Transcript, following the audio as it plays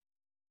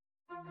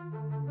It's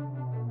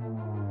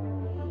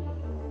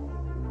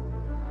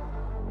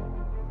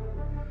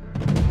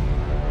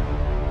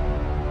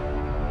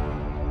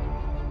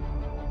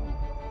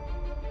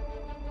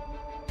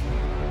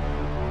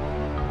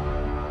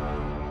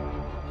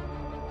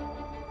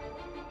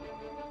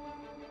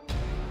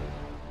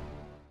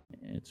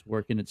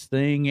working its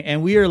thing,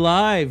 and we are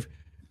live.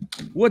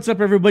 What's up,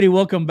 everybody?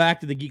 Welcome back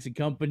to the Geeks and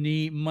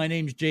Company. My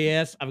name's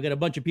JS. I've got a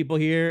bunch of people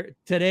here.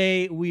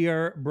 Today, we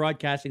are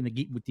broadcasting the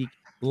Geek Boutique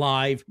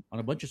live on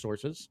a bunch of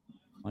sources,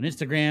 on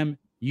Instagram,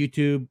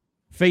 YouTube,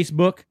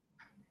 Facebook,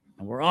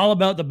 and we're all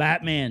about the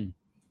Batman.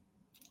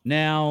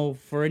 Now,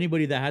 for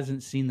anybody that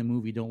hasn't seen the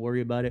movie, don't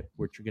worry about it.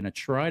 We're going to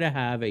try to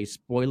have a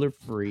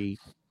spoiler-free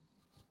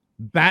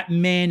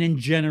Batman in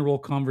general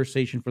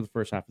conversation for the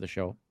first half of the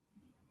show.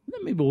 And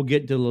then maybe we'll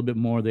get into a little bit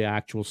more of the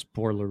actual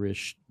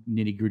spoilerish,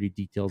 nitty-gritty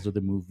details of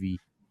the movie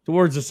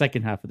towards the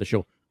second half of the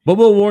show. But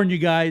we'll warn you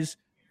guys.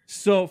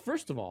 So,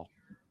 first of all,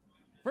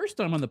 first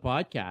time on the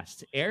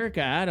podcast,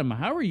 Erica, Adam,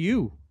 how are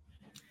you?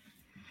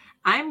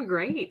 I'm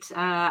great.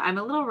 I'm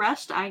a little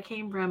rushed. I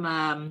came from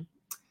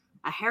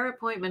a hair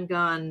appointment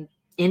gone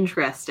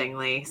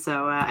interestingly.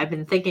 So I've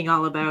been thinking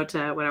all about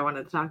what I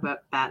wanted to talk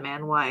about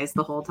Batman-wise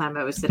the whole time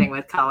I was sitting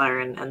with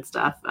color and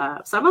stuff.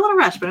 So I'm a little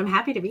rushed, but I'm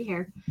happy to be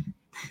here.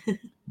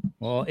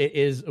 Well, it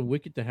is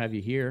wicked to have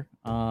you here.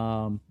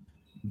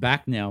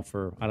 Back now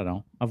for, I don't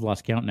know, I've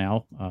lost count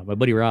now. My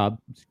buddy Rob,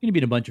 there's going to be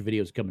in a bunch of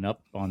videos coming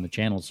up on the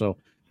channel. So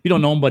if you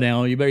don't know him by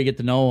now, you better get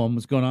to know him.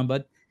 What's going on,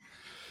 bud?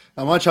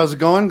 Not much. How's it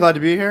going? Glad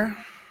to be here.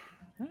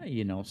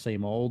 You know,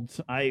 same old.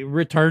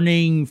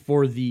 Returning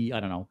for the, I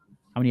don't know,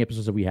 how many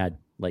episodes have we had?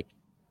 Like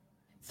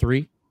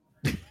 3?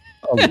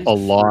 A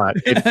lot.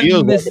 It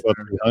feels like about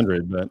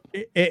 300, but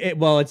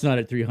well, it's not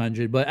at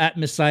 300. But at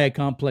Messiah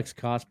Complex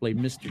Cosplay,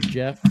 Mr.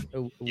 Jeff,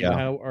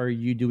 how are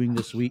you doing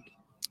this week?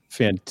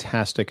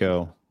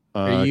 Fantastico.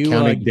 Are you,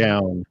 counting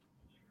down.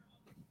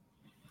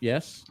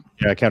 Yes.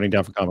 Yeah, counting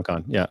down for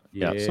Comic-Con. Yeah.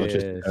 So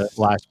just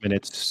last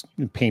minute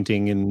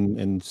painting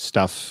and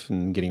stuff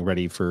and getting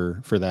ready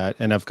for that.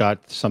 And I've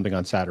got something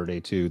on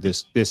Saturday too.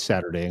 This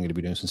Saturday, I'm going to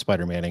be doing some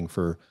Spider-Manning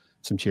for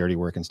some charity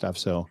work and stuff.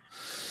 So.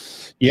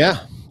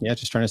 Yeah,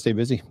 just trying to stay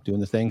busy, doing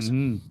the things.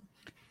 Mm-hmm.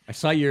 I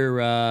saw your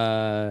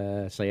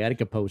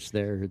sciatica post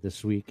there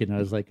this week, and I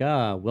was like,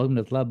 welcome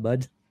to the club,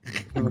 bud.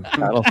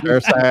 Battlestar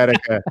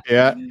sciatica.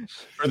 Yeah.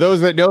 For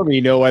those that know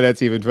me, know why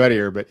that's even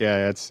funnier. But I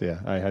had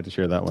to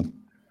share that one.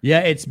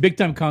 Yeah, it's big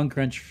time con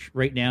crunch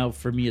right now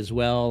for me as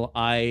well.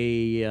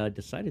 I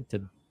decided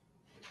to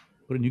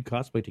put a new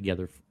cosplay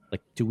together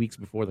like 2 weeks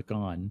before the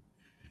con.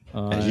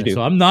 As you do.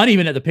 So I'm not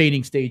even at the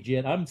painting stage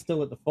yet. I'm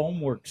still at the foam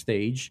work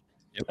stage.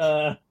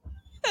 Yep.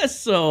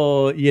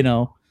 So, you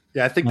know.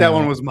 Yeah, I think that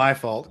one was my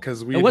fault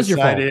because we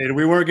decided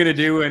we weren't going to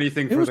do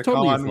anything for the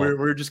con.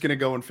 We're just going to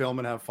go and film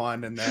and have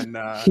fun. And then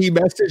he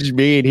messaged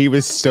me and he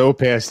was so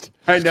pissed.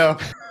 I know.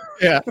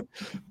 Yeah.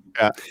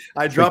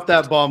 I dropped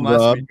that bomb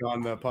last week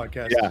on the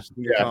podcast.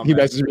 Yeah. He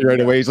messaged me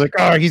right away. He's like,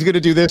 he's going to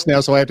do this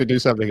now, so I have to do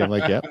something. I'm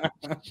like, yeah.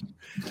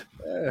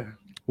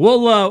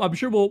 Well, I'm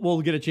sure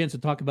we'll get a chance to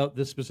talk about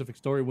this specific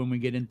story when we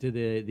get into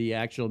the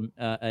actual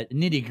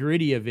nitty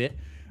gritty of it.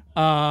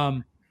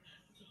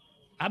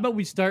 How about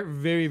we start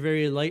very,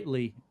 very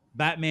lightly?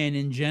 Batman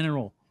in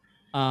general.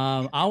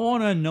 I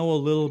want to know a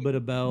little bit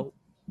about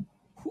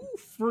who,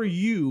 for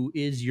you,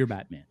 is your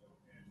Batman.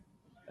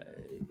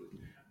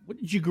 What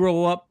did you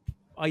grow up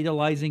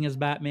idolizing as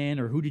Batman,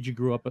 or who did you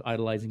grow up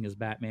idolizing as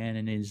Batman,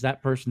 and is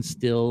that person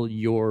still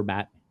your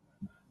Batman?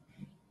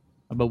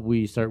 How about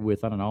we start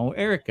with, I don't know,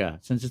 Erica,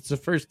 since it's the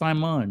first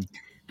time on.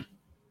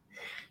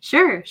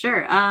 Sure.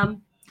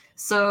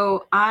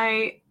 So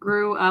I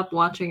grew up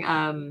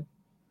watching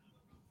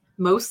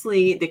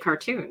mostly the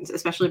cartoons,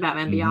 especially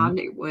Batman Beyond.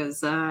 It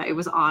was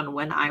on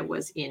when I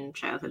was in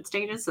childhood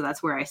stages, so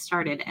that's where I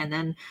started. And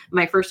then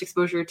my first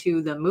exposure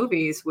to the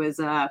movies was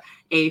a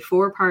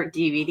 4-part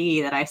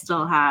DVD that I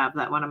still have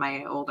that one of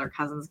my older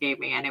cousins gave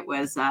me, and it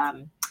was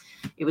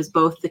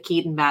both the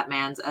Keaton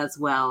Batmans as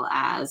well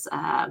as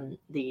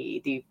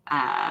the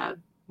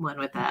one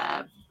with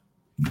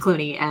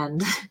Clooney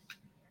and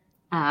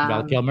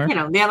Val Kilmer.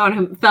 The other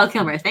one, Val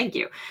Kilmer. Thank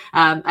you.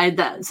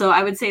 So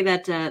I would say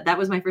that that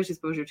was my first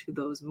exposure to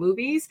those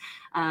movies.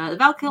 The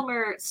Val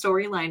Kilmer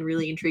storyline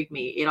really intrigued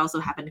me. It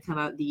also happened to come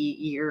out the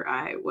year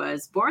I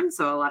was born,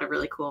 so a lot of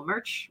really cool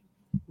merch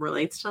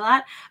relates to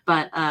that.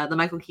 But the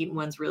Michael Keaton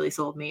ones really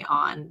sold me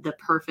on the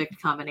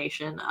perfect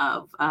combination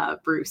of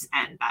Bruce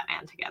and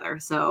Batman together.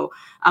 So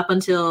up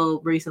until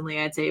recently,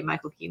 I'd say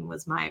Michael Keaton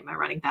was my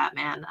running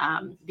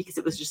Batman because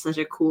it was just such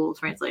a cool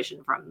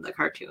translation from the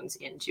cartoons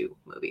into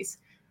movies.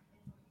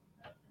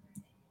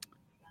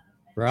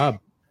 Rob.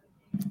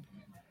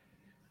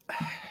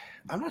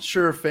 I'm not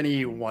sure if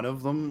any one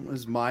of them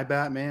is my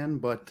Batman,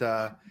 but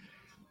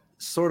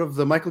sort of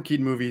the Michael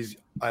Keaton movies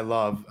I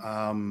love.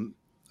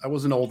 I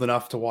wasn't old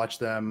enough to watch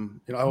them.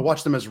 I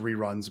watched them as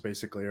reruns,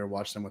 basically, or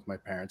watched them with my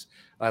parents.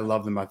 I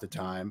loved them at the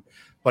time.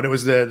 But it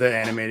was the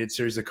animated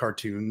series, the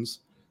cartoons,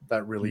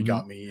 that really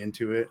got me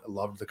into it. I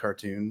loved the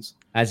cartoons.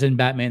 As in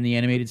Batman, the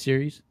animated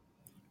series?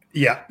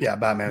 Yeah,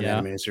 Batman the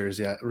animated series.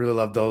 Yeah, really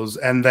love those.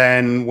 And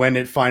then when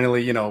it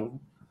finally,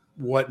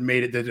 what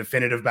made it the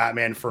definitive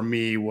Batman for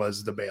me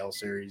was the Bale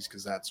series,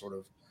 because that sort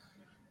of,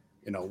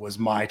 was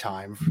my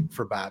time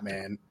for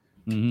Batman.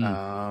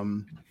 Mm-hmm.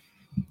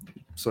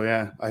 So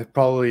yeah, I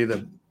probably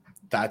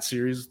that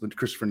series, the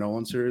Christopher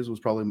Nolan series, was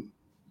probably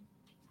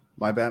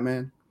my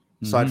Batman,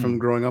 aside from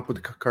growing up with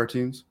the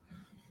cartoons.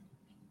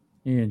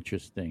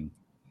 Interesting.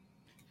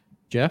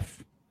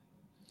 Jeff?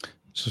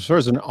 So as far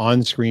as an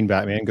on-screen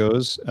Batman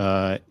goes,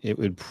 it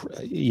would,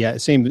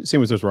 same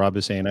as Rob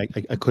is saying.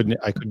 I could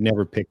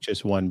never pick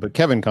just one, but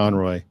Kevin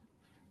Conroy.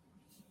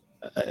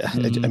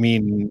 I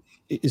mean,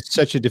 it's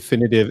such a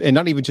definitive, and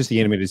not even just the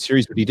animated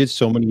series, but he did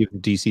so many of the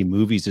DC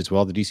movies as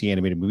well, the DC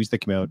animated movies that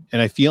came out,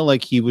 and I feel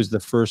like he was the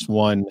first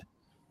one.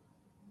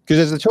 Because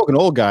as a token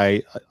old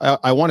guy,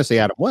 I want to say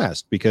Adam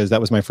West, because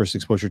that was my first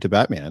exposure to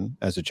Batman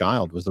as a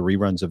child, was the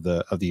reruns of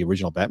the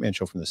original Batman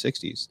show from the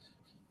 60s.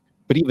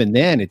 But even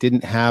then, it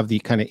didn't have the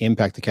kind of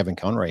impact that Kevin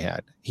Conroy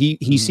had.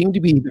 He seemed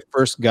to be the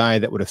first guy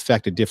that would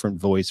affect a different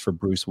voice for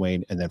Bruce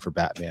Wayne and then for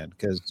Batman.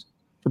 Because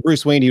for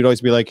Bruce Wayne, he would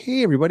always be like,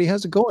 "Hey, everybody,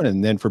 how's it going?"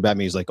 And then for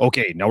Batman, he's like,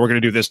 "Okay, now we're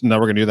going to do this, and now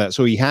we're going to do that."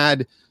 So he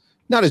had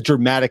not as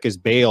dramatic as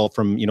Bale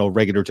from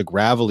regular to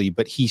gravelly,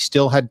 but he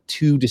still had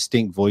two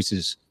distinct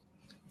voices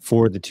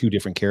for the two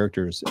different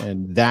characters,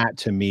 and that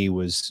to me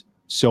was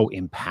so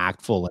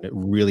impactful, and it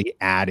really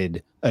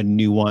added a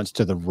nuance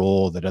to the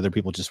role that other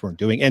people just weren't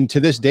doing. And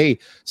to this day,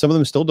 some of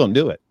them still don't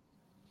do it.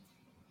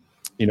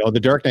 The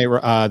Dark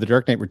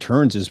Knight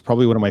Returns is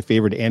probably one of my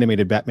favorite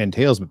animated Batman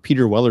tales, but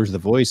Peter Weller's the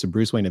voice of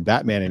Bruce Wayne and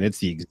Batman, and it's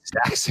the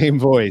exact same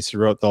voice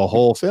throughout the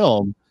whole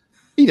film.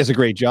 He does a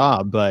great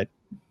job, but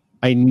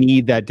I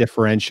need that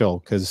differential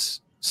because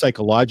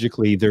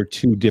psychologically they're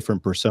two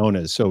different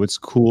personas. So it's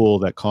cool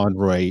that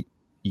Conroy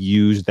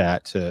used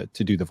that to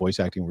do the voice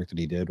acting work that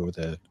he did, or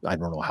I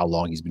don't know how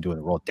long he's been doing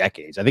the role,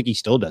 decades. I think he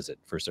still does it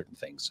for certain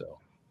things. So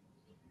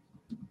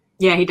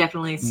yeah, he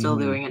definitely is still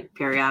doing it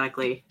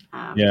periodically.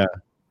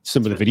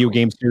 Some of the video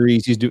game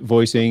series he's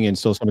voicing, and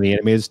still some of the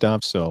animated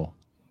stuff. So,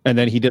 and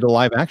then he did a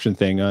live action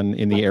thing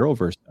in the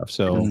Arrowverse stuff.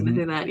 So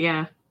do that,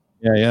 yeah.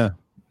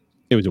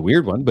 It was a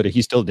weird one, but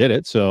he still did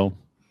it. So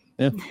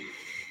yeah.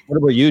 What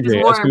about you,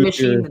 JS? More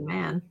machine than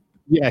man.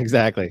 Yeah,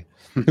 exactly.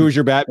 Who was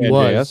your Batman,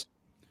 JS?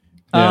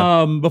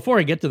 Yeah. Before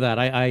I get to that,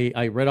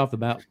 I read off the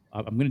bat.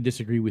 I'm going to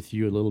disagree with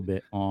you a little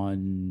bit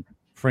on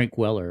Frank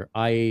Weller.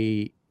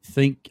 I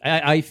think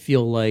I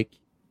feel like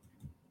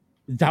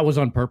that was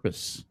on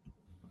purpose,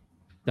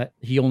 that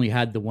he only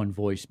had the one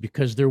voice,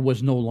 because there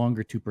was no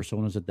longer two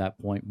personas at that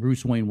point.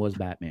 Bruce Wayne was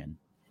Batman.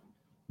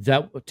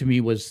 That to me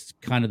was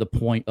kind of the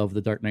point of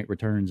the Dark Knight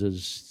Returns,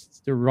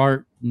 is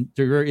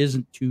there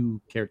isn't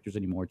two characters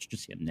anymore. It's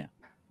just him now,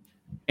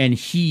 and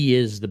he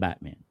is the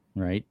Batman.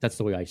 Right, that's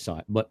the way I saw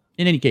it. But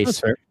in any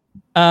case,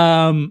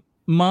 I'm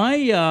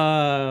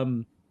a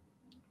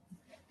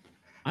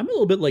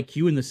little bit like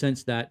you in the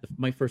sense that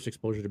my first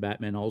exposure to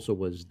Batman also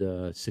was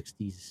the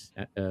 '60s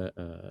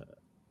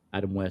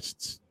Adam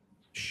West's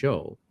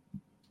show.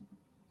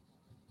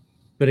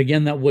 But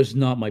again, that was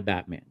not my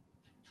Batman.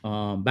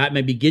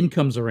 Batman Begin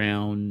comes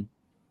around.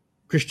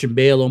 Christian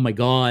Bale, oh my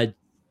God,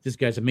 this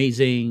guy's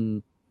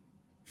amazing.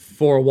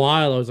 For a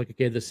while, I was like,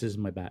 okay, this is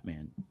my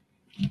Batman.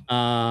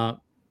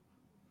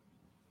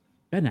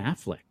 Ben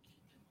Affleck,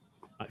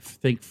 I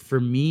think for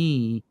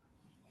me,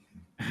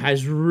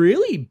 has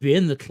really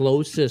been the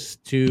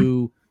closest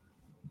to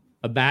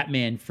a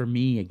Batman for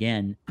me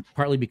again,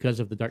 partly because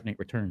of the Dark Knight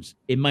Returns.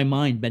 In my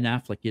mind, Ben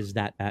Affleck is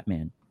that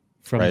Batman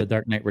from the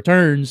Dark Knight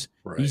Returns.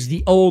 Right. He's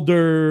the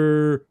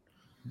older,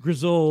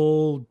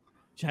 grizzled,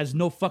 has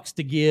no fucks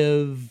to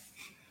give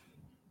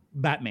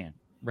Batman,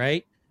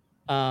 right?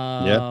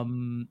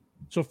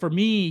 So for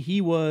me,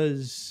 he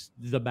was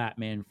the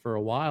Batman for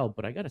a while,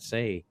 but I gotta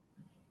say,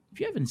 if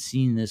you haven't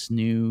seen this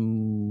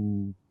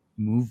new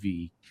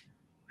movie,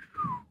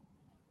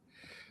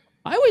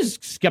 I was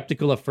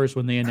skeptical at first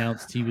when they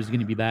announced he was going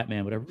to be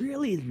Batman, but I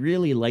really,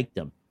 really liked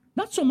him.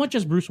 Not so much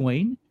as Bruce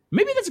Wayne.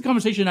 Maybe that's a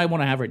conversation I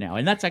want to have right now,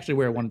 and that's actually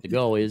where I wanted to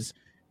go. Is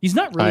he's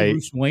not really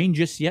Bruce Wayne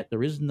just yet.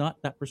 There is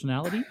not that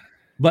personality.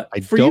 But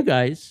for you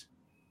guys,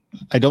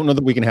 I don't know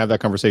that we can have that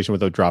conversation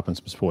without dropping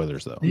some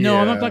spoilers, though. No,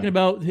 I'm not talking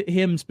about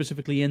him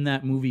specifically in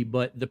that movie,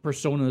 but the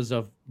personas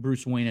of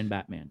Bruce Wayne and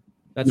Batman.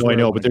 That's I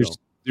know, but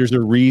there's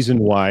a reason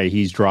why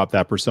he's dropped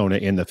that persona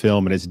in the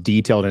film, and it's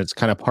detailed, and it's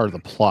kind of part of the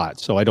plot.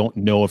 So I don't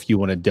know if you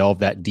want to delve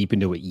that deep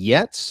into it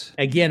yet.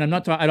 Again, I'm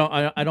not.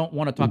 I don't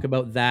want to talk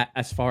about that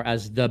as far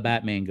as the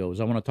Batman goes.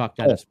 I want to talk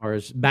that as far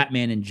as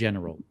Batman in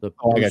general, the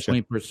Bruce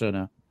Wayne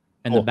persona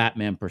and the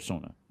Batman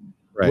persona.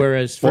 Right.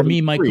 Whereas for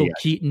me, Michael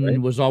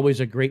Keaton was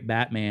always a great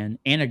Batman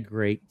and a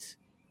great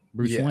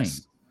Bruce Wayne.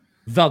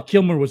 Val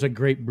Kilmer was a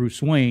great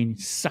Bruce Wayne,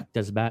 sucked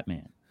as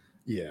Batman.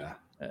 Yeah.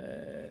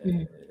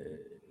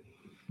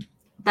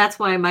 That's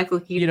why Michael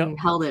Keaton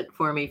held it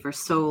for me for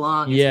so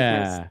long.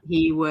 Because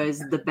he was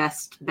the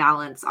best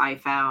balance I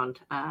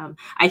found.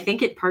 I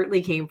think it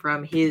partly came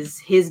from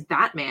his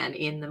Batman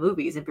in the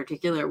movies in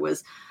particular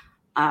was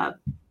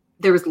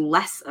there was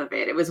less of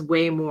it. It was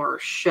way more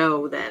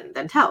show than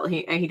tell.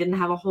 He didn't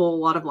have a whole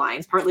lot of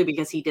lines, partly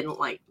because he didn't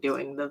like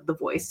doing the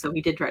voice, so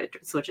he did try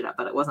to switch it up,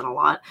 but it wasn't a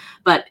lot.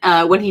 But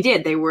when he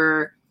did, they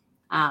were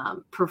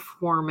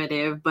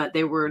performative, but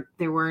they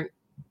weren't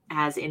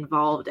as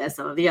involved as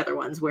some of the other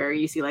ones, where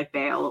you see like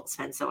Bale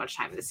spends so much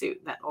time in the suit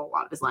that a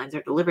lot of his lines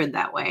are delivered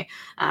that way.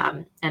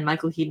 And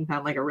Michael Keaton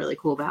found like a really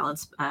cool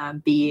balance,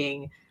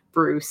 being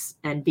Bruce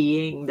and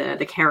being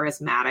the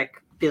charismatic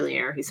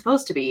billionaire he's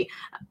supposed to be.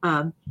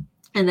 And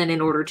then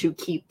in order to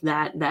keep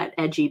that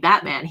edgy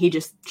Batman, he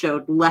just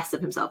showed less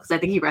of himself, because I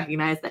think he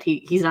recognized that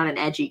he's not an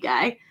edgy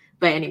guy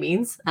by any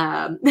means.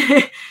 I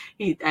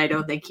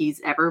don't think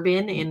he's ever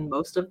been in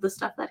most of the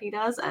stuff that he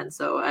does. And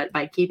so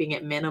by keeping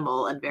it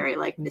minimal and very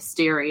like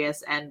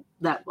mysterious, and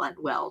that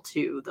went well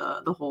to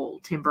the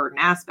whole Tim Burton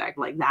aspect,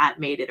 like that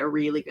made it a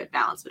really good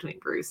balance between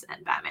Bruce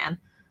and Batman.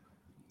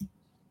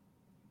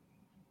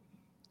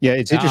 Yeah,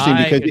 it's interesting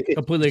because I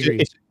completely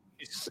agree.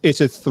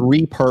 It's a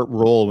 3-part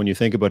role when you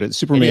think about it.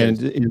 Superman is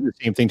the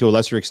same thing to a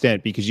lesser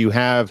extent, because you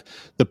have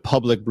the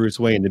public Bruce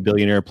Wayne, the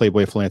billionaire,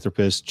 playboy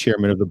philanthropist,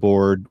 chairman of the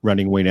board,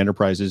 running Wayne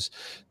Enterprises.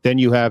 Then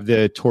you have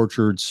the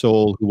tortured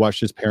soul who watched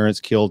his parents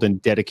killed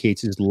and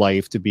dedicates his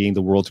life to being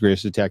the world's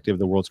greatest detective,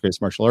 the world's greatest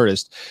martial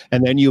artist.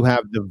 And then you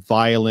have the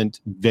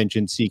violent,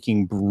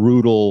 vengeance-seeking,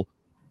 brutal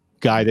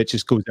guy that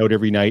just goes out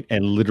every night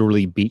and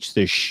literally beats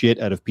the shit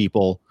out of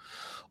people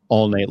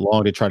all night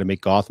long to try to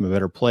make Gotham a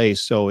better place.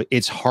 So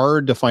it's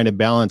hard to find a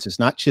balance. It's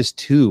not just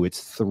 2,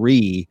 it's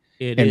 3.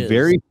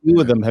 Very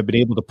few of them have been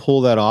able to pull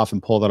that off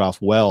and pull that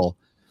off well.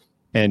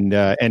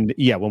 And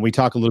yeah, when we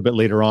talk a little bit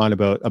later on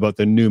about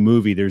the new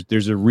movie,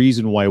 there's a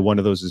reason why one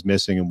of those is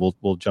missing, and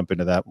we'll jump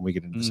into that when we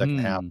get into the second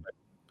half.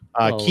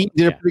 Keaton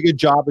did a pretty good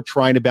job of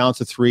trying to balance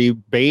the 3.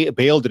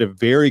 Bale did a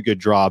very good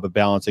job of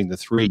balancing the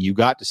 3. You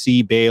got to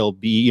see Bale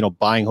be,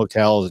 buying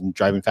hotels and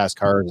driving fast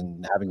cars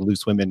and having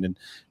loose women,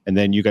 and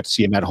then you got to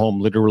see him at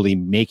home literally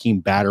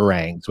making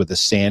batarangs with a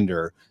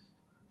sander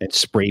and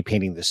spray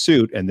painting the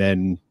suit, and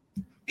then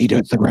he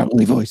does the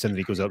gravelly voice, and then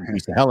he goes out and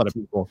beats the hell out of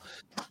people.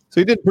 So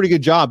he did a pretty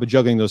good job of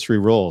juggling those 3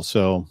 roles.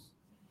 So,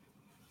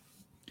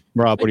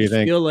 Rob, what do you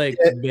think? I feel like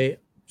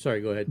sorry,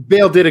 go ahead.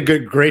 Bale did a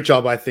great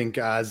job, I think,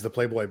 as the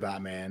Playboy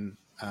Batman,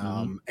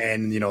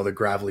 and the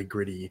gravelly,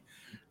 gritty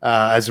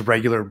as a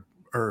regular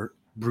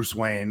Bruce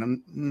Wayne.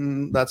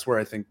 And that's where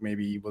I think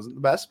maybe he wasn't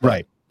the best,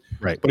 but,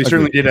 right. But he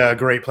certainly did a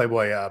great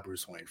Playboy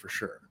Bruce Wayne for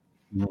sure.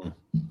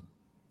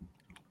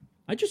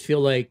 I just feel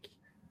like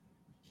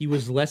he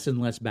was less and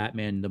less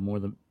Batman the more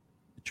the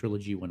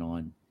trilogy went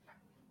on.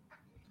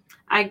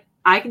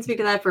 I can speak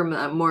to that from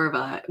more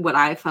of what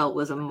I felt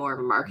was more of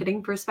a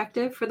marketing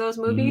perspective for those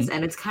movies.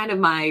 And it's kind of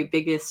my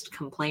biggest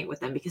complaint with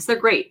them, because they're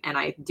great and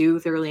I do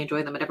thoroughly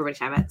enjoy them. And every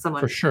time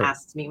someone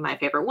asks me my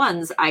favorite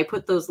ones, I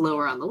put those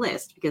lower on the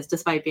list, because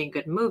despite being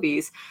good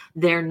movies,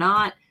 they're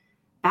not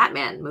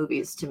Batman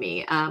movies to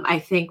me. I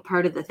think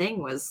part of the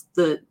thing was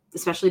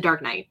especially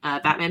Dark Knight.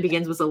 Batman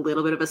Begins was a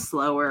little bit of a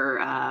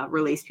slower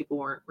release. People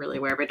weren't really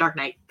aware of it. Dark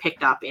Knight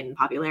picked up in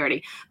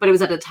popularity, but it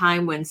was at a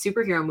time when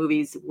superhero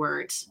movies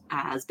weren't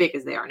as big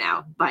as they are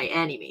now by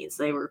any means.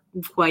 They were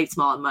quite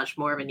small and much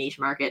more of a niche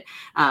market.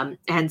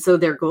 And so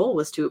their goal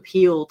was to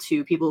appeal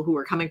to people who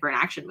were coming for an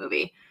action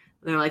movie.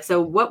 They're like, so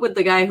what would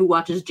the guy who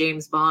watches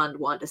James Bond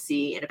want to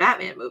see in a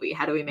Batman movie?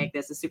 How do we make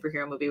this a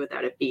superhero movie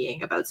without it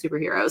being about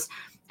superheroes?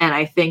 And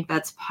I think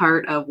that's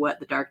part of what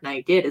The Dark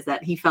Knight did, is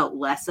that he felt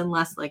less and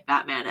less like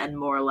Batman and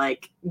more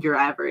like your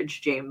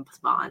average James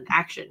Bond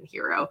action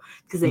hero,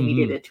 because they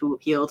needed it to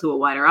appeal to a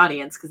wider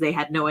audience, because they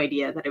had no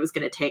idea that it was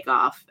going to take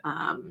off.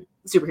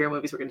 Superhero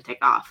movies were going to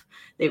take off.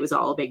 It was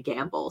all a big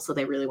gamble. So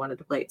they really wanted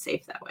to play it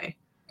safe that way.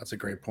 That's a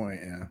great point.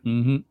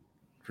 Yeah,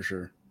 for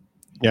sure.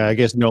 Yeah, I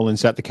guess Nolan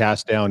sat the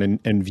cast down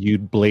and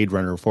viewed Blade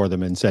Runner for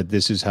them and said,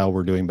 "This is how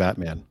we're doing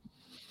Batman."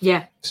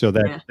 Yeah. So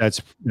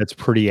that's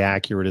pretty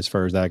accurate as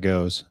far as that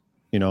goes.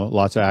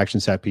 Lots of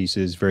action set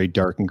pieces, very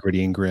dark and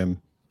gritty and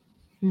grim.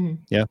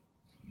 Yeah.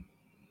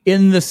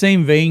 In the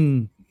same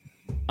vein,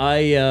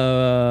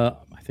 I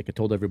think I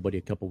told everybody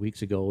a couple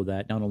weeks ago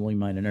that not only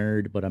am I a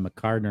nerd, but I'm a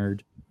car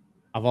nerd.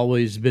 I've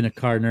always been a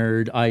car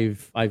nerd.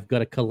 I've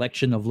got a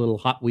collection of little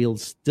Hot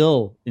Wheels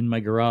still in my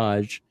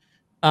garage.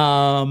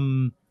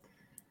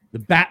 The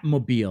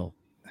Batmobile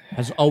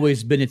has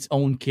always been its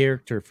own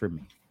character for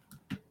me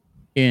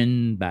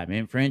in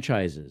Batman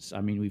franchises.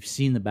 I mean, we've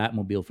seen the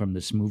Batmobile from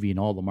this movie and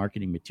all the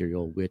marketing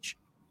material, which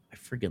I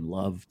friggin'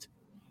 loved.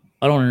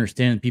 I don't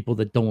understand people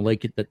that don't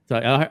like it.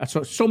 I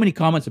saw so many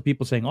comments of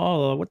people saying,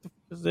 "Oh, what the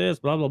f- is this?"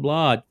 Blah blah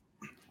blah.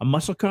 A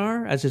muscle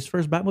car as his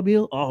first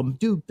Batmobile. Oh,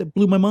 dude, that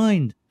blew my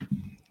mind.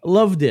 I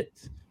loved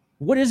it.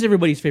 What is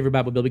everybody's favorite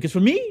Batmobile? Because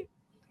for me,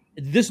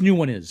 this new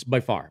one is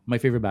by far my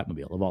favorite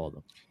Batmobile of all of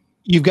them.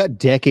 You've got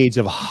decades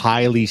of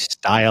highly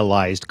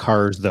stylized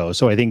cars, though,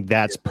 so I think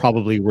that's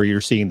probably where you're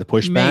seeing the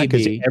pushback.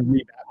 Because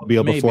every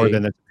Batmobile before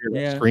then that's appeared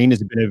on the screen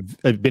has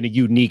been a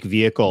unique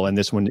vehicle, and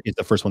this one is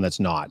the first one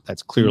that's not.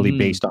 That's clearly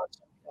based on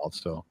something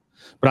else. So,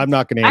 but I'm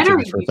not going to answer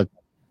this first.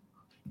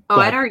 Oh,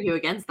 I'd argue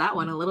against that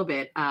one a little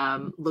bit.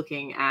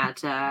 Looking at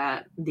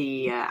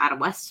the Adam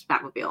West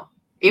Batmobile,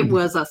 it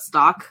was a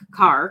stock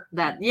car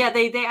that,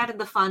 they added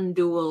the fun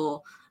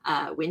dual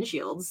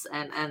windshields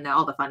and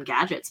all the fun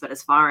gadgets, but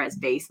as far as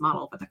base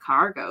model for the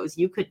car goes,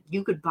 you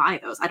could buy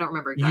those. I don't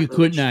remember exactly. You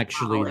couldn't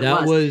actually.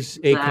 That was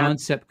a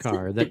concept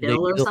car that they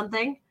or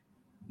something.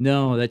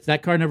 No,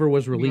 that car never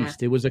was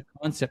released. It was a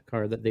concept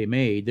car that they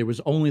made. There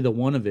was only the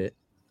one of it.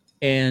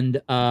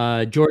 And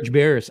George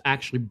Barris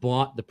actually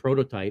bought the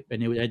prototype,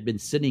 and it had been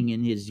sitting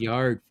in his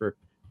yard for,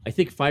 I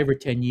think, 5 or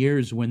 10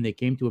 years when they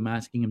came to him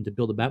asking him to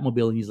build a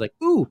Batmobile. And he's like,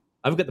 ooh,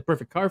 I've got the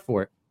perfect car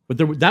for it.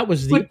 But that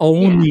was the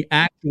only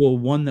actual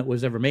one that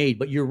was ever made.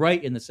 But you're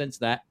right in the sense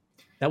that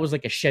was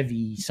like a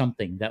Chevy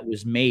something that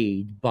was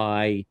made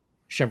by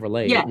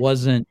Chevrolet. Yeah. It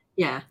wasn't.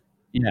 Yeah.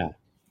 Yeah.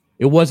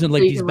 It wasn't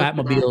like these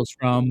Batmobiles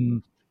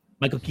from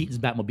Michael Keaton's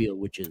Batmobile,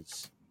 which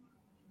is.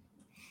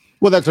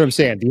 Well, that's what I'm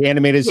saying. The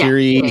animated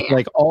series,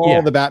 like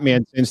all the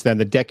Batman since then,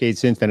 the decade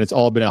since then, it's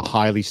all been a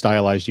highly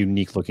stylized,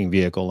 unique looking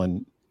vehicle.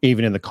 And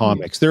even in the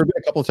comics, there have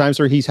been a couple of times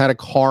where he's had a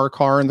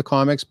car in the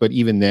comics, but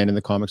even then in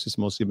the comics, it's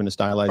mostly been a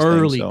stylized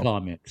early thing,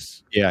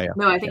 comics. Yeah.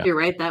 No, I think you're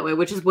right that way,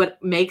 which is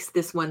what makes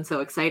this one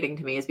so exciting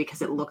to me, is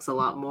because it looks a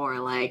lot more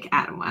like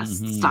Adam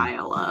West's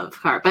style of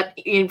car, but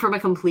from a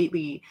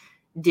completely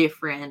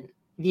different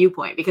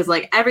viewpoint, because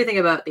like everything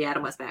about the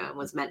Adam West Batman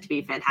was meant to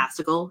be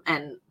fantastical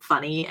and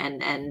funny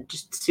and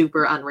just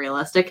super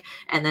unrealistic,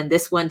 and then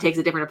this one takes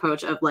a different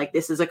approach of like,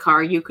 this is a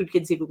car you could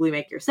conceivably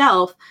make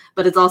yourself,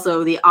 but it's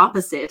also the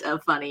opposite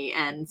of funny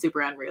and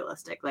super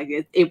unrealistic. Like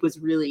it was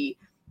really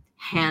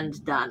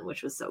hand done,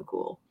 which was so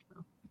cool.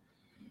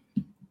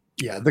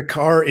 Yeah, the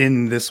car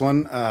in this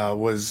one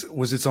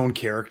was its own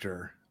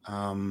character,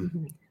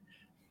 and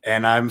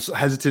I'm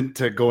hesitant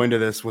to go into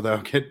this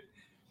without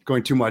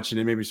going too much, and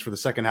it maybe it's for the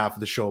second half of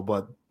the show,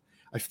 but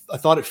I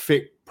thought it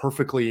fit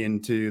perfectly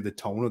into the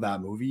tone of that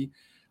movie.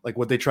 Like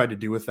what they tried to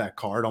do with that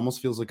car, it almost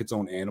feels like its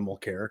own animal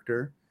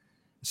character,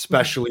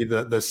 especially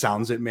the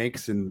sounds it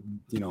makes and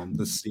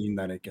the scene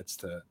that it gets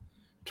to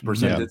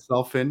present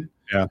itself in.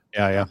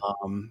 Yeah.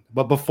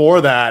 But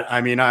before that,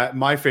 I mean,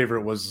 my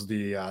favorite was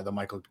the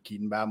Michael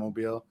Keaton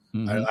Batmobile.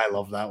 I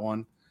love that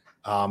one.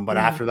 But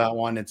after that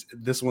one,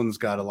 this one's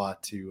got a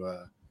lot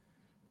to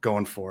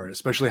going for it,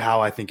 especially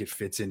how I think it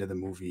fits into the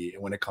movie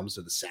when it comes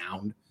to the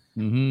sound.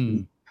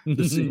 The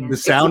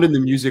sound and the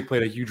music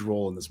played a huge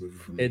role in this movie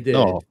for me. It did.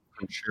 Oh,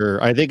 for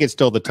sure. I think it's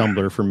still the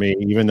Tumbler for me,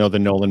 even though the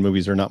Nolan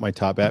movies are not my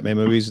top Batman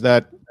movies.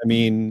 Could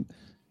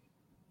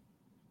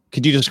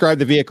you describe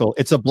the vehicle?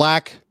 It's a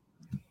black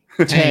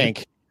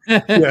tank.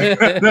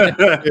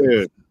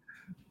 Dude.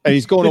 And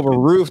he's going over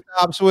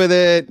rooftops with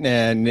it,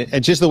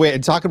 and just the way,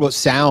 and talking about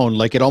sound,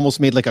 like it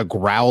almost made like a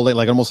growl,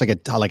 like almost like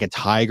a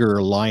tiger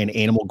or lion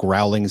animal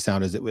growling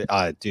sound. As it,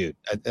 dude,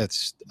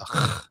 that's.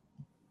 Are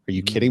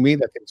you kidding me?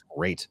 That thing's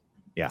great.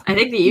 Yeah, I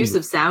think the use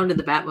of sound in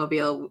the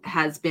Batmobile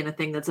has been a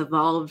thing that's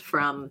evolved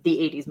from the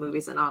 80s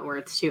movies and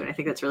onwards too, and I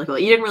think that's really cool.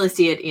 You didn't really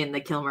see it in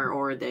the Kilmer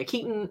or the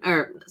Keaton,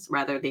 or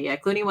rather the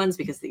Clooney ones,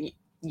 because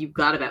you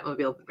got a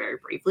Batmobile very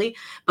briefly,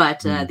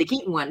 but the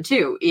Keaton one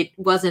too, it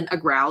wasn't a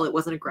growl, it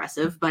wasn't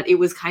aggressive, but it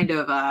was kind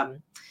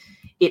of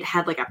it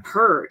had like a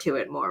purr to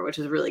it more, which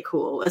is really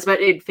cool.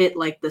 But it fit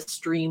like the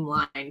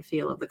streamlined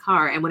feel of the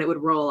car, and when it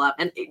would roll up,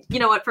 and you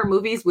know what, for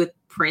movies with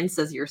Prince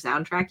as your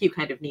soundtrack, you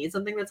kind of need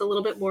something that's a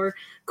little bit more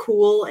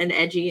cool and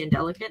edgy and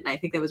delicate, and I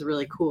think that was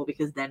really cool,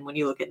 because then when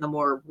you look at the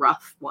more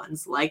rough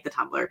ones like the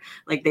Tumbler,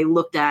 like they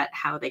looked at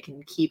how they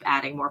can keep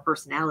adding more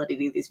personality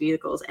to these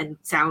vehicles, and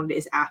sound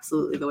is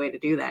absolutely the way to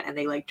do that, and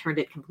they like turned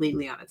it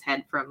completely on its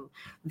head from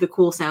the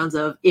cool sounds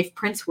of if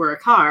Prince were a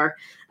car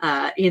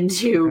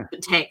into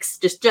tanks,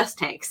 just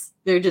tanks.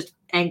 They're just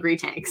angry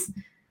tanks.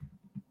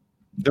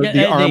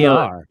 The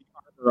armor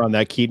on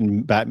that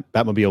Keaton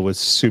Batmobile was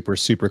super,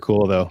 super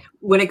cool, though.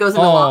 When it goes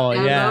into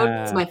lockdown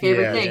mode, it's my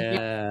favorite thing.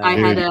 I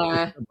had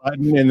a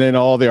button, and then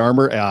all the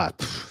armor. Man.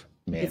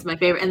 It's my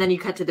favorite. And then you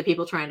cut to the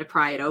people trying to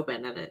pry it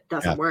open, and it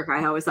doesn't work.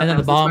 I always thought and that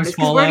was the bombs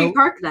fall where out. do you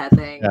park that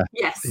thing? Yeah.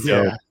 Yes.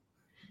 Yeah.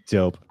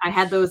 Dope. I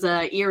had those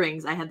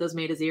earrings. I had those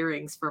made as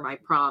earrings for my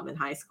prom in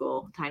high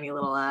school. Tiny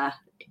little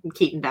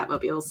Keaton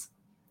Batmobiles.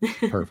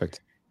 Perfect.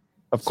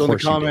 So in the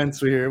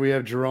comments we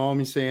have Jerome.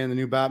 He's saying the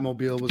new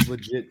Batmobile was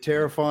legit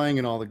terrifying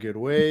in all the good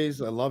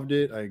ways. I loved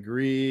it. I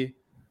agree.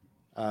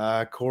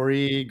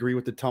 Corey, agree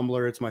with the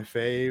Tumbler. It's my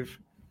fave.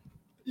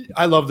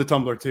 I love the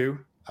Tumbler too.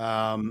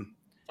 So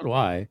do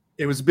I.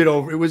 It was a bit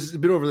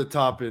over the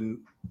top, and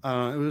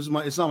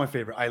it's not my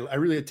favorite. I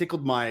really, it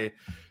tickled my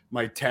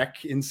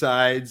tech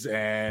insides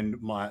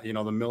and my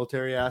the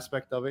military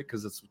aspect of it,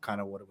 because it's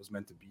kind of what it was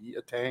meant to be,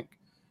 a tank.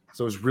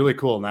 So it was really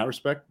cool in that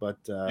respect. But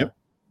I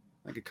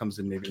think it comes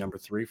in maybe number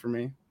 3 for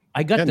me.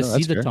 I got to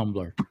see the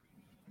Tumbler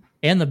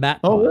and the Batpod.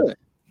 Oh, really?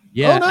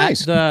 Yeah,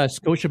 nice. At the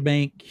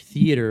Scotiabank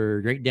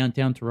Theater, right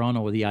downtown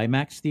Toronto, with the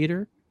IMAX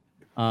Theater.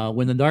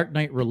 When The Dark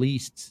Knight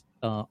released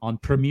on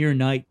premiere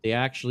night, they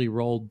actually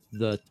rolled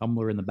the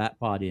Tumbler and the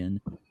Batpod in,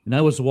 and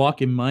I was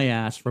walking my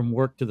ass from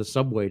work to the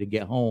subway to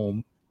get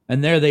home,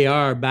 and there they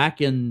are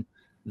back in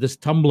this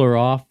tumbler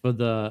off of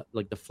the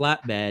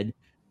flatbed,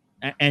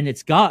 and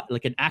it's got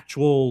like an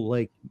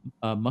actual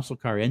muscle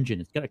car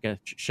engine. It's got like a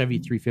Chevy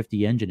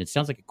 350 engine. It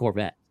sounds like a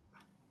Corvette.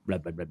 Blah,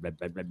 blah, blah, blah,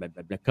 blah, blah,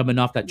 blah, blah, coming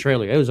off that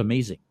trailer. It was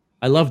amazing.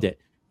 I loved it.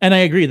 And I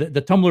agree that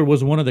the tumbler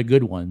was one of the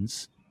good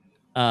ones.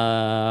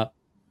 The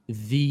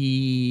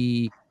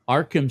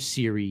Arkham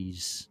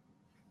series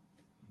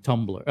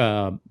tumbler,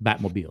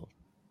 Batmobile,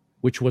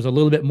 which was a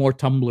little bit more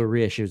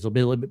tumbler-ish. It was a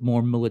little bit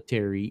more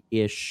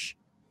military-ish,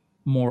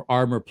 more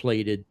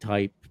armor-plated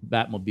type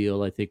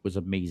Batmobile, I think was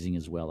amazing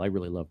as well. I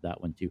really loved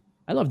that one too.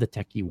 I love the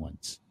techie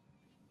ones.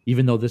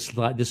 Even though this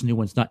new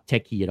one's not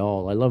techie at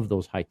all. I love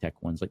those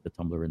high-tech ones like the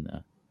tumbler and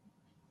the...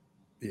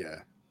 Yeah.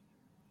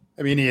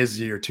 I mean, he is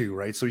year 2,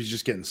 right? So he's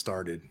just getting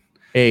started.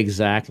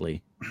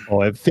 Exactly.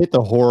 Oh, it fit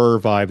the horror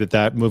vibe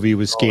that movie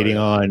was skating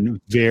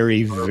on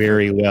very,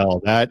 very well.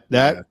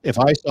 If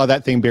I saw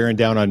that thing bearing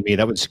down on me,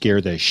 that would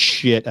scare the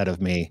shit out of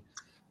me.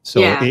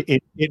 So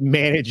it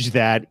managed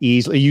that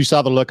easily. You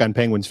saw the look on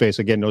Penguin's face.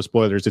 Again, no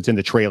spoilers. It's in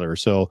the trailer.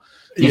 So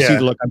you see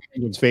the look on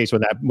Penguin's face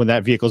when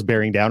that vehicle's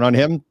bearing down on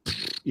him.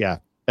 Yeah,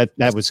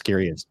 that was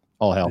scary as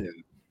all hell. Yeah.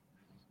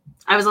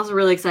 I was also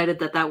really excited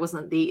that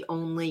wasn't the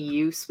only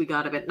use we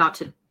got of it. Not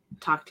to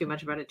talk too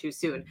much about it too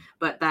soon,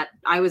 but that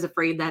I was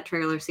afraid that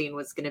trailer scene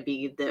was going to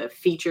be the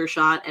feature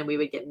shot and we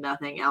would get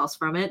nothing else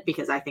from it,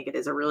 because I think it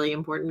is a really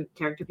important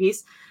character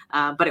piece,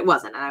 but it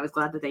wasn't, and I was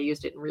glad that they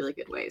used it in really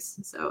good ways.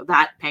 So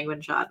that Penguin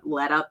shot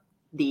led up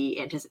the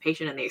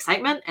anticipation and the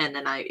excitement, and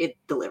then it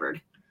delivered.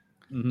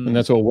 Mm-hmm. And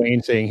that's what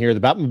Wayne's saying here. The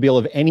Batmobile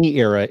of any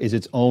era is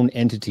its own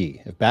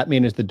entity. If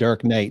Batman is the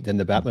Dark Knight, then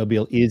the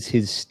Batmobile is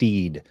his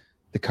steed.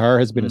 The car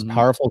has been as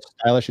powerful,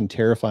 stylish, and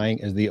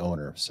terrifying as the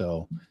owner.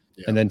 So,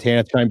 and then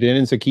Tana chimed in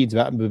and said Keaton's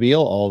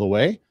Batmobile all the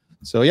way.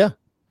 So yeah,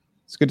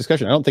 it's a good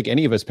discussion. I don't think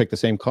any of us picked the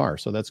same car,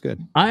 so that's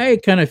good. I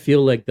kind of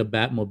feel like the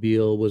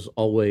Batmobile was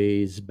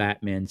always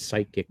Batman's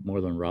sidekick more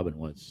than Robin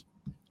was.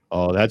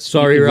 Oh, that's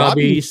sorry,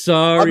 Robbie.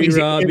 Sorry,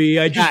 Robbie.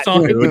 I just saw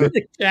it in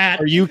the chat.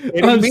 Are you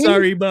kidding I'm me?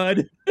 sorry,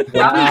 bud.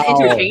 Robbie's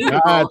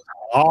interchangeable.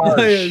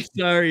 I'm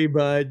sorry,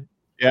 bud.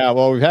 Yeah,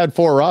 well, we've had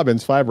 4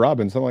 Robins, 5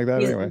 Robins, something like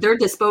that. Anyway, they're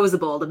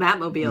disposable. The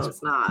Batmobile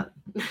is not.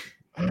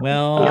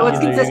 Well, you know what's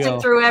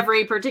consistent through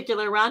every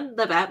particular run?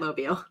 The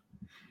Batmobile.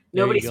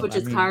 Nobody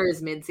switches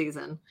cars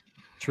mid-season.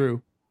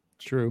 True.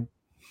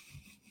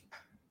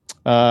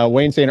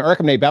 Wayne saying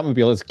Arkham Knight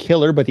Batmobile is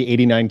killer, but the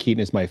 89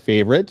 Keaton is my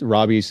favorite.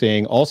 Robbie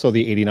saying also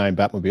the 89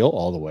 Batmobile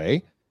all the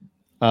way.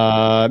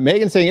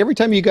 Megan saying every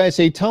time you guys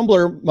say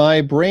Tumblr,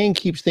 my brain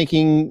keeps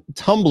thinking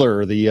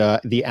Tumblr,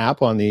 the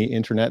app on the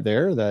internet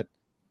there. That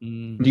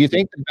do you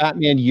think the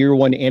Batman Year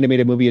One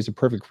animated movie is a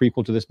perfect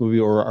prequel to this movie,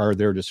 or are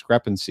there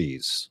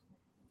discrepancies?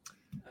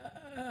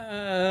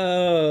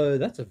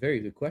 That's a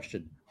very good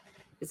question.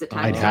 Is it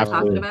time to start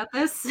talking about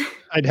this?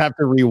 I'd have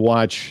to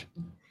rewatch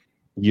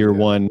Year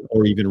One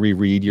or even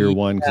reread Year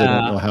One because I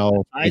don't know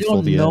how. I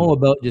don't know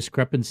about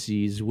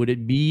discrepancies. Would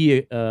it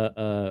be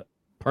a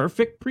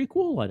perfect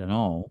prequel? I don't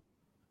know.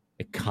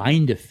 It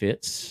kind of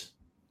fits.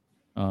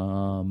 I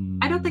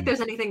don't think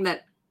there's anything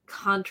that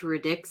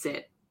contradicts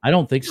it. I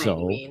don't think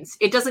so.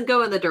 It doesn't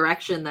go in the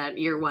direction that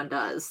Year One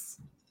does.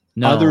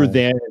 No. Other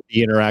than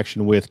the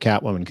interaction with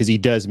Catwoman, because he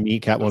does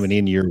meet Catwoman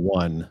in Year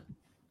One.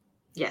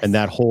 Yes. And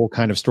that whole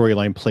kind of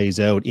storyline plays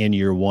out in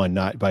Year One,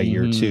 not by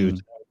Year Two.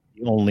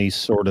 The only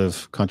sort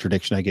of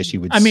contradiction, I guess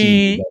you would see. I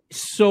mean,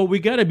 so we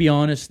got to be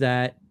honest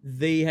that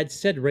they had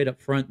said right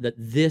up front that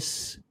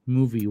this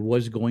movie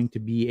was going to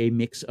be a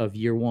mix of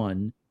Year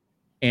One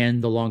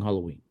and The Long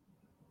Halloween.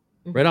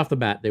 Right off the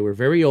bat, they were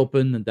very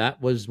open, and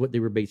that was what they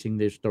were basing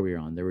their story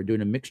on. They were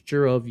doing a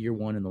mixture of Year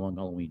One and The Long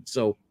Halloween.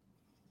 So,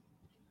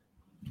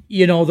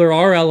 you know, there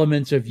are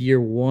elements of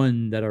Year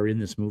One that are in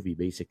this movie,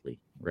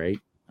 basically, right?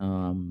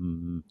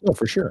 Oh,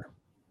 for sure.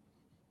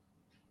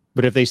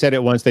 But if they said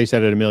it once, they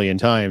said it a million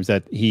times.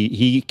 That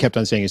he kept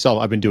on saying himself,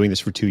 "I've been doing this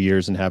for 2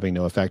 years and having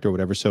no effect," or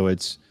whatever. So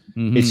it's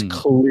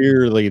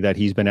clearly that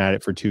he's been at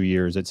it for 2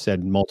 years. It's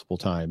said multiple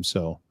times.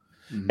 So,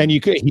 and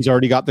he's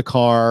already got the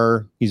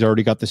car, he's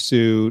already got the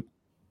suit,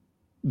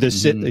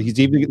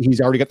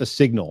 he's already got the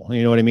signal.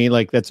 You know what I mean?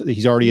 Like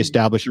he's already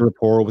established a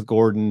rapport with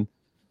Gordon.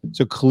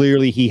 So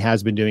clearly he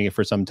has been doing it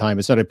for some time.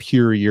 It's not a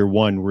pure Year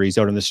One where he's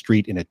out on the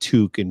street in a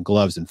toque and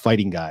gloves and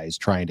fighting guys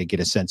trying to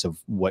get a sense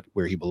of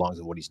where he belongs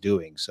and what he's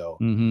doing. So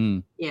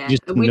yeah,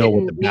 just we know didn't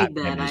what the need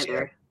Batman that is.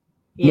 either.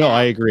 No,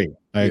 I agree.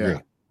 I agree.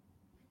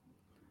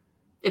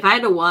 If I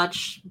had to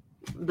watch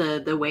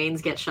the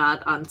Waynes get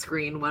shot on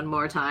screen one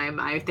more time,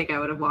 I think I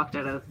would have walked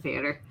out of the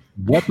theater.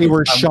 What, they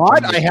were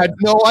shot? I had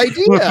no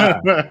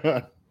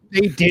idea.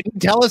 They didn't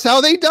tell us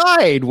how they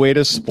died. Way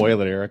to spoil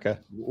it, Erica.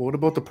 What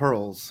about the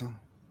pearls?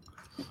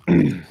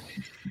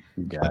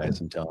 Guys,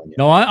 I'm telling you.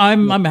 No,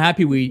 I'm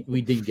happy we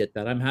didn't get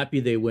that. I'm happy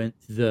they went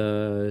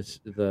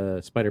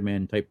the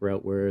Spider-Man type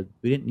route where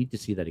we didn't need to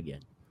see that again.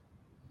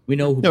 We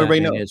know who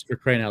Batman is, for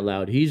crying out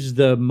loud. He's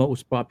the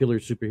most popular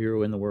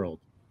superhero in the world.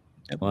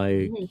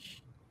 Like,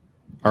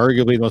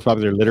 arguably the most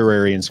popular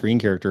literary and screen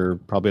character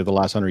probably of the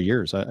last 100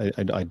 years.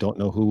 I don't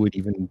know who would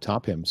even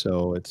top him.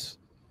 So it's.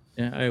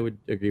 Yeah, I would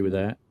agree with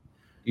that.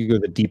 You go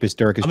the deepest,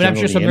 darkest. I mean, I'm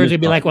sure some nerds would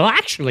be like, "Well,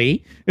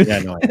 actually," yeah,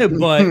 no,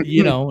 but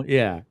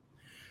yeah.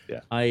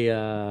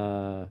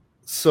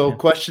 So,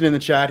 question in the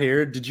chat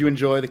here: did you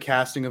enjoy the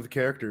casting of the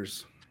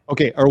characters?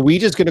 Okay, are we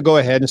just going to go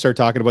ahead and start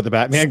talking about the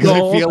Batman? Because I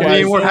feel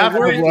okay. like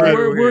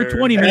we're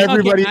 20 minutes.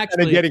 Everybody's okay,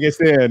 kind of getting us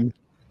in.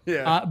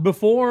 Yeah.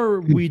 Before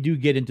we do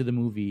get into the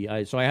movie,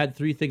 so I had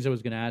three things I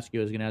was going to ask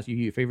you. I was going to ask you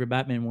who your favorite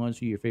Batman was,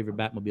 who your favorite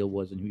Batmobile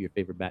was, and who your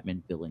favorite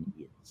Batman villain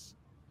is.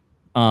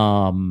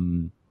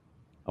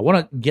 I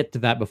want to get to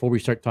that before we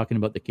start talking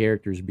about the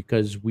characters,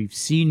 because we've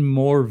seen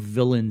more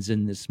villains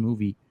in this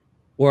movie,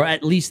 or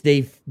at least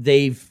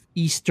they've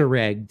Easter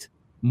egged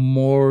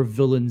more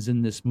villains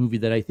in this movie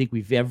that I think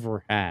we've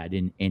ever had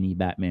in any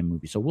Batman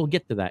movie. So we'll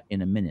get to that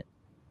in a minute.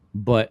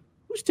 But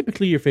who's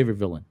typically your favorite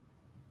villain?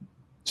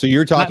 So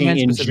you're talking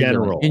in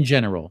general. Villain. In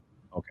general.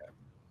 Okay.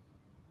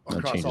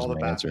 Across all the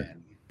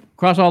Batman.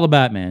 Across all the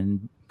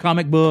Batman.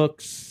 Comic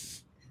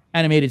books,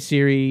 animated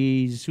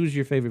series. Who's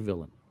your favorite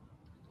villain?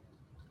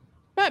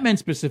 Batman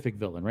specific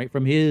villain, right?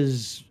 From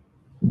his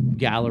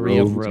gallery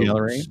of rogues.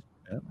 Gallery.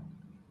 Yeah.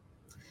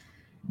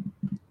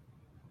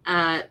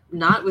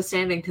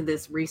 Notwithstanding to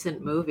this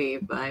recent movie,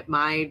 but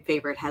my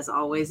favorite has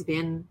always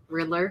been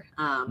Riddler.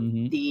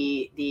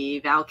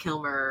 The Val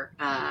Kilmer,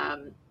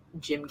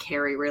 Jim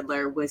Carrey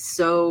Riddler was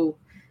so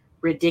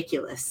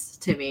ridiculous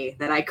to me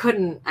that I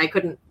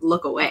couldn't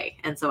look away,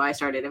 and so I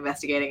started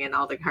investigating in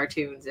all the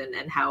cartoons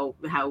and how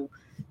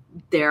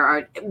there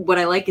are. What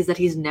I like is that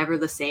he's never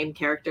the same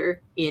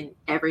character in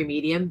every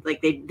medium.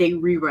 Like they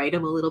rewrite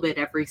him a little bit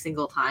every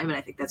single time, and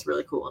I think that's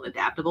really cool and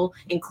adaptable,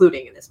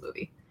 including in this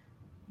movie.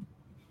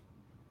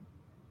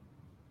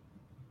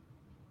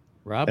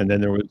 Rob? And then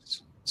there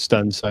was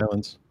stunned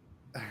silence.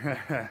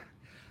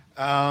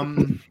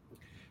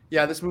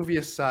 Yeah, this movie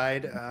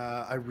aside,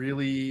 I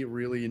really,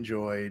 really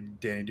enjoyed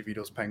Danny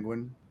DeVito's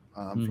Penguin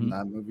from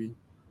that movie.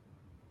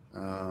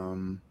 I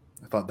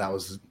thought that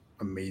was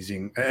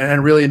amazing, and I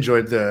really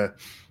enjoyed the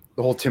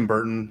whole Tim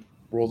Burton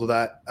world of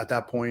that at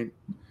that point.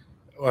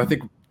 Well, I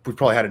think we've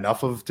probably had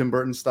enough of Tim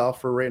Burton stuff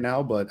for right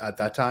now, but at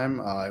that time,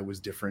 it was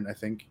different. I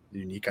think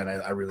unique, and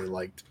I really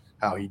liked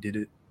how he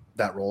did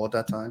that role at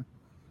that time.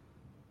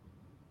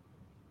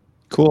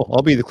 Cool.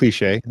 I'll be the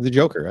cliche, the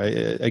Joker.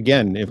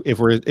 Again, if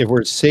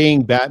we're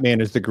saying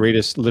Batman is the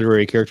greatest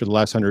literary character of the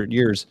last 100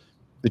 years,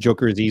 the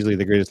Joker is easily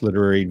the greatest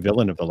literary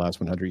villain of the last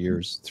 100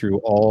 years through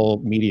all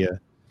media.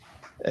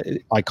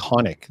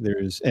 Iconic.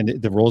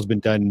 The role's been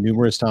done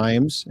numerous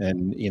times,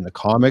 and in the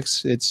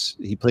comics,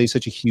 he plays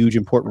such a huge,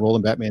 important role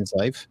in Batman's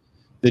life.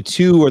 The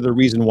two are the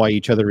reason why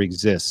each other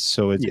exists.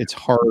 So it's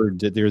hard.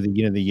 They're the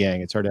yin and the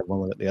yang. It's hard to have one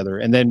without the other.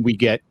 And then we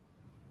get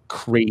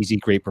crazy,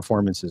 great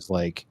performances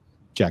like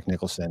Jack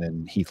Nicholson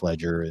and Heath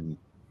Ledger, and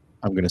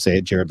I'm going to say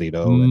it, Jared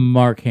Leto, and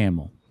Mark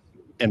Hamill,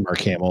 and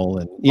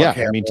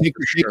I mean, take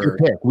your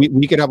pick.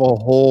 We could have a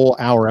whole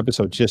hour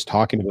episode just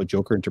talking about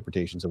Joker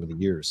interpretations over the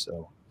years.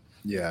 So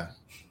yeah,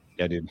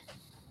 dude.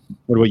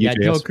 What about you? Yeah,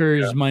 Joker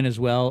is mine as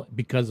well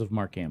because of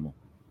Mark Hamill.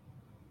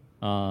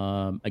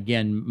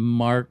 Again,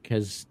 Mark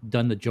has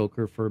done the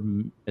Joker for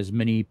as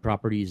many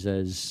properties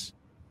as,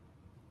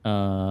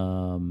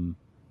 Rain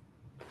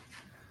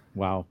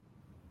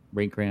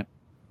Cramp,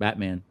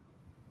 Batman.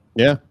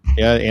 Yeah,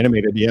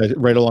 animated. Yeah,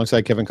 right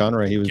alongside Kevin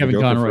Conroy. He was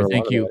Kevin Conroy.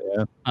 Thank you.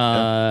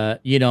 Yeah.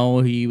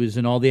 He was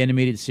in all the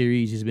animated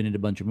series. He's been in a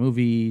bunch of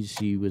movies.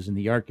 He was in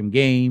the Arkham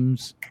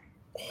games.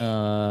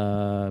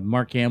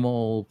 Mark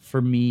Hamill,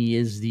 for me,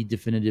 is the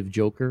definitive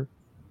Joker,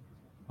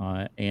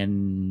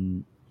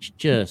 and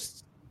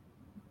just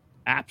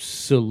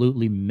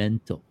absolutely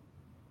mental.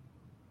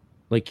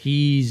 Like,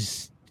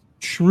 he's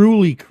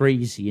truly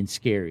crazy and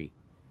scary.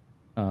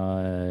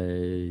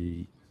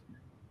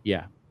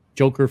 Yeah,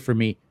 Joker for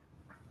me.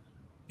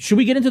 Should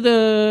we get into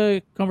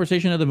the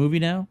conversation of the movie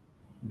now?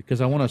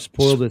 Because I want to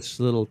spoil this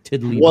little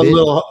tiddly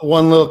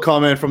one little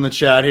comment from the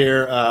chat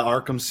here.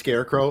 Arkham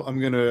Scarecrow. I'm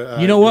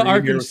gonna. You know what?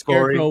 Arkham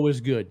Scarecrow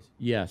was good.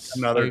 Yes,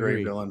 another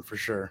great villain for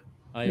sure.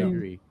 I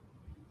agree.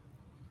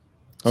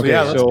 So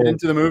let's get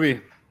into the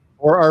movie.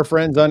 For our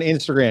friends on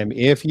Instagram,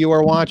 if you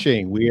are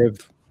watching, we have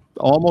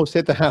almost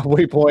hit the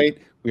halfway point.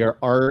 We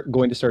are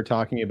going to start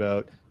talking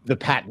about the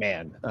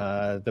Batman,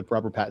 the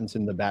Robert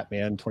Pattinson, the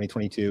Batman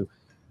 2022.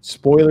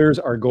 Spoilers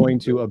are going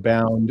to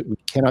abound. We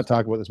cannot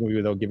talk about this movie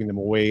without giving them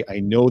away. I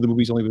know the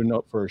movie's only been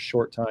out for a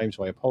short time,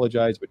 so I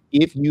apologize. But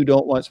if you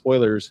don't want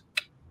spoilers,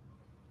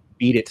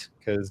 beat it,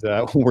 because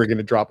we're going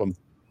to drop them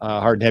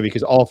hard and heavy,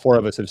 because all four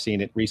of us have seen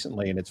it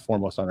recently, and it's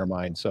foremost on our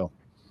mind. So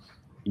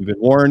you've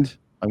been warned.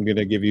 I'm going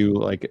to give you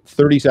like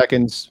 30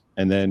 seconds,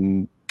 and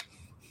then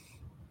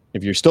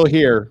if you're still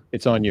here,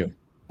 it's on you.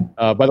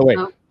 By the way,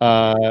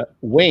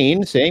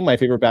 Wayne saying my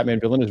favorite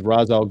Batman villain is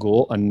Ra's al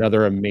Ghul,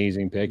 another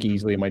amazing pick,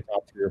 easily in my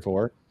top 3 or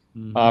 4.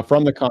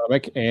 From the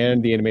comic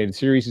and the animated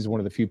series, he's one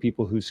of the few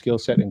people whose skill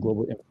set and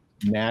global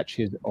match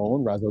his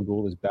own. Ra's al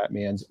Ghul is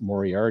Batman's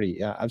Moriarty.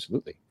 Yeah,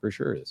 absolutely, for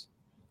sure is.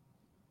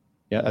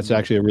 Yeah, that's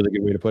actually a really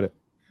good way to put it.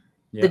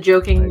 The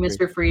joking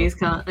Mr. Freeze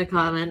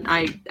comment.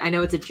 I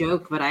know it's a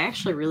joke, but I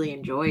actually really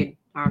enjoyed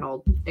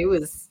Arnold. It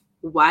was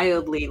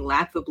wildly,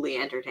 laughably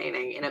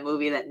entertaining in a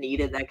movie that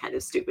needed that kind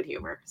of stupid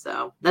humor.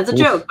 So that's a Oof.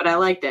 joke, but I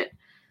liked it.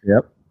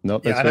 Yep.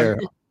 Nope, that's fair.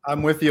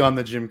 I'm with you on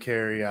the Jim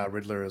Carrey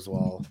Riddler as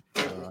well.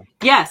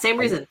 Yeah, same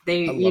reason.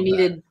 You love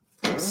needed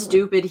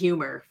stupid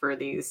humor for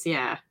these.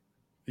 Yeah.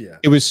 Yeah.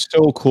 It was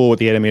so cool what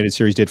the animated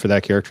series did for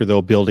that character,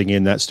 though, building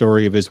in that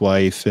story of his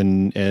wife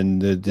and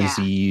the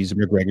disease,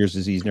 McGregor's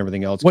disease, and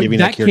everything else. What, giving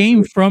that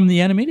came from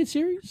the animated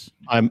series?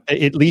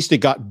 At least it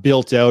got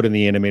built out in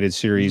the animated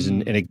series,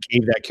 and it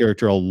gave that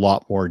character a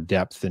lot more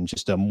depth than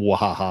just a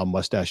mwahaha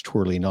mustache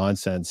twirly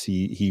nonsense.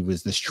 He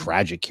was this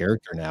tragic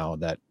character now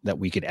that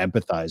we could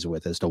empathize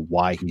with as to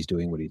why he's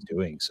doing what he's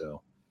doing.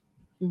 So,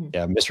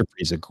 yeah, Mr.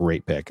 Freeze is a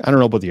great pick. I don't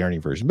know about the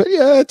Arnie version, but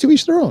yeah, to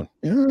each their own.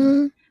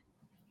 Yeah.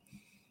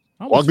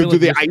 Welcome to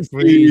the Ice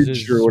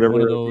Age or whatever.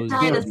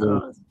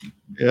 Dinosaurs.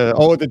 Yeah.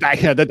 Oh, the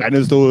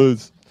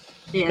dinosaurs.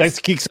 Yes. Let's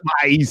kick some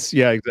ice.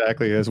 Yeah,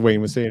 exactly. As Wayne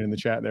was saying in the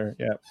chat there.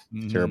 Yeah.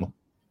 Terrible.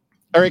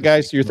 All right,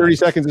 guys. Your 30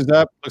 seconds is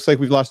up. Looks like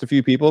we've lost a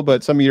few people,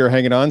 but some of you are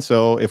hanging on.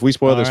 So if we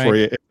spoil this for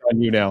you, it's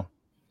on you now.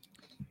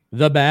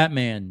 The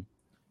Batman.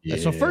 Yeah.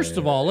 So first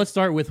of all, let's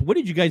start with, what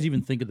did you guys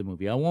even think of the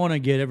movie? I want to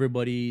get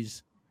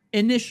everybody's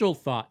initial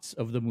thoughts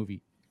of the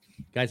movie.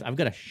 Guys, I've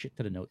got a shit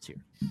ton of notes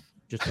here.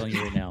 Just telling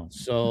you right now.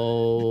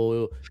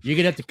 So you're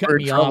gonna have to cut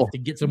me off to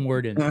get some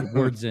words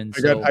in.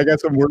 So. I got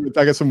some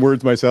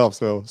words myself.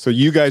 So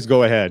you guys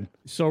go ahead.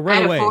 So right I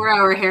had away. a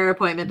 4-hour hair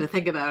appointment to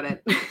think about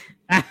it.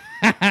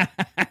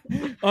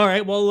 All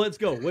right, well, let's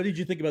go. What did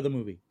you think about the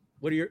movie?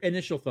 What are your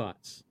initial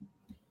thoughts?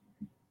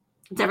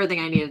 It's everything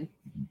I needed.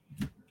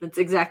 That's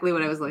exactly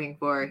what I was looking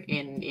for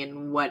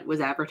in what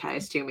was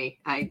advertised to me.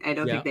 I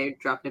don't think they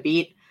dropped a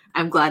beat.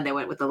 I'm glad they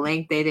went with the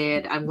length they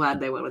did. I'm glad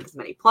they went with as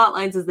many plot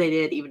lines as they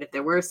did, even if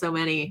there were so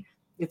many.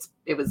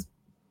 It was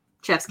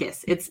chef's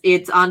kiss.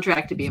 It's on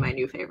track to be my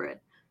new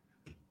favorite.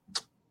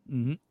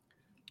 I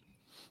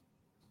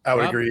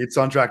would agree. It's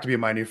on track to be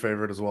my new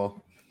favorite as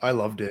well. I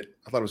loved it.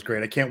 I thought it was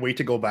great. I can't wait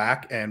to go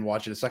back and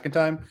watch it a second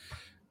time.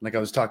 Like I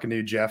was talking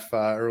to Jeff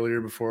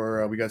earlier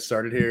before we got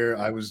started here.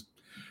 I was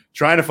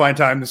trying to find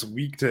time this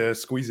week to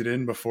squeeze it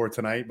in before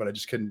tonight, but I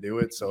just couldn't do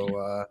it.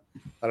 So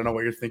I don't know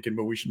what you're thinking,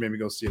 but we should maybe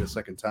go see it a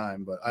second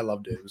time. But I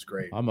loved it. It was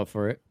great. I'm up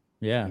for it.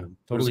 Yeah.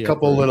 Totally. There's a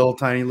couple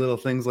tiny little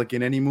things like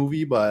in any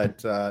movie,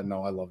 but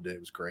no, I loved it. It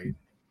was great.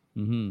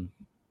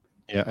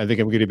 Yeah, I think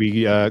I'm going to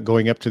be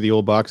going up to the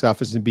old box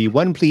office and be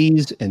one,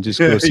 please, and just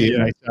go see it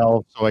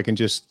myself, so I can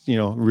just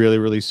really,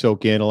 really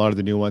soak in a lot of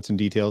the nuance and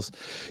details.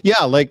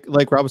 Yeah, like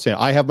Rob was saying,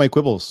 I have my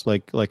quibbles,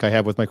 like I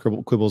have with my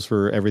quibbles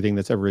for everything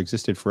that's ever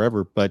existed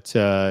forever. But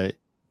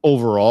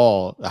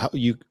overall,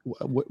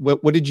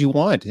 what did you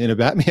want in a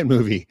Batman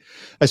movie,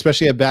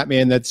 especially a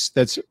Batman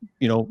that's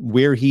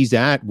where he's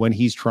at when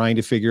he's trying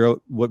to figure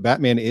out what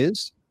Batman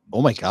is?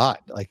 Oh my God!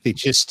 Like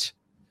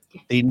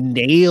they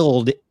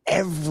nailed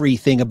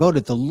everything about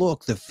it. The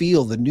look, the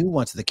feel, the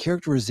nuance, the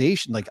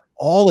characterization, like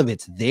all of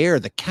it's there.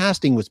 The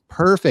casting was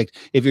perfect.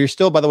 If you're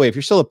still a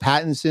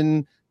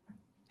Pattinson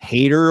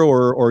hater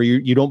or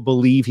you don't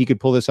believe he could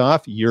pull this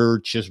off, you're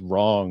just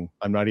wrong.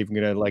 I'm not even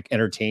going to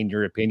entertain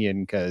your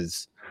opinion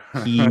because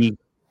he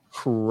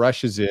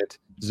crushes it.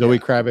 Zoe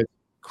Kravitz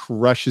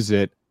crushes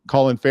it.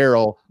 Colin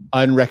Farrell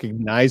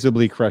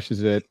unrecognizably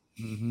crushes it.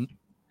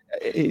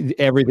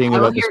 Everything.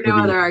 I will hear no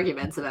other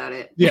arguments about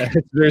it. Yeah,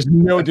 there's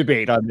no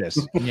debate on this.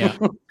 Yeah.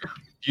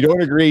 If you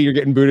don't agree, you're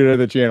getting booted out of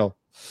the channel.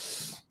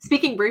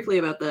 Speaking briefly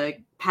about the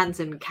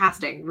Pattinson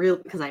casting,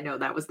 because I know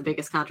that was the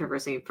biggest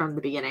controversy from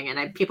the beginning,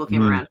 and people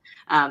came around,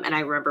 and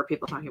I remember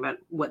people talking about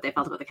what they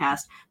felt about the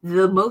cast.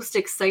 The most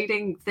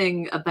exciting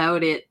thing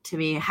about it to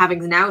me,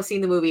 having now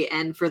seen the movie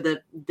and for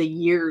the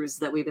years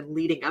that we've been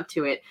leading up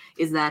to it,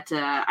 is that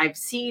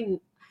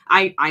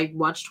I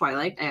watched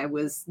Twilight. I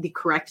was the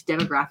correct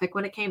demographic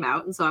when it came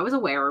out, and so I was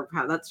aware of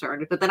how that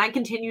started. But then I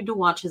continued to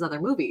watch his other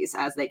movies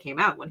as they came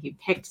out when he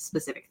picked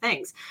specific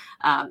things.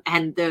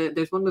 And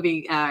there's one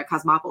movie,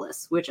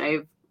 Cosmopolis, which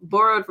I've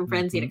borrowed from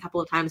friends, seen a couple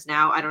of times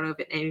now. I don't know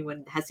if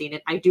anyone has seen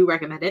it. I do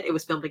recommend it. It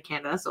was filmed in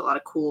Canada, so a lot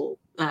of cool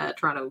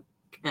Toronto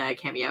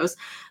cameos.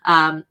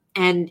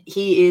 And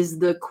he is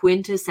the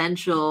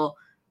quintessential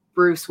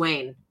Bruce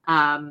Wayne.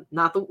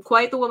 Not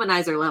quite the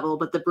womanizer level,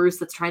 but the Bruce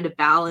that's trying to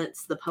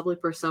balance the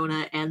public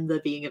persona and the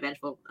being a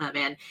vengeful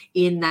man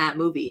in that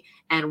movie.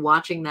 And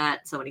watching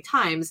that so many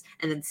times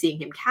and then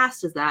seeing him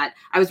cast as that,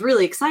 I was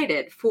really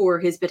excited for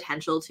his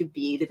potential to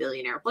be the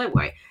billionaire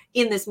playboy.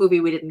 In this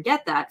movie, we didn't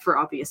get that for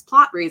obvious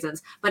plot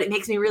reasons, but it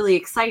makes me really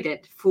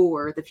excited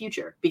for the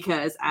future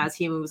because as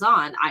he moves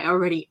on,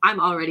 I'm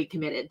already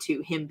committed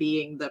to him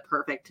being the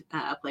perfect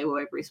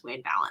playboy Bruce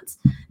Wayne balance.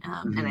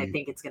 And I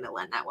think it's going to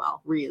lend that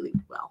really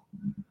well.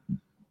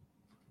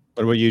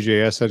 What about you,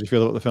 JS? How did you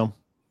feel about the film?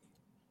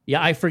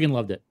 Yeah, I freaking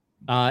loved it.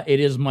 It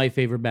is my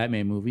favorite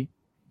Batman movie.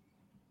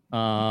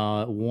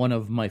 One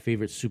of my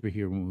favorite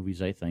superhero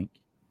movies, I think.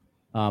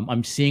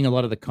 I'm seeing a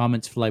lot of the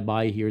comments fly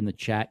by here in the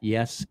chat.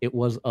 Yes, it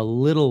was a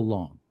little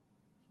long,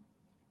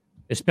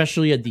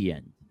 especially at the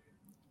end.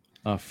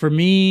 For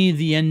me,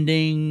 the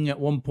ending at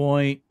one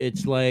point,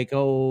 it's like,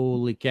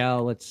 holy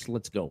cow,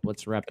 let's go.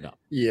 Let's wrap it up.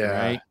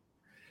 Yeah.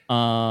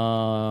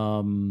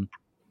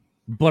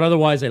 But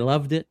otherwise, I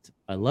loved it.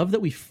 I love that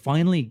we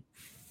finally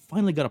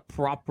got a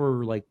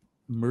proper like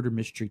murder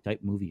mystery type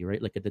movie,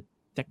 right? Like a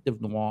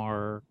detective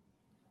noir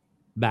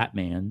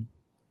Batman.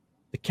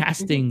 The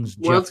castings,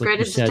 World's Jeff, like you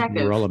Greatest said,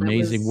 Detective. were all That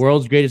amazing. was-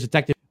 World's Greatest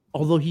Detective,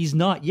 although he's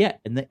not yet.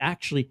 And they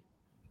actually,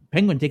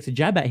 Penguin takes a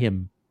jab at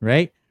him,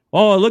 right?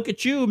 Oh, look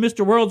at you,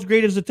 Mr. World's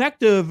Greatest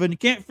Detective, and you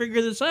can't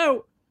figure this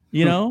out,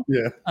 you know?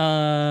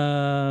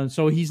 Yeah.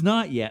 So he's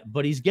not yet,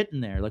 but he's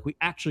getting there. Like we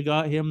actually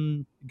got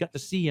to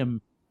see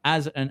him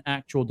as an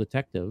actual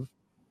detective.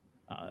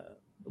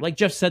 Like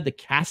Jeff said, the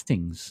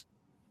castings.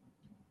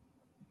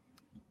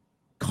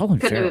 Colin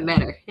Couldn't have Farrell. been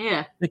better.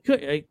 Yeah. They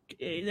could,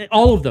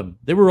 all of them.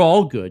 They were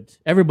all good.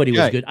 Everybody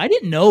was good. I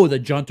didn't know that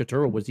John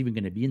Turturro was even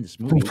going to be in this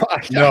movie.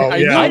 No,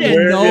 I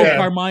didn't know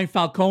Carmine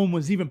Falcone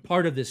was even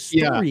part of this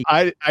story.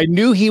 Yeah, I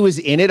knew he was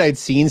in it. I'd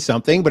seen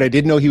something, but I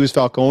didn't know he was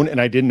Falcone, and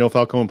I didn't know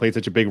Falcone played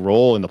such a big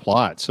role in the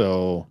plot.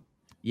 So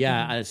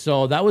yeah,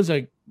 so that was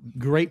a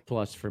great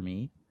plus for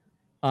me.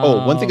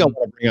 One thing I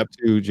want to bring up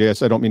too,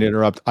 JS, I don't mean to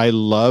interrupt. I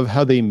love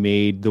how they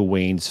made the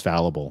Waynes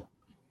fallible.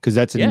 Because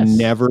that's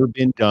never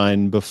been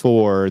done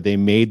before. They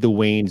made the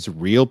Waynes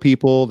real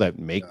people that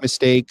make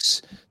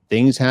mistakes.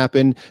 Things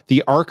happen.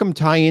 The Arkham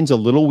tie-in's a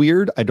little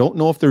weird. I don't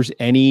know if there's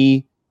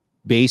any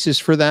basis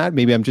for that.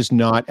 Maybe I'm just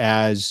not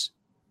as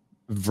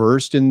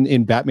versed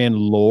in Batman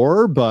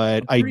lore,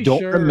 but I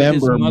don't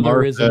remember. His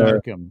mother is in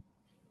Arkham.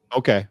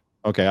 Okay.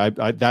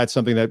 I that's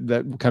something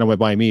that kind of went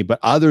by me. But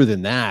other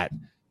than that,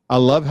 I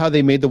love how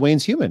they made the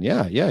Waynes human.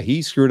 Yeah.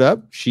 He screwed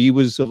up. She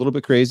was a little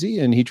bit crazy,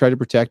 and he tried to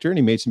protect her, and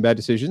he made some bad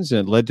decisions,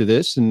 and it led to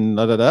this, and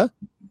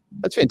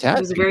That's fantastic.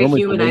 It was a very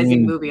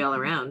humanizing movie all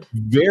around.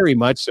 Very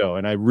much so,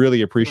 and I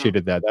really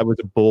appreciated that. That was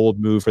a bold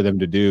move for them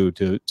to do,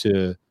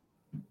 to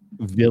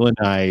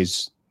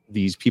villainize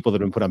these people that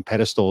have been put on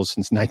pedestals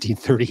since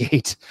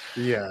 1938.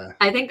 Yeah.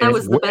 I think that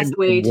was the best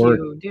way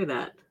to do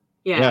that.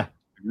 Yeah.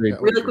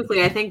 Really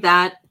quickly, I think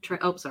that...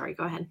 Oh, sorry.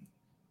 Go ahead.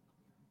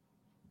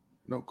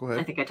 No, go ahead.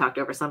 I think I talked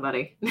over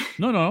somebody.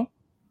 No. No,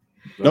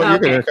 you're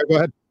good, Erica. Go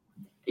ahead.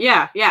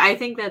 Yeah. I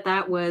think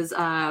that was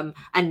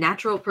a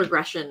natural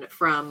progression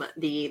from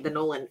the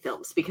Nolan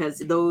films, because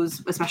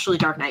those, especially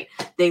Dark Knight,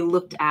 they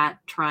looked at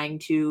trying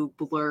to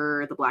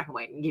blur the black and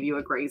white and give you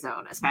a gray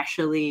zone,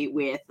 especially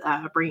with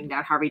bringing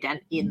down Harvey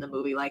Dent in the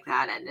movie like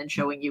that, and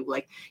showing you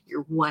like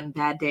you're one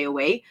bad day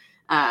away.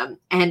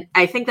 And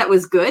I think that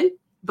was good,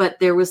 but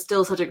there was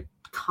still such a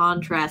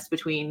contrast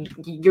between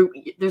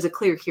there's a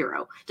clear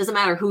hero. Doesn't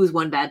matter who's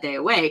one bad day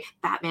away.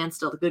 Batman's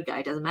still the good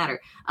guy. Doesn't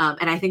matter.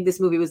 And I think this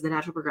movie was the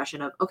natural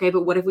progression of, okay,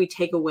 but what if we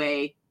take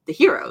away the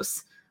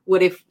heroes?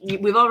 What if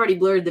we've already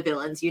blurred the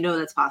villains? You know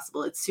that's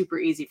possible. It's super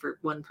easy for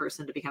one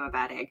person to become a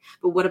bad egg.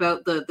 But what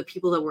about the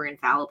people that were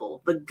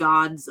infallible, the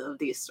gods of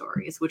these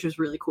stories, which was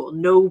really cool.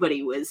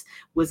 Nobody was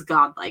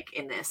godlike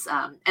in this,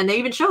 and they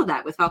even showed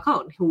that with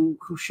Falcone, who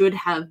should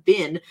have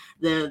been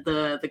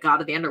the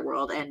god of the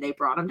underworld, and they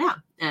brought him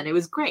down, and it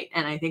was great.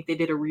 And I think they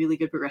did a really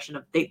good progression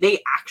of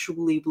they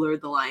actually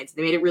blurred the lines.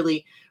 They made it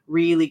really,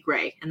 really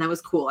gray, and that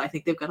was cool. I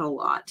think they've got a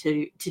lot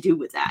to do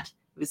with that.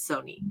 It was so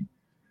neat.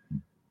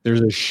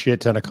 There's a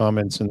shit ton of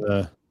comments in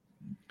the.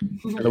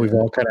 We've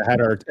all kind of had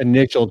our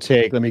initial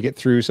take. Let me get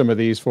through some of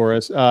these for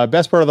us.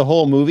 Best part of the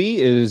whole movie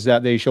is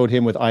that they showed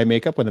him with eye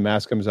makeup when the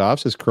mask comes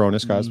off. Says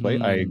Coronas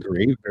cosplay. I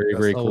agree.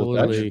 Very cool.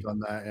 Done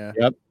that, yeah.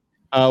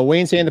 Yep.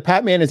 Wayne saying the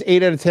Batman is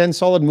 8 out of 10.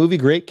 Solid movie.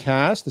 Great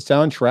cast. The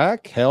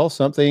soundtrack. Hell,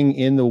 Something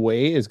in the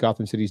Way is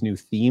Gotham City's new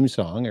theme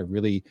song. A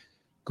really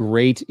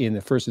great in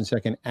the first and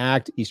second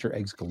act. Easter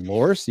eggs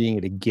galore. Seeing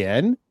it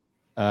again.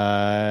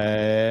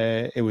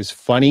 It was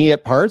funny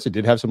at parts. It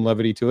did have some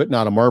levity to it,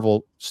 not a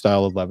Marvel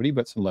style of levity,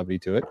 but some levity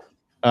to it.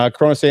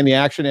 Corona saying the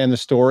action and the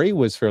story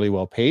was fairly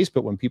well paced,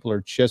 but when people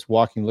are just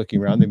walking,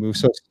 looking around, they move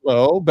so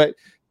slow. But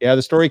yeah,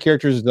 the story,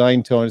 characters,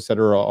 design, tone,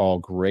 etc., are all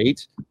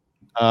great.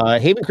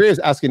 Haven Creative is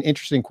asking an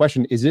interesting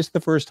question: is this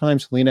the first time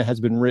Selena has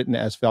been written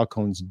as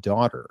Falcone's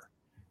daughter?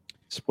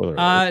 Spoiler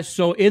alert.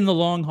 So in The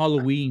Long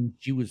Halloween,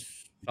 she was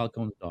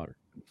Falcone's daughter.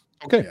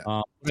 Okay.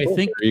 I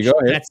think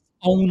that's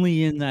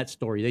only in that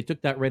story. They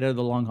took that right out of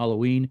The Long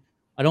Halloween.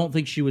 I don't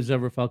think she was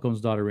ever Falcone's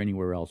daughter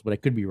anywhere else, but I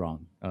could be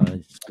wrong.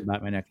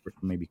 Batman expert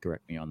can maybe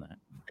correct me on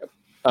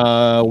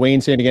that.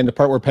 Wayne saying again, the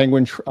part where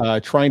Penguin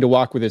trying to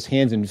walk with his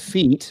hands and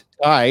feet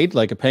tied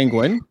like a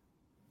penguin.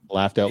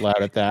 Laughed out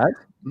loud at that.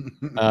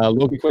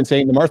 Loki Quinn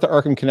saying the Martha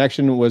Arkham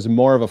connection was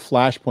more of a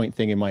Flashpoint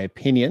thing, in my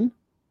opinion.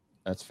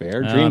 That's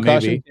fair. Dream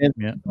caution.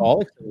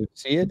 All excited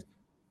to see it.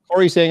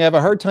 Corey saying, I have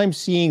a hard time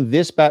seeing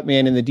this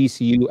Batman in the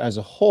DCU as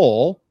a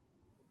whole.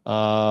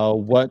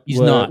 What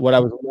I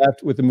was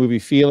left with the movie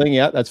feeling,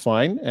 yeah, that's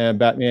fine. And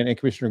Batman and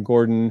Commissioner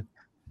Gordon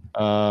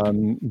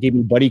gave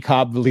me buddy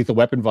cop, the Lethal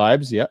Weapon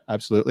vibes. Yeah,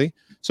 absolutely.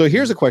 So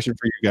here's a question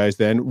for you guys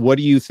then. What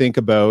do you think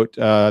about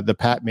the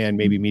Batman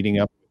maybe meeting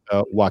up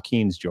with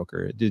Joaquin's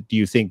Joker? Do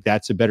you think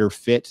that's a better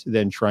fit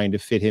than trying to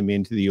fit him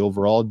into the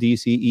overall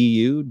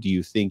DCEU? Do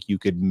you think you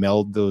could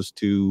meld those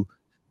two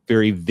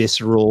very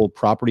visceral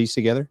properties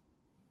together?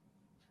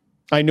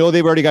 I know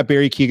they've already got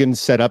Barry Keoghan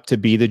set up to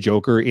be the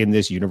Joker in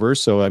this universe,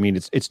 so I mean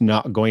it's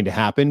not going to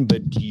happen.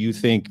 But do you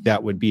think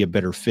that would be a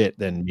better fit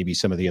than maybe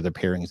some of the other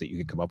pairings that you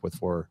could come up with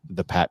for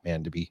the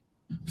Batman to be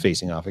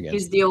facing off against?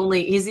 He's the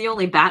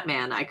only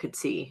Batman I could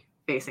see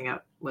facing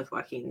up with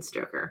Joaquin's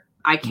Joker.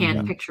 I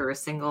can't picture a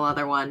single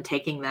other one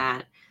taking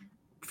that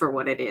for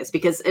what it is,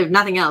 because if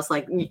nothing else,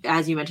 like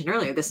as you mentioned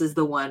earlier, this is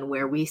the one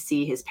where we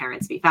see his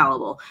parents be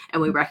fallible,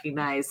 and we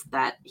recognize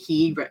that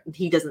he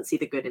doesn't see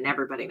the good in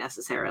everybody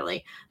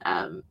necessarily.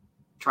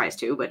 Tries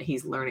to, but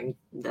he's learning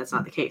that's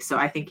not the case. So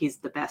I think he's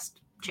the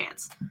best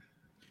chance.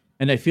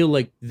 And I feel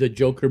like the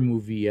Joker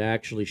movie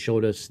actually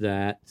showed us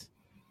that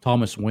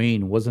Thomas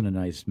Wayne wasn't a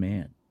nice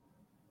man,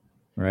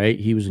 right?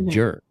 He was a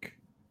jerk.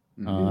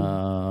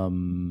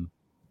 So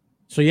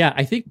yeah,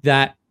 I think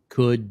that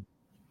could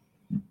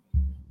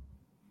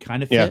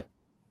kind of fit.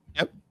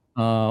 Yep.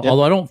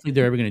 Although I don't think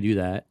they're ever going to do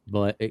that,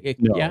 but I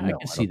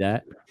can see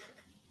that.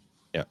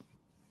 Yeah.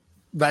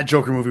 That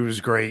Joker movie was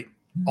great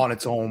on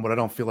its own, but I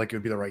don't feel like it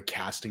would be the right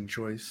casting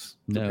choice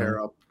to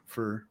pair up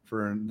for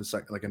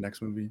the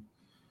next movie.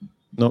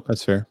 No,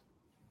 that's fair.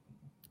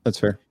 That's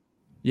fair.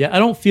 Yeah, I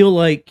don't feel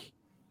like,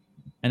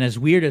 and as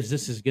weird as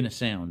this is going to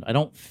sound, I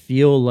don't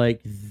feel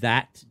like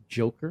that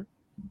Joker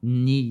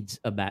needs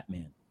a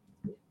Batman.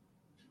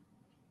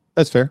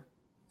 That's fair.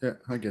 Yeah,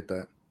 I get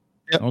that.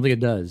 I don't think it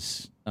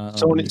does.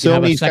 Sony's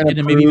have a kind second of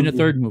and maybe even a proved-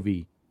 third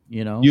movie.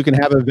 You know, You can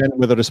have a Venom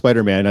without a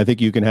Spider-Man. I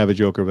think you can have a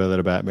Joker without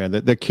a Batman.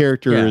 The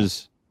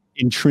character's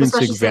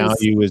intrinsic Especially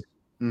since- value is.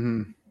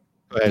 Go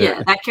ahead.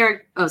 Yeah, that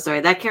character. Oh,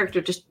 sorry, that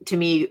character just to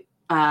me,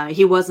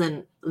 he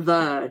wasn't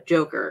the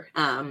Joker.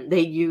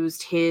 They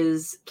used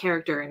his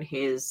character and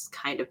his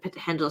kind of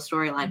potential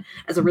storyline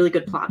as a really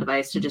good plot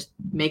device to just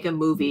make a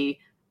movie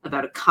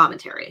about a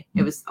commentary.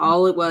 It was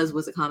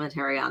a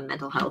commentary on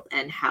mental health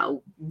and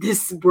how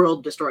this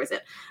world destroys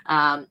it.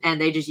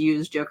 And they just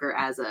used Joker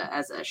as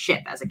a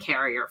ship, as a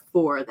carrier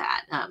for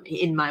that.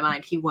 In my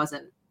mind, he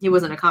wasn't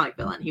a comic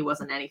villain. He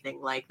wasn't anything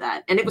like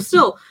that. And it was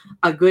still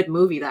a good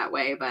movie that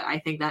way, but I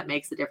think that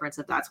makes the difference.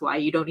 If that's why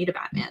you don't need a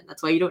Batman.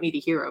 That's why you don't need a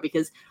hero,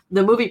 because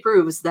the movie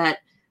proves that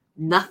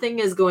nothing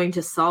is going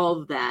to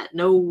solve that.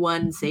 No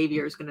one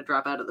savior is going to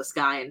drop out of the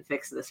sky and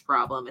fix this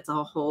problem. It's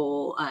a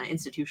whole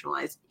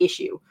institutionalized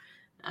issue.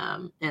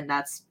 And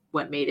that's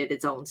what made it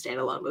its own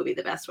standalone movie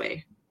the best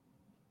way.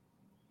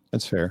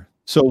 That's fair.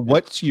 So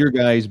what's your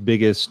guys'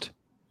 biggest,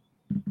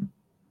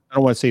 I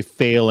don't want to say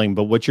failing,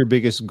 but what's your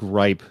biggest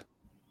gripe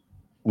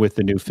with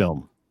the new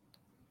film?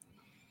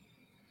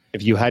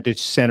 If you had to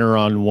center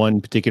on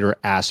one particular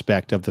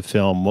aspect of the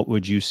film, what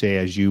would you say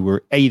as you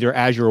were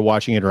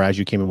watching it or as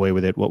you came away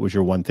with it? What was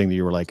your one thing that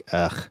you were like,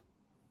 ugh,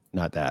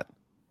 not that?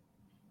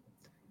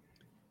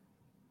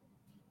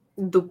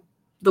 The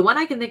one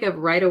I can think of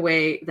right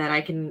away that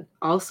I can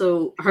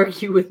also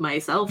argue with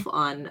myself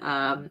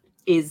on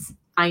is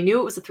I knew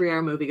it was a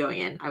 3-hour movie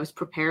going in. I was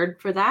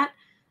prepared for that.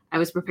 I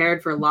was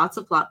prepared for lots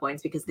of plot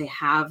points because they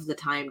have the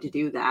time to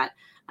do that.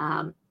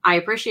 I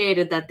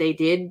appreciated that they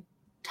did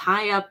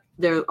tie up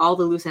all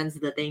the loose ends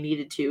that they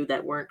needed to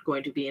that weren't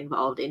going to be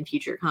involved in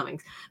future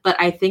comics. But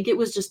I think it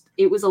was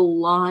a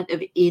lot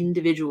of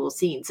individual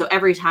scenes. So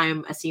every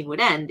time a scene would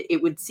end,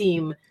 it would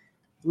seem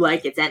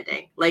like it's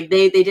ending. Like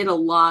they did a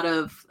lot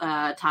of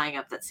tying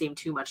up that seemed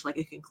too much like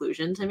a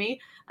conclusion to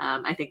me.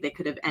 I think they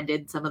could have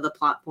ended some of the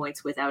plot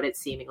points without it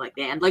seeming like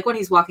they end. Like when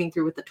he's walking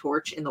through with the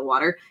torch in the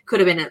water, could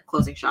have been a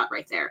closing shot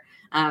right there.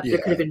 There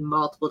could have been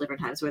multiple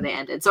different times where they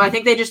ended. So I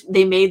think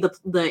they made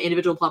the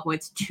individual plot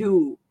points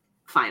too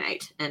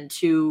finite and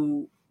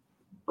too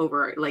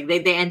over. Like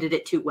they ended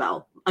it too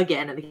well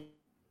again and again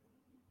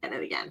and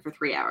again for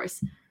 3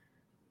 hours.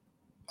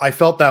 I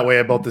felt that way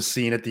about the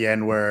scene at the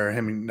end where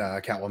him and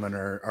Catwoman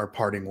are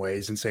parting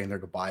ways and saying their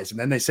goodbyes, and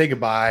then they say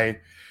goodbye, and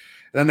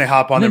then they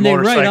hop on their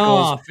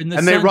motorcycles and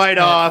they ride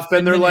off,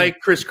 and they're like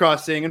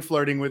crisscrossing and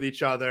flirting with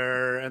each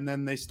other, and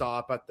then they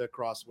stop at the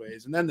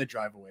crossways, and then they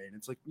drive away, and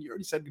it's like, you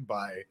already said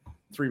goodbye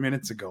 3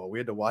 minutes ago. We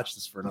had to watch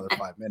this for another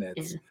 5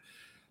 minutes.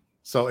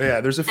 So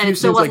yeah, there's a few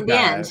scenes like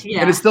that,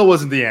 and it still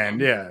wasn't the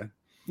end. Yeah.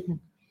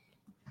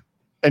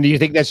 And do you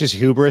think that's just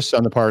hubris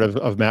on the part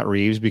of Matt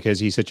Reeves because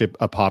he's such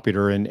a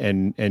popular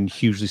and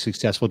hugely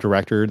successful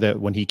director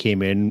that when he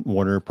came in,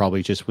 Warner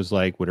probably just was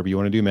like, whatever you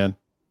want to do, man,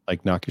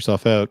 like knock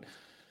yourself out?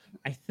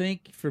 I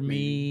think for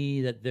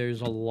me that there's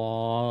a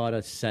lot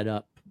of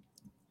setup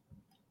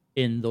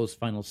in those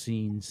final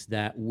scenes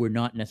that we're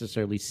not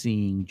necessarily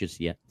seeing just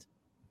yet.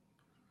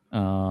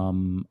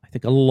 I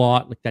think a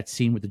lot like that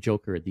scene with the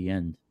Joker at the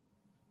end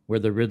where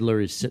the Riddler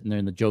is sitting there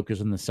and the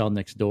Joker's in the cell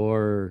next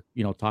door,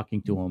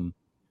 talking to him.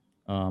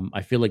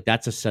 I feel like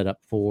that's a setup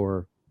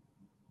for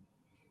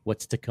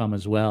what's to come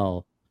as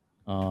well.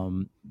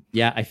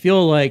 I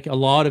feel like a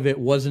lot of it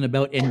wasn't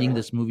about ending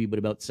this movie, but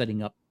about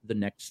setting up the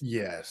next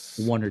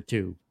one or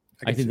two.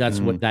 I think that's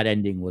what that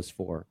ending was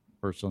for,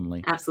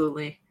 personally.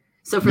 Absolutely.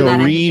 So for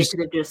that, Reeves, I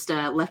think they could have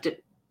just left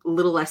it a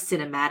little less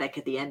cinematic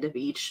at the end of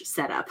each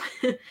setup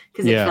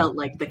because it felt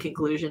like the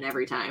conclusion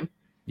every time.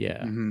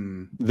 Yeah.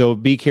 Though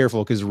be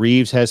careful because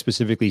Reeves has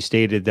specifically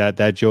stated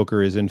that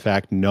Joker is in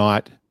fact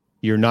not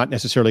you're not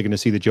necessarily going to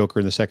see the Joker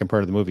in the second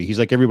part of the movie. He's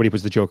like, everybody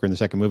puts the Joker in the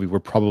second movie. We're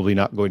probably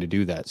not going to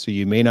do that. So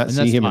you may not And see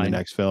that's him in fine. the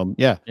next film.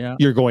 Yeah.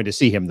 You're going to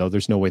see him, though.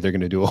 There's no way they're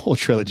going to do a whole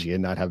trilogy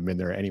and not have him in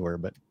there anywhere.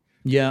 But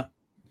yeah.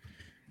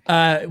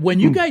 When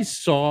you guys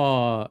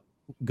saw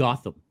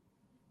Gotham,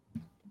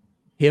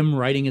 him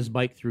riding his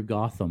bike through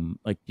Gotham,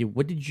 like,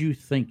 what did you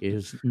think? It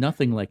was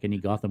nothing like any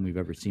Gotham we've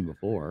ever seen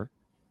before.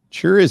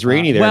 Sure is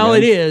rainy there. Well, man.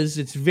 it is.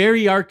 It's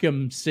very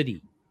Arkham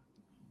City,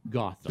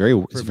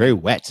 Gotham. It's very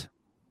wet.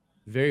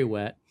 Very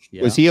wet.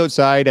 Yeah. Was he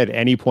outside at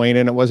any point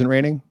and it wasn't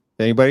raining?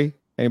 Anybody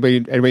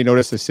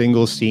notice a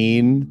single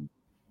scene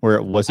where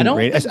it wasn't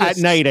raining? At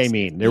night, I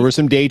mean. There were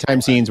some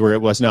daytime scenes where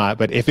it was not,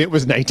 but if it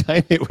was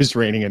nighttime, it was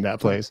raining in that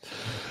place.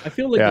 I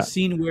feel like the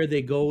scene where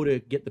they go to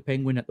get the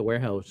Penguin at the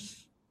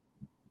warehouse,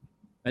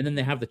 and then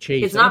they have the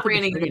chase. It's not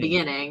raining in the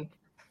beginning.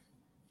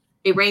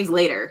 It rains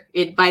later.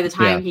 By the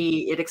time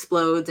it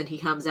explodes and he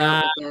comes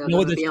out with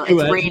the mobile,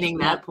 it's raining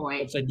that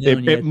point.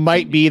 It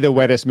might be the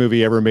wettest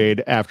movie ever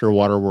made after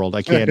Waterworld.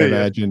 I can't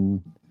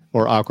imagine.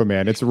 Or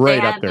Aquaman. It's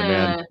right up there,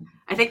 man.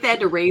 I think they had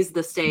to raise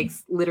the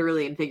stakes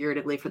literally and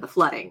figuratively for the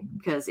flooding,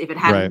 because if it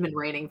hadn't been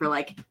raining for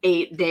like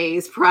 8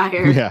 days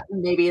prior,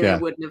 maybe they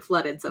wouldn't have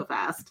flooded so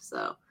fast.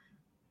 So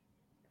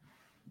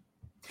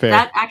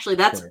fair.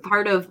 That's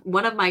part of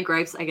one of my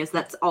gripes. I guess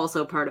that's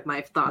also part of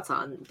my thoughts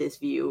on this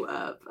view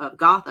of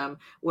Gotham,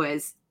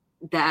 was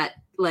that,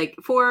 like,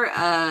 for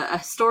a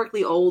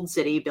historically old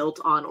city built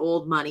on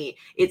old money,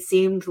 it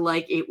seemed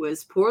like it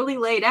was poorly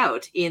laid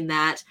out in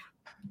that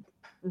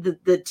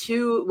the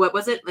two, what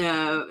was it,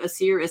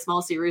 a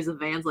small series of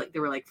vans, like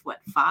there were like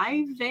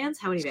 5 vans,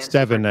 how many vans?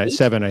 Seven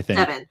I think.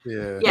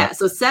 7.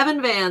 So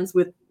 7 vans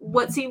with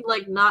what seemed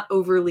like not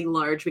overly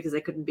large, because they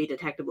couldn't be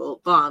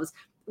detectable bombs,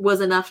 was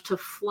enough to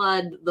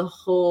flood the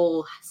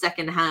whole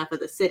second half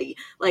of the city.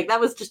 Like, that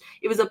was just,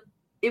 it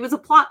was a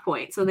plot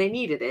point, so they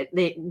needed it.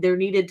 There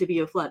needed to be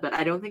a flood, but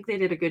I don't think they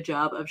did a good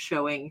job of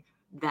showing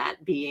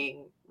that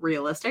being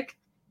realistic.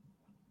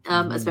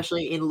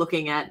 Especially in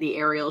looking at the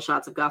aerial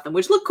shots of Gotham,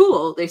 which look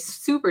cool. They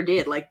super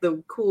did, like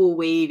the cool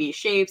wavy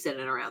shapes in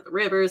and around the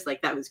rivers.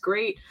 Like, that was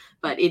great,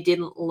 but it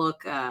didn't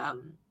look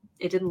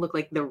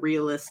like the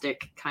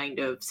realistic kind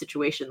of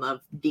situation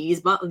of these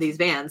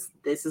vans.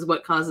 This is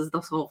what causes the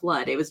whole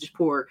flood. It was just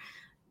poor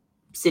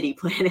city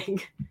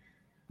planning.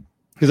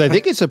 Because I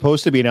think it's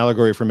supposed to be an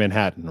allegory for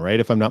Manhattan, right?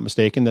 If I'm not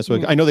mistaken, that's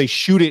what I know. They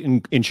shoot it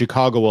in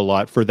Chicago a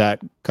lot for that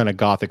kind of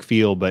Gothic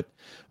feel, but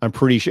I'm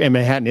pretty sure, and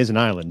Manhattan is an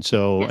island,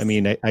 so I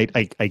mean,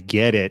 I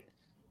get it,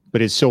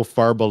 but it's so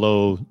far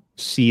below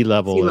sea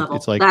level.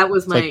 It's like, that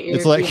was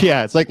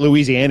it's like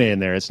Louisiana in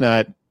there. It's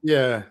not.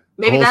 Yeah,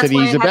 maybe that's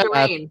why it had to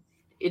rain.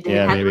 It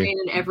had to rain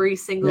in every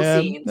single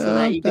scene, so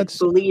that you could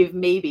believe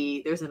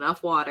maybe there's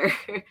enough water.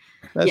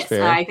 That's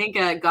fair. I think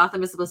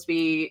Gotham is supposed to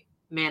be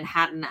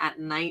Manhattan at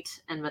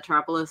night, and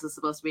Metropolis is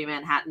supposed to be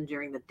Manhattan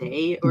during the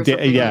day, or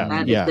something like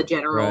that. Is the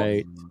general,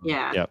 right.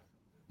 Yeah.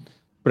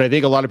 But I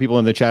think a lot of people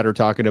in the chat are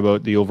talking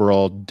about the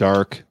overall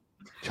dark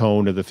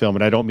tone of the film,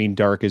 and I don't mean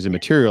dark as in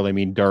material. I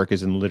mean dark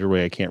as in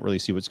literally I can't really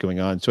see what's going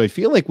on. So I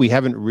feel like we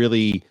haven't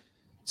really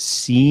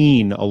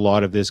seen a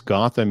lot of this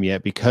Gotham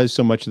yet, because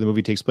so much of the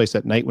movie takes place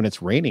at night when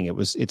it's raining.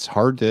 It's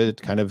hard to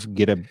kind of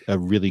get a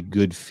really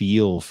good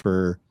feel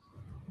for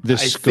the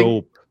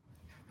scope.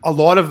 A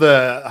lot of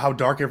how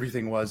dark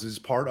everything was is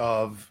part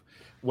of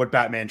what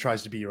Batman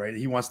tries to be, right?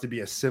 He wants to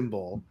be a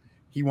symbol.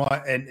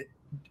 And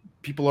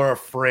people are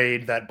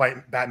afraid that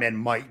Batman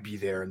might be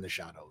there in the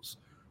shadows,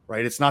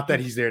 right? It's not that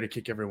he's there to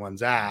kick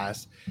everyone's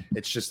ass.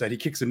 It's just that he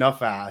kicks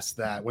enough ass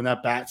that when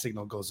that bat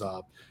signal goes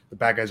up, the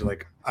bad guys are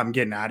like, I'm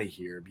getting out of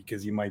here,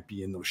 because he might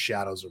be in those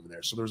shadows over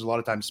there. So there's a lot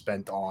of time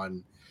spent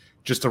on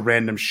just a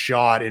random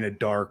shot in a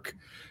dark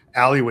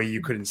alleyway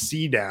you couldn't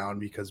see down,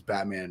 because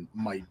Batman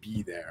might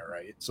be there,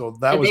 right? So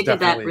that was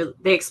definitely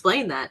they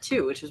explain that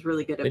too, which is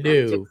really good of them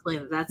to explain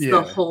that. That's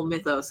the whole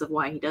mythos of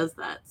why he does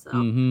that. So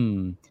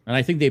and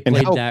I think they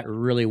played that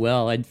really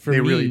well. And for me,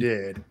 really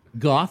did.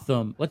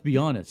 Gotham, let's be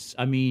honest,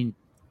 I mean,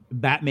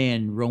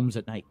 Batman roams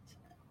at night.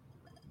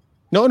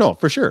 No,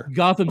 for sure.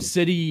 Gotham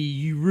City,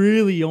 you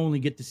really only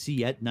get to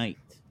see at night,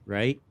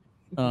 right?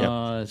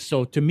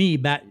 So to me,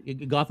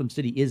 Gotham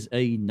City is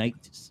a night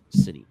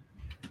city.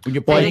 When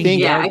you're playing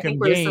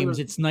Arkham games,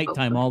 it's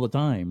nighttime all the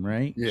time,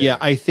 right? Yeah,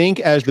 I think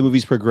as the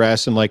movies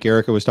progress, and like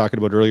Erica was talking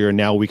about earlier, and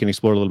now we can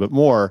explore a little bit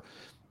more,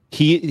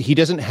 he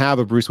doesn't have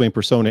a Bruce Wayne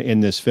persona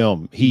in this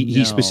film.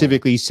 He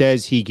specifically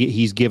says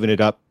he's given it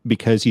up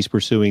because he's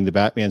pursuing the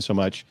Batman so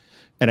much.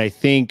 And I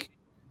think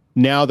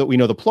now that we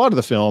know the plot of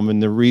the film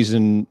and the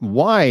reason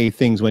why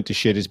things went to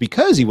shit is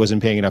because he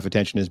wasn't paying enough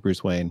attention as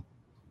Bruce Wayne,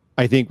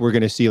 I think we're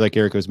going to see, like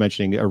Erica was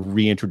mentioning, a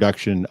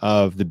reintroduction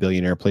of the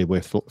billionaire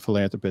playboy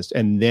philanthropist.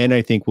 And then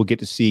I think we'll get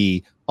to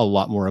see a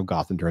lot more of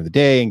Gotham during the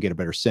day and get a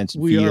better sense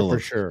and feel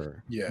of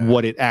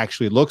what it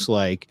actually looks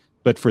like.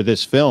 But for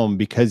this film,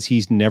 because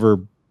he's never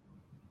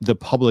the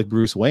public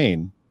Bruce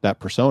Wayne, that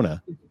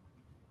persona,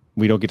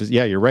 we don't get to.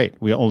 Yeah, you're right.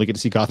 We only get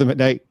to see Gotham at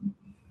night.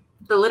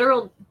 The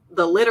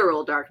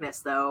literal darkness,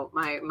 though,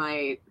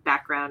 my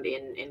background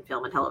in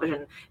film and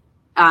television,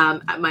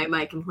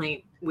 my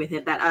complaint with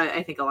it that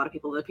I think a lot of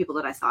people, the people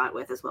that I saw it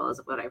with, as well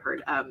as what I've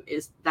heard,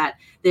 is that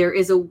there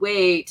is a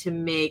way to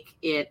make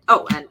it.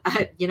 Oh, and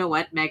you know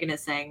what? Megan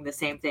is saying the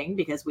same thing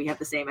because we have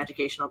the same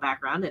educational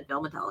background in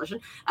film and television.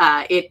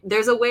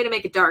 There's a way to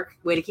make it dark,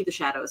 way to keep the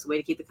shadows, way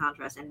to keep the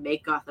contrast, and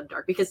make Gotham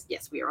dark. Because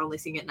yes, we are only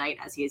seeing at night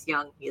as he is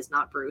young. He is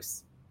not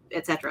Bruce,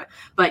 etc.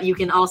 But you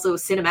can also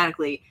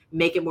cinematically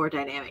make it more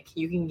dynamic.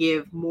 You can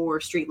give more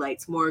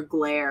streetlights, more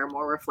glare,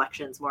 more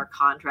reflections, more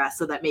contrast,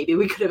 so that maybe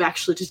we could have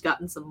actually just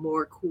gotten some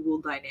more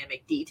cool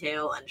dynamic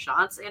detail and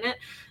shots in it.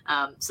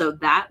 So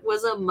that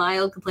was a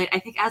mild complaint. I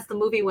think as the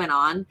movie went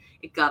on,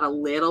 it got a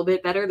little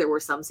bit better. There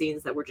were some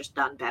scenes that were just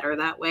done better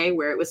that way,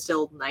 where it was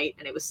still night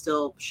and it was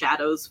still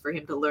shadows for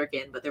him to lurk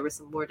in, but there was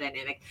some more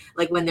dynamic.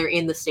 Like when they're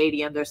in the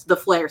stadium, there's the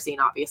flare scene,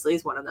 obviously,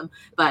 is one of them.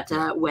 But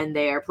when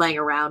they are playing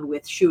around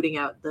with shooting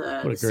out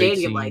the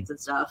stadium lights and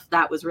stuff,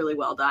 that was really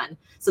well done.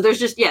 So there's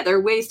just, there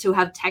are ways to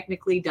have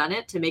technically done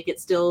it to make it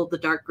still the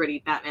dark,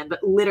 gritty Batman,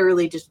 but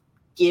literally just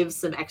give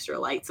some extra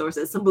light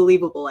sources, some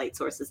believable light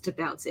sources to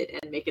bounce it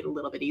and make it a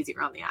little bit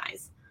easier on the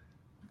eyes.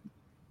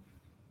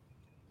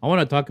 I want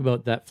to talk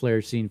about that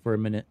flare scene for a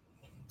minute.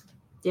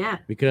 Yeah.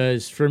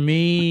 Because for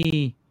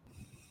me,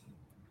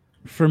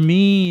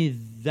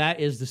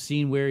 that is the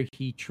scene where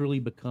he truly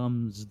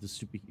becomes the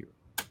superhero.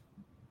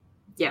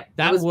 Yeah.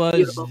 That was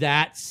beautiful.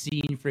 that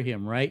scene for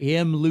him, right?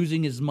 Him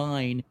losing his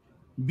mind,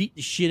 beat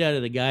the shit out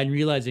of the guy and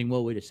realizing,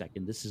 well, wait a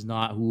second, this is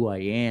not who I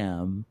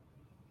am.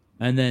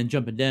 And then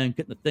jumping down,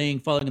 cutting the thing,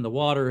 falling in the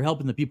water,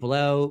 helping the people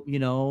out,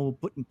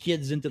 putting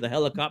kids into the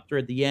helicopter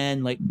at the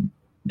end. Like,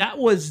 that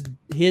was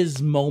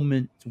his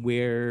moment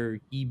where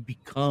he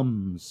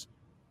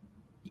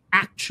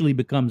actually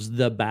becomes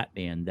the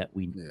Batman that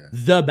we know. Yeah.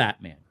 The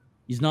Batman.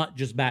 He's not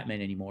just Batman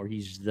anymore.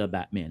 He's the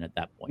Batman at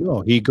that point.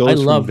 No, he goes. I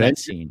love that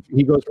scene.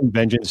 He goes from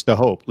vengeance to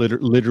hope.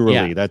 Literally,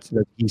 yeah. That's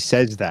he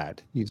says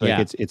that. He's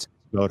like, it's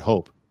about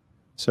hope.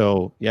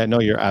 So yeah, no,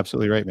 you're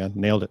absolutely right, man.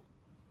 Nailed it.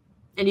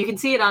 And you can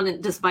see it on,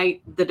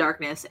 despite the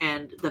darkness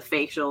and the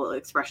facial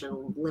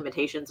expression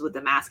limitations with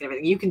the mask and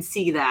everything, you can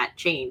see that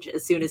change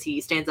as soon as he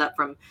stands up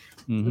from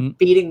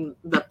beating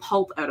the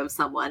pulp out of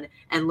someone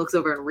and looks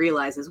over and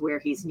realizes where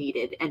he's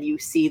needed. And you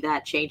see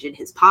that change in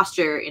his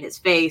posture, in his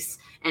face,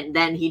 and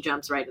then he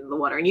jumps right into the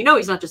water. And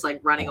he's not just like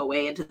running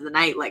away into the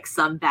night like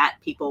some bat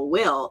people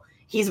will.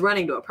 He's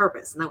running to a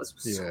purpose, and that was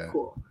so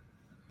cool.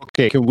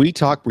 Okay, can we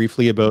talk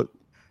briefly about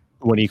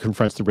when he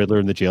confronts the Riddler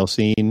in the jail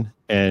scene?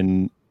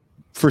 And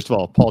first of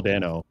all, Paul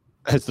Dano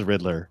as the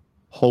Riddler.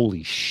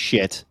 Holy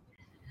shit.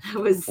 That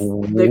was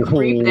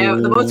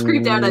the most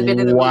creeped out I've been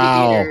in the movie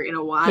theater in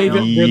a while.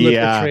 Favorite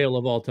Riddler portrayal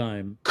of all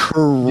time.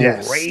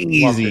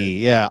 Crazy.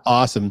 Yeah,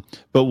 awesome.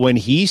 But when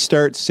he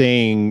starts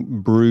saying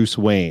Bruce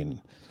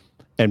Wayne,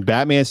 and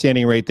Batman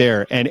standing right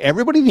there, and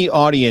everybody in the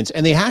audience,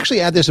 and they actually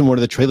add this in one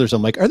of the trailers.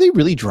 I'm like, are they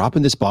really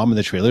dropping this bomb in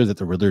the trailer that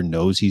the Riddler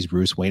knows he's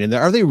Bruce Wayne? And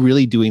are they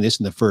really doing this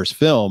in the first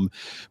film?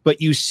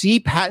 But you see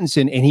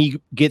Pattinson, and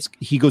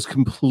he goes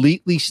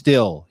completely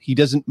still. He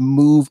doesn't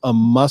move a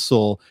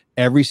muscle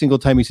every single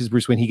time he says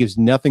Bruce Wayne. He gives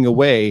nothing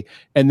away.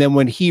 And then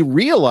when he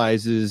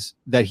realizes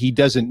that he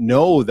doesn't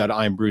know that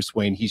I'm Bruce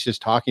Wayne, he's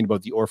just talking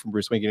about the orphan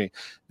Bruce Wayne.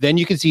 Then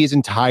you can see his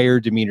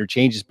entire demeanor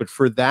changes. But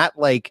for that,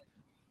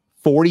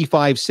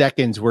 45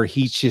 seconds where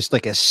he's just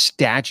like a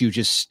statue,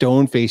 just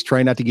stone-faced,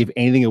 trying not to give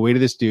anything away to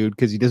this dude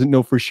because he doesn't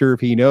know for sure if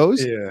he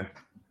knows. Yeah.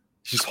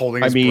 He's just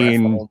holding his breath the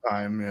whole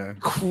time. Yeah.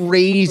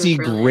 Crazy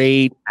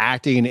great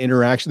acting and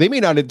interaction.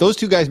 Those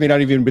two guys may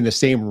not even been in the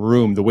same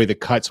room the way the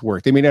cuts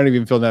work. They may not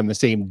even film that on the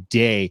same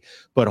day,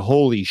 but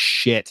holy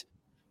shit.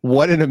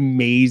 What an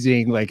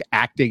amazing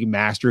acting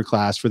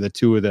masterclass for the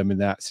two of them in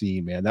that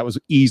scene, man. That was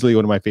easily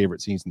one of my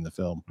favorite scenes in the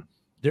film.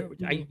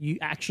 You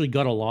actually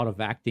got a lot of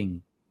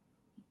acting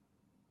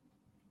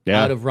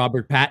out of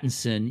Robert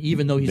Pattinson,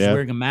 even though he's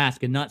wearing a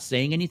mask and not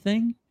saying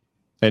anything.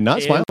 And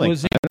not smiling. It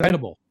was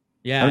incredible.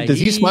 Yeah. Does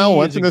he smile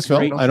once in this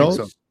film? I don't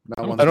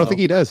think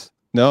he does.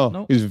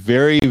 No. He's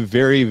very,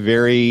 very,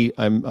 very,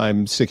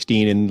 I'm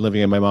 16 and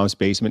living in my mom's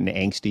basement and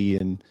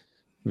angsty and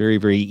very,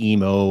 very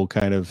emo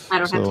kind of. I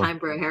don't have time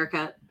for a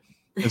haircut.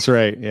 That's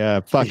right. Yeah.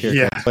 Fuck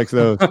haircuts like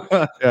those.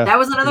 Yeah. That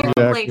was another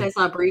complaint I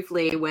saw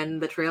briefly when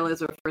the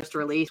trailers were first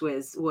released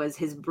was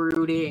his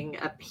brooding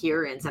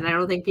appearance. And I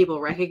don't think people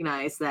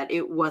recognize that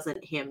it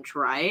wasn't him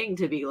trying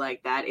to be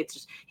like that. It's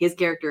just his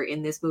character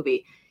in this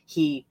movie.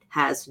 He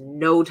has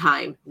no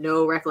time,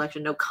 no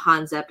recollection, no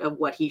concept of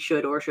what he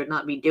should or should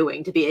not be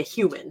doing to be a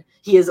human.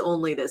 He is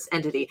only this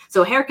entity.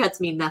 So haircuts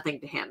mean nothing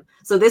to him.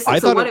 So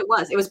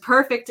it was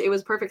perfect. It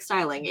was perfect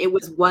styling. It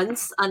was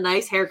once a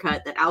nice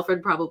haircut that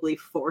Alfred probably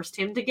forced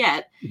him to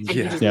get, and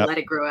he just let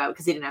it grow out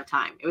because he didn't have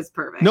time. It was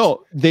perfect.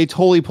 No, they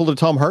totally pulled a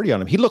Tom Hardy on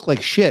him. He looked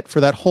like shit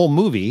for that whole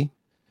movie.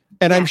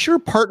 And I'm sure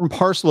part and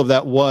parcel of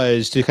that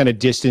was to kind of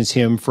distance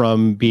him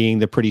from being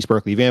the pretty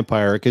sparkly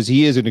vampire, because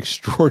he is an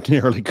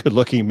extraordinarily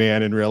good-looking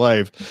man in real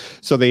life.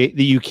 So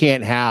you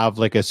can't have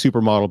a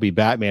supermodel be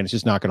Batman. It's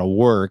just not going to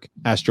work.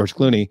 Ask George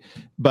Clooney.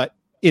 But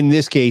in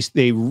this case,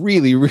 they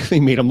really, really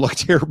made him look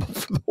terrible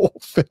for the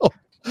whole film.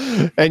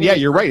 And yeah,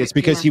 you're right. It's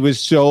because he was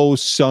so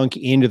sunk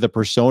into the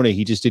persona,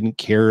 he just didn't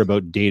care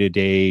about day to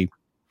day.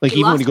 Like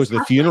even when he goes to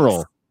the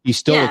funeral, he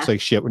still looks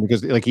like shit. When he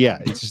goes, like,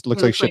 it just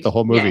looks like shit the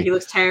whole movie. Yeah, he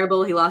looks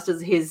terrible. He lost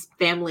his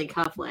family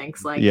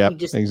cufflinks. Like,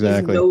 he's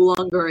exactly. no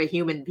longer a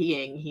human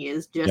being. He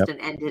is just an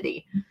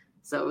entity.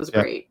 So it was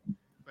great.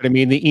 But I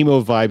mean, the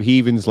emo vibe, he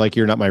even's like,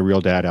 "You're not my real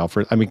dad,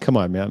 Alfred." I mean, come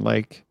on, man.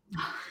 Like,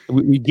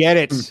 we get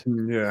it.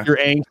 Yeah. You're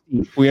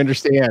angsty. We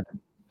understand.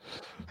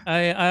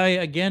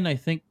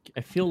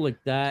 I feel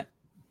like that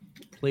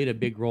played a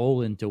big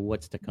role into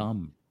what's to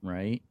come,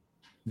 right?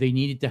 They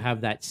needed to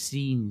have that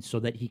scene so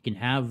that he can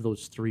have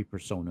those three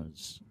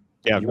personas.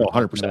 Yeah,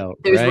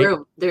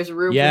 100%. There's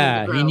room.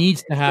 Yeah, he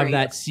needs to have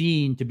that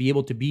scene to be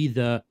able to be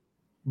the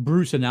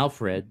Bruce and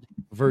Alfred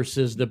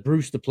versus the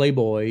Bruce the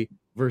Playboy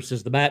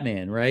versus the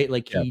Batman, right?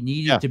 Like he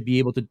needed to be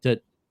able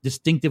to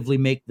distinctively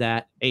make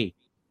that, hey,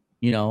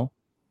 So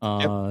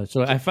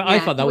I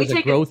thought that was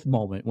a growth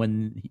moment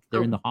when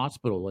they're in the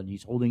hospital and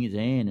he's holding his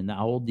hand and that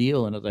whole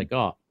deal, and I was like,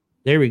 oh,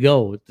 there we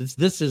go.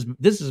 This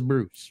is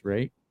Bruce,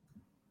 right?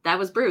 That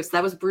was Bruce.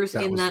 That was Bruce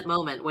in that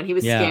moment when he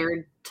was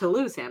scared to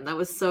lose him. That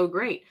was so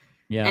great.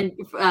 Yeah. And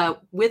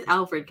with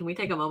Alfred, can we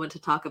take a moment to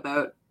talk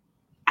about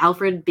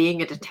Alfred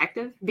being a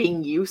detective,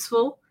 being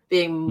useful,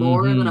 being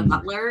more than a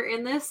butler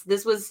in this?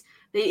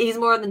 He's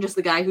more than just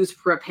the guy who's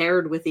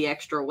prepared with the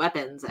extra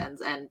weapons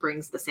and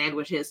brings the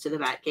sandwiches to the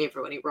Batcave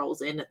for when he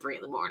rolls in at 3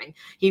 a.m.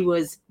 He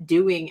was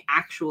doing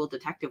actual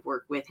detective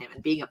work with him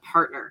and being a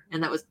partner,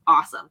 and that was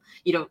awesome.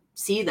 You don't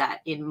see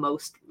that in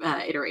most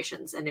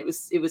iterations, and it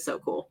was so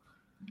cool.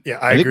 Yeah,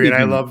 I agree, and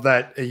I love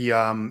that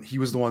he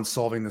was the one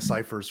solving the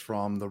ciphers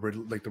from the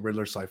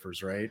Riddler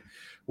ciphers, right?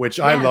 Which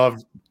I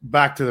loved.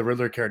 Back to the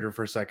Riddler character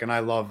for a second. I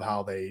love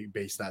how they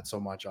base that so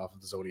much off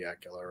of the Zodiac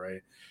Killer,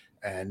 right?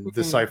 And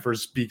the cipher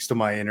speaks to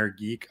my inner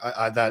geek.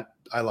 I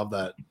love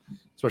that,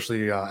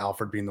 especially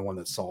Alfred being the one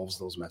that solves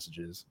those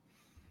messages.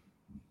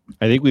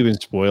 I think we've been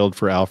spoiled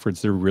for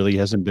Alfred's. There really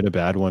hasn't been a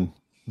bad one.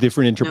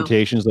 Different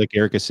interpretations, like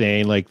Eric is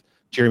saying. Like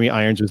Jeremy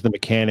Irons was the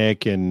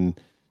mechanic, and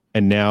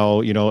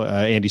now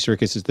Andy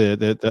Serkis is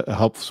the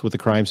helps with the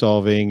crime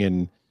solving,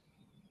 and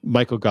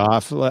Michael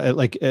Goff,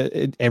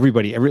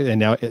 everybody, and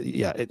now,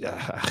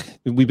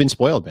 we've been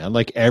spoiled, man.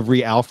 Like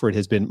every Alfred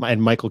has been,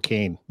 and Michael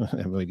Caine. What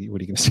are you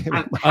going to say?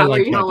 How are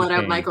you going to let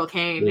out Michael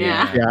Caine?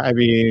 Yeah. Yeah, I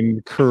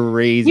mean,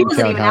 crazy. He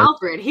wasn't even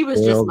Alfred. He was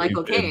just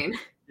Michael Caine.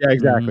 Yeah,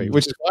 exactly.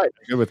 Which is fine.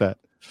 I'm good with that.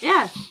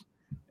 Yeah.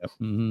 Yep.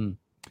 Do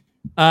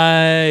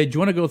you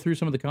want to go through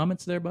some of the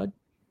comments there, bud?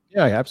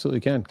 Yeah, I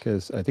absolutely can,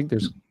 because I think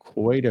there's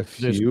quite a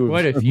few. There's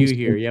quite a few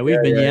here. Yeah,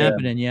 we've been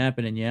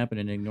yapping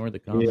and ignore the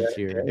comments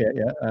here.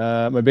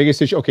 Yeah. My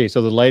biggest issue. Okay,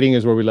 so the lighting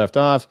is where we left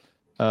off.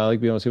 Like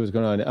we don't see what's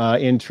going on.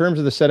 In terms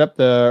of the setup,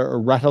 the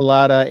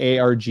Ratalata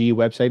ARG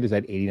website is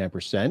at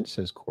 89%,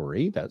 says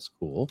Corey. That's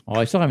cool. Oh,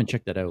 I still haven't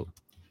checked that out.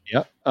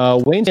 Yep.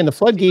 Wayne and the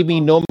Flood gave me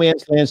No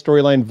Man's Land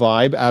storyline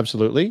vibe.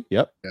 Absolutely.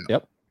 Yep.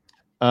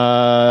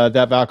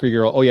 That Valkyrie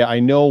girl. Oh yeah, I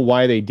know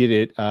why they did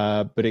it.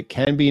 But it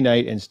can be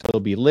night and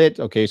still be lit.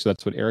 Okay, so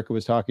that's what Erica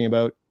was talking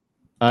about.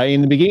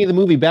 In the beginning of the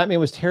movie, Batman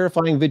was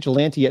terrifying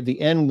vigilante. At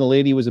the end, when the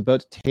lady was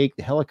about to take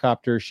the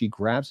helicopter, she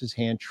grabs his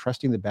hand,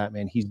 trusting the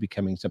Batman. He's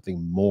becoming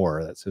something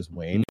more. That says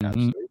Wayne.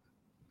 Absolutely.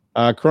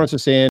 Kronos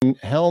is saying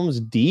Helm's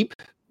Deep.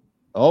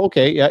 Oh,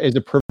 okay, yeah, is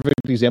a perfect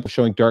example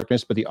showing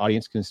darkness, but the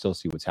audience can still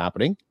see what's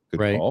happening.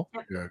 Good call.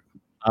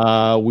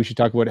 Yeah. We should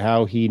talk about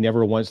how he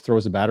never once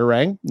throws a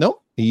batarang.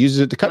 Nope, he uses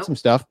it to cut some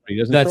stuff, but he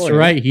doesn't. That's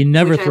right. He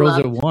never throws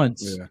it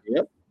once. Yeah.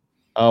 Yep.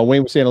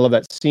 Wayne was saying, I love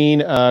that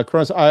scene.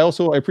 Kronos, I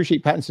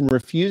appreciate Pattinson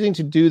refusing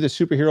to do the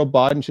superhero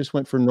bod and just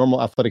went for normal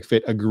athletic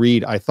fit.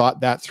 Agreed. I thought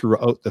that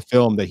throughout the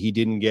film, that he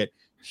didn't get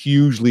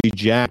hugely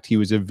jacked. He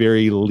was a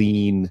very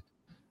lean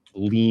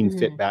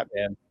fit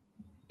Batman.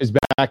 His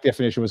back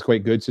definition was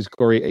quite good, says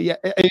Corey. Yeah,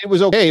 it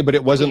was okay, but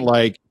it wasn't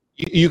like,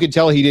 you could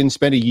tell he didn't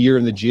spend a year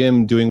in the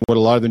gym doing what a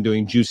lot of them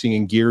doing, juicing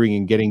and gearing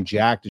and getting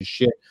jacked as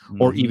shit,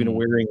 or even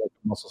wearing like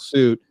a muscle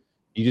suit.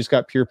 You just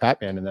got pure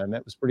Batman in that, and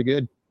that was pretty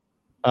good.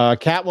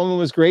 Catwoman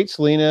was great.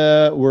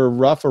 Selena were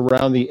rough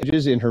around the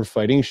edges in her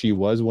fighting. She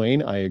was,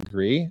 Wayne. I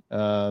agree.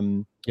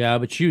 Yeah,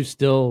 but she was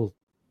still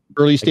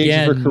early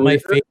stages of her career.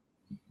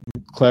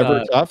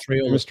 Clever, tough,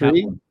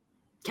 chemistry.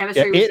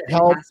 Chemistry was it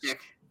helped.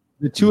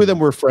 The two of them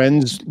were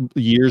friends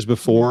years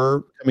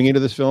before coming into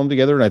this film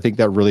together, and I think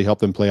that really helped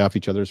them play off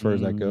each other as far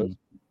as that goes.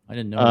 I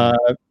didn't know.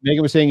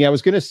 Megan was saying, I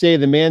was going to say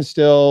the man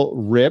still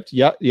ripped.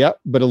 Yeah,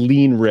 but a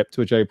lean ripped,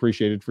 which I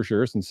appreciated for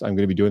sure, since I'm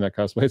going to be doing that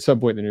cosplay at some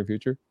point in the near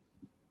future.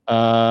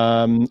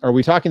 Are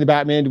we talking to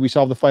Batman? Do we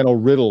solve the final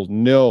riddle?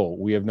 No,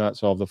 we have not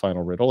solved the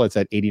final riddle. It's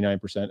at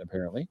 89%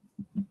 apparently.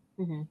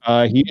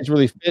 He is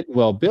really fit and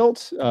well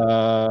built.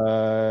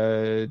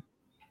 And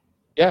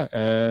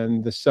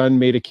the sun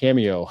made a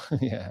cameo.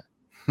 Yeah.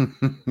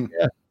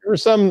 There were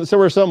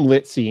some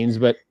lit scenes,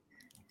 but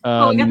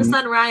We got the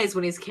sunrise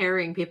when he's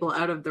carrying people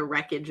out of the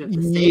wreckage of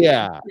the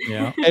stadium.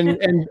 Yeah.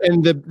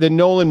 And the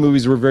Nolan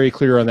movies were very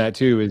clear on that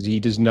too, is he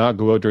does not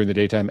go out during the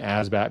daytime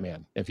as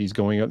Batman. If he's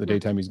going out in the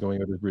daytime, he's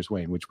going out as Bruce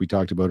Wayne, which we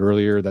talked about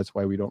earlier. That's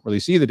why we don't really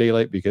see the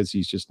daylight, because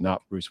he's just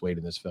not Bruce Wayne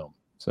in this film.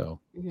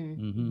 So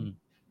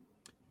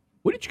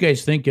what did you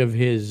guys think of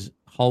his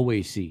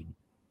hallway scene?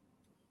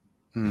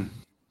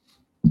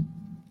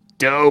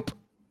 Dope.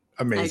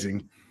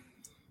 Amazing.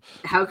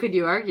 How could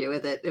you argue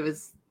with it? It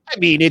was. I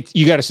mean,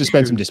 you got to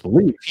suspend some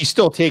disbelief. He's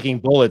still taking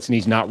bullets and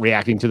he's not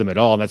reacting to them at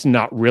all. And that's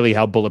not really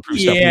how bulletproof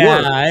stuff works.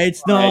 Yeah,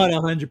 it's not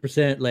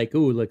 100% like,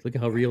 ooh, look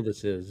how real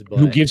this is. But,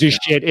 who gives a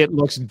shit? It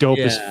looks dope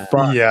as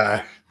fuck.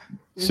 Yeah.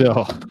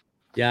 So.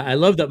 Yeah, I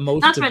love that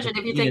most. Not to mention,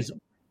 if you think.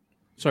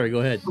 Sorry,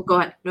 go ahead. Oh,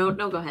 go ahead. No,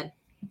 go ahead.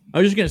 I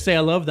was just gonna say,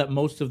 I love that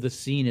most of the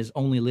scene is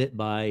only lit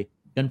by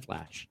gun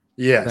flash.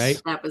 Yes.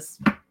 Right. That was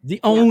the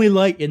only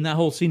light in that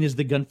whole scene is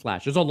the gun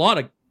flash. There's a lot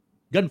of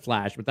gun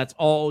flash, but that's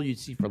all you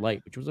see for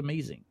light, which was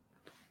amazing.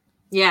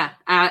 Yeah,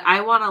 I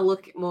want to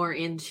look more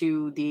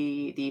into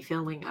the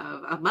filming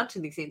of much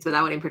of these scenes, but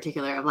that one in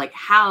particular, of like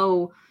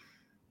how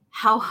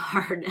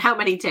hard, how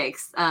many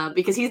takes,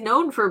 because he's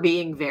known for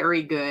being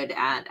very good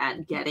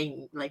at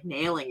getting, like,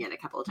 nailing it a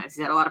couple of times.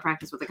 He's had a lot of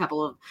practice with a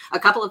couple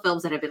of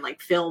films that have been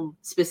like film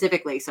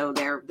specifically, so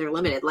they're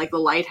limited. Like The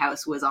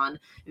Lighthouse was on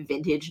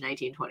vintage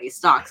 1920s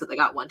stock, so they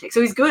got one take.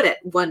 So he's good at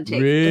one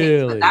take.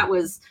 Really? But that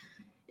was.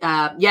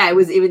 It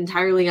was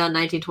entirely on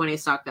 1920s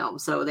stock film,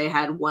 so they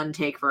had one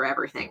take for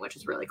everything, which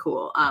is really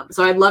cool.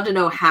 So I'd love to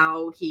know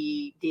how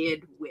he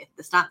did with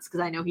the stunts,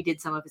 because I know he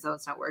did some of his own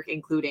stunt work,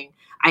 including,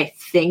 I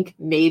think,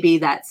 maybe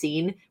that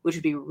scene, which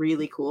would be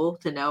really cool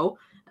to know.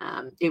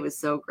 It was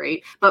so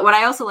great. But what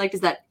I also liked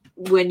is that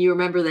when you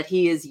remember that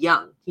he is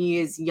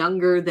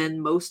younger than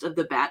most of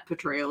the Bat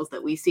portrayals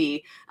that we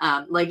see.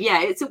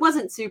 It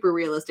wasn't super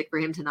realistic for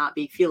him to not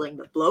be feeling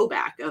the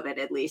blowback of it,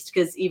 at least,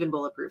 because even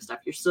bulletproof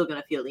stuff, you're still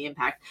going to feel the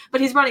impact.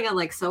 But he's running on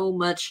like so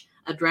much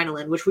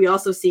adrenaline, which we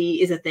also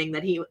see is a thing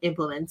that he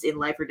implements in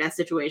life or death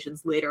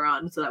situations later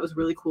on. So that was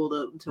really cool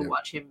to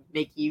watch him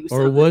make use.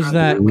 Or of was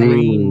that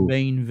Green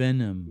Bane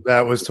Venom?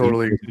 That was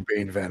totally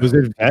Bane Venom. Was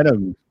it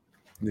Venom?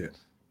 Yeah.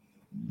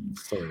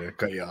 Sorry to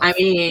cut you off. I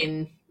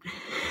mean,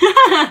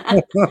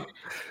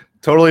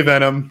 totally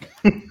Venom.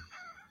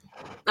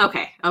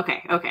 Okay.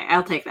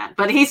 I'll take that.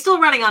 But he's still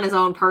running on his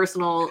own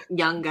personal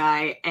young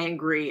guy,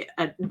 angry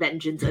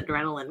vengeance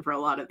adrenaline for a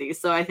lot of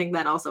these. So I think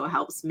that also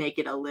helps make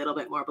it a little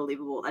bit more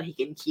believable that he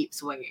can keep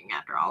swinging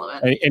after all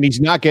of it. And he's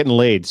not getting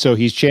laid, so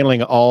he's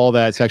channeling all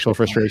that sexual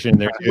frustration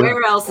there too.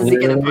 Where else is he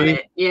going to put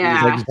it?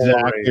 Yeah.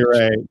 Exactly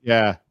right.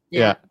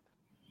 Yeah.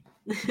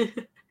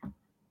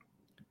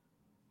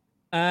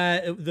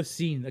 The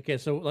scene. Okay,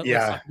 so let's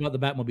talk about the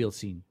Batmobile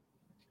scene.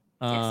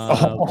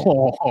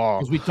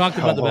 Yes. We talked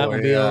about the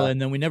Batmobile, and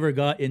then we never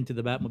got into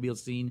the Batmobile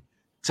scene.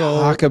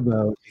 So talk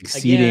about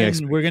exceeding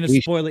again, we're going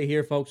to spoil it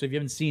here, folks. If you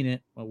haven't seen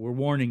it, we're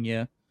warning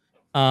you.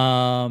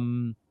 At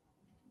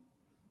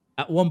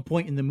one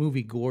point in the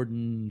movie,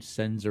 Gordon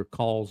sends or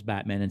calls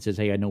Batman and says,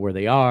 "Hey, I know where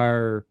they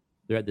are.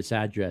 They're at this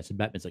address." And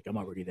Batman's like, "I'm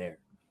already there."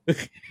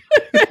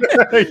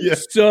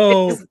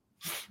 So.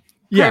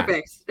 Yeah.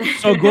 Perfect.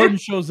 So Gordon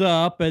shows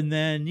up, and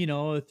then,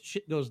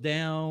 shit goes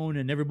down,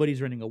 and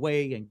everybody's running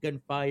away, and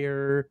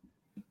gunfire,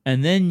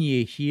 and then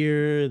you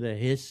hear the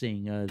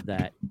hissing of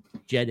that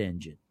jet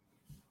engine.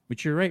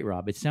 Which you're right,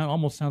 Rob. It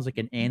almost sounds like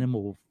an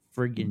animal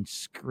friggin'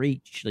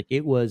 screech. Like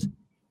it was.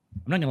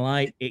 I'm not gonna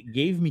lie, it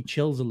gave me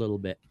chills a little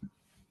bit.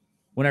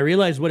 When I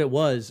realized what it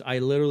was, I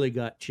literally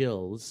got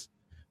chills.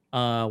 When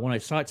I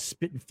saw it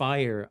spitting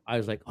fire, I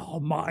was like,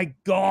 "Oh my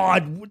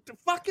god, what the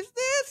fuck is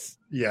this?"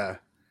 Yeah.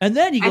 And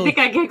then he goes, I think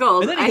I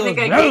giggled. I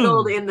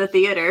giggled in the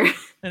theater.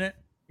 And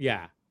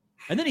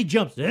then he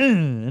jumps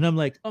in, and I'm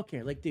like,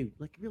 okay, like, dude,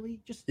 like, really,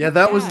 just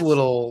that was a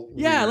little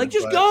weird, like,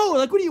 just go,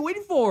 like, what are you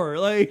waiting for?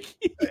 Like,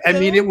 I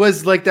mean, it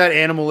was like that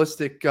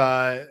animalistic.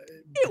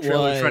 It was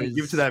trying to was.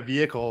 give it to that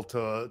vehicle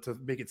to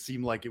make it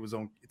seem like it was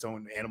its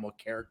own animal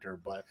character,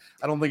 but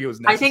I don't think it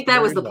was necessary. I think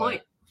that was the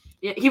point.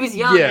 Yeah, he was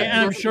young.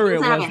 Yeah, I'm sure he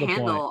doesn't it was have a the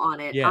handle point. on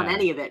it, Yeah. on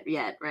any of it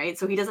yet, right?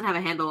 So he doesn't have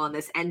a handle on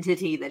this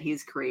entity that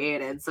he's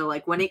created. So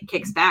like when it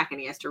kicks back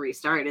and he has to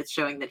restart, it's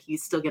showing that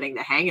he's still getting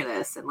the hang of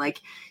this, and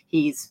like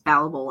he's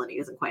fallible and he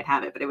doesn't quite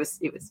have it. But it was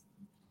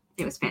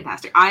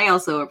fantastic. I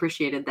also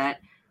appreciated that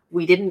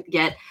we didn't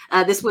get.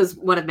 This was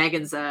one of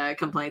Megan's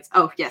complaints.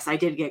 Oh yes, I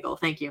did giggle.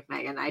 Thank you,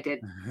 Megan. I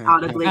did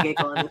audibly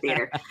giggle in the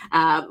theater.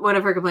 One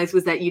of her complaints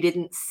was that you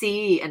didn't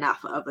see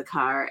enough of the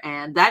car,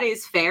 and that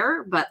is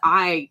fair. But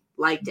I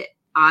liked it.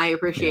 I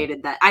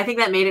appreciated that. I think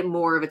that made it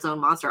more of its own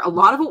monster. A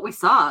lot of what we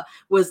saw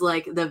was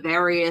like the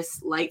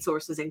various light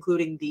sources,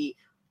 including the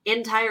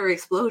entire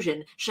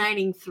explosion,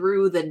 shining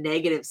through the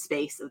negative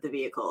space of the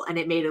vehicle, and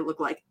it made it look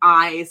like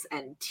eyes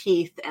and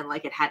teeth, and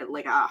like it had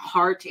like a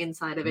heart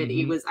inside of it.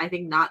 It was, I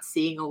think, not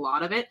seeing a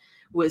lot of it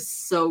was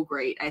so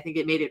great. I think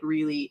it made it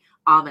really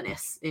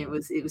ominous. It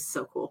was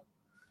so cool.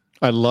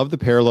 I love the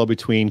parallel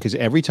between, because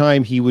every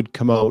time he would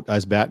come out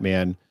as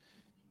Batman,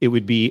 it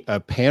would be a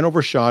pan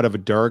over shot of a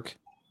dark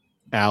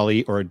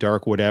alley or a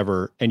dark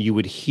whatever, and you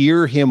would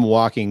hear him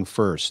walking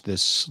first,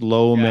 this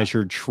slow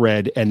measured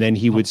tread, and then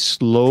he would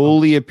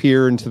slowly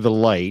appear into the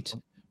light,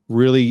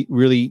 really,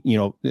 really,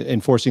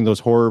 enforcing those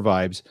horror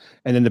vibes.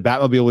 And then the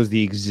Batmobile was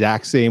the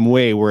exact same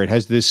way, where it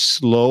has this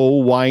slow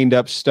wind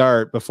up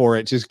start before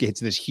it just gets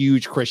this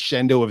huge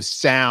crescendo of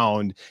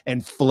sound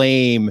and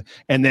flame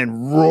and then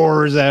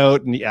roars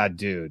out. And yeah,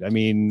 dude, I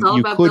mean,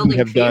 you couldn't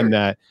have done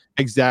that.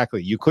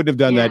 Exactly. You couldn't have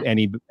done that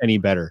any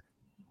better.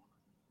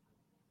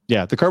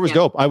 Yeah, the car was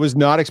dope. I was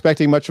not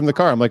expecting much from the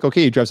car. I'm like,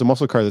 okay, he drives a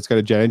muscle car that's got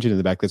a jet engine in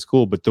the back. That's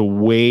cool. But the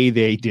way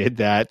they did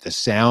that, the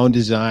sound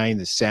design,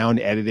 the sound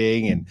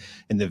editing,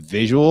 and the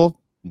visual,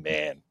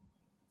 man.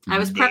 I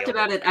was prepped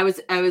about it. I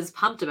was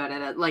pumped about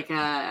it. Like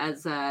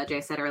as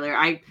Jay said earlier,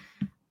 I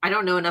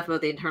don't know enough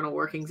about the internal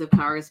workings of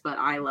cars, but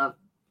I love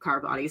car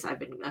bodies. I've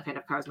been a fan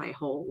of cars my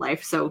whole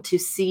life. So to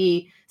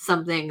see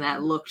something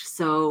that looked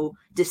so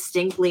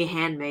distinctly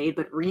handmade,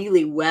 but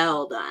really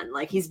well done,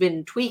 like he's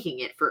been tweaking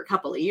it for a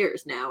couple of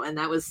years now, and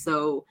that was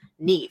so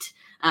neat.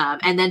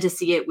 And then to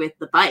see it with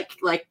the bike,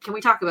 like, can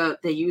we talk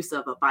about the use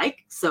of a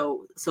bike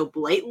so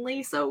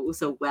blatantly, so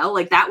well?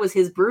 Like that was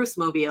his Bruce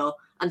mobile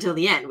until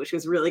the end, which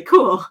was really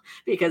cool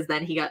because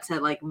then he got to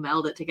like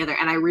meld it together.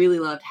 And I really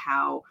loved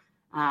how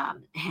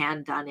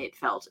hand done it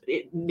felt.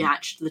 It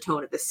matched the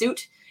tone of the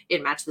suit.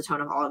 It matched the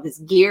tone of all of his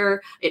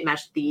gear. It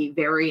matched the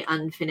very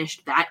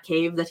unfinished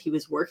Batcave that he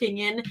was working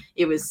in.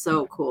 It was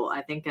so cool.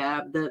 I think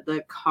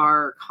the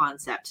car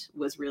concept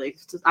was really,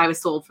 I was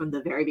sold from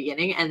the very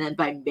beginning. And then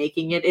by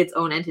making it its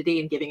own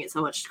entity and giving it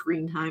so much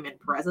screen time and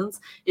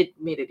presence, it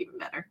made it even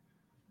better.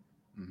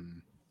 Mm-hmm.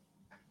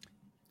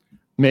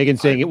 Megan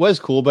saying it was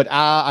cool, but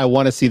I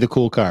want to see the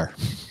cool car.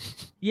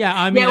 Yeah,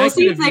 I mean, we'll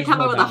see if they come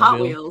out with the Hot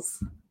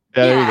Wheels.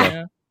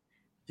 Yeah.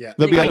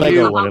 They'll be like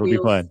Lego one. It'll be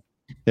fun.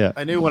 Yeah,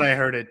 I knew when I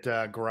heard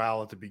it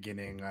growl at the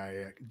beginning.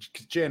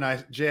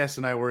 JS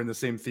and I were in the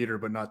same theater,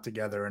 but not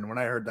together. And when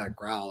I heard that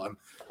growl,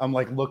 I'm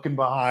like looking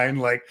behind,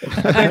 like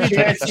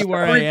I see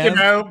where I am.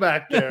 Freaking out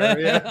back there.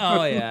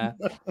 Yeah.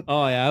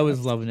 oh yeah, I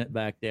was loving it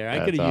back there.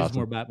 I could have used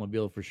more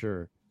Batmobile for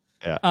sure.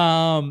 Yeah.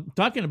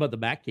 Talking about the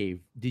Batcave,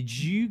 did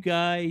you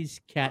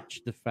guys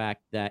catch the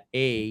fact that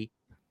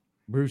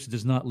Bruce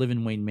does not live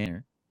in Wayne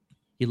Manor?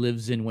 He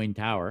lives in Wayne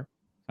Tower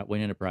at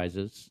Wayne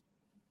Enterprises.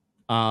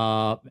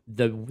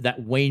 That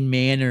Wayne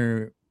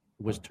Manor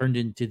was turned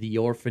into the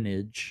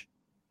orphanage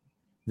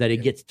that it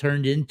gets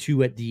turned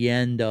into at the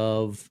end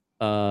of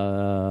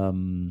the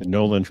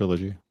Nolan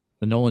trilogy.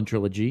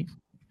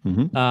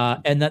 Mm-hmm.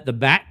 And that the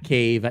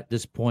Batcave at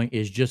this point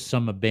is just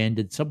some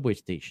abandoned subway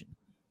station.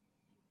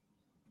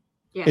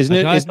 Yeah. Isn't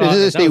it? That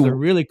was a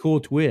really cool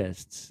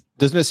twist.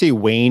 Doesn't it say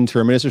Wayne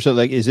Terminus or something?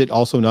 Like, is it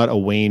also not a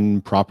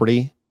Wayne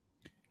property?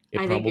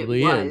 It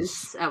probably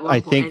is. I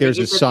think there's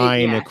a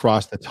sign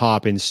across the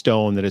top in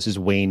stone that it says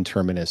Wayne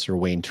Terminus or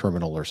Wayne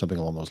Terminal or something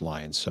along those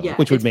lines. So,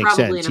 which would make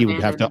sense. He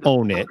would have to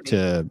own it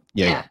to.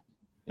 Yeah.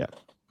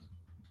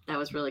 That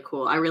was really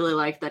cool. I really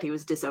liked that he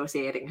was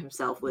dissociating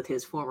himself with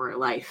his former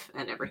life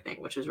and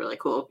everything, which was really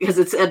cool because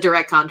it's a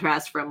direct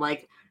contrast from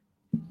like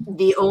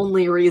the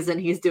only reason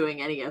he's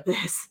doing any of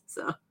this.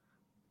 So.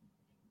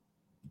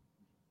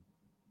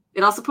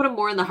 It also put him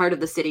more in the heart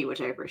of the city,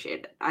 which I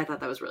appreciated. I thought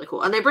that was really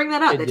cool. And they bring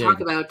that up. They talk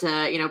about,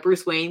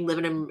 Bruce Wayne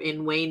living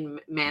in Wayne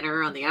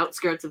Manor on the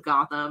outskirts of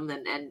Gotham.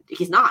 And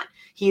he's not.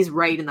 He's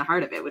right in the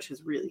heart of it, which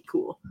was really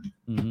cool.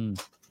 Mm-hmm.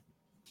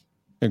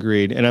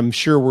 Agreed. And I'm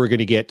sure we're going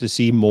to get to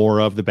see more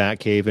of the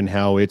Batcave and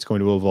how it's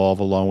going to evolve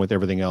along with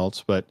everything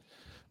else. But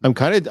I'm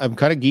kind of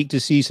geeked to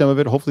see some of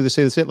it. Hopefully they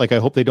say that's it. Like, I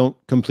hope they don't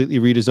completely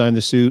redesign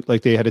the suit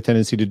like they had a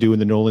tendency to do in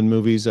the Nolan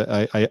movies.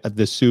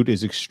 The suit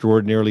is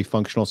extraordinarily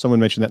functional. Someone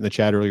mentioned that in the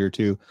chat earlier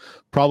too.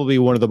 Probably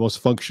one of the most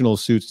functional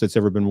suits that's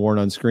ever been worn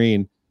on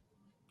screen.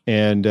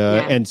 And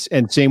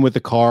same with the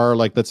car.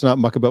 Like, let's not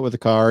muck about with the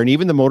car. And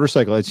even the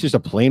motorcycle. It's just a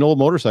plain old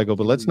motorcycle,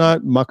 but let's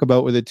not muck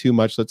about with it too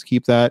much. Let's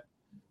keep that,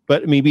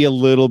 but maybe a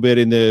little bit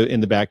in the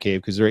Batcave,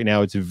 because right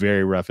now it's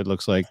very rough. It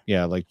looks like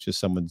just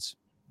someone's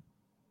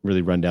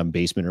really run down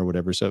basement or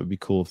whatever. So it would be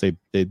cool if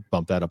they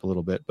bump that up a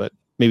little bit, but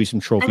maybe some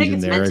trophies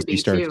in there as he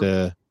starts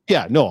to.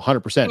 Yeah, no,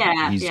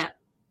 100%. He's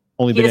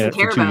only been at it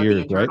for 2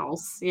 years, right?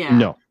 Yeah.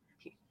 No.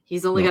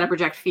 He's only going to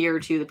project fear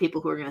to the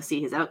people who are going to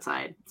see his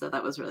outside. So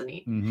that was really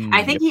neat. Mm-hmm.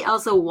 I think he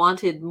also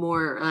wanted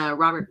more,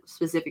 Robert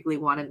specifically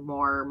wanted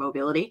more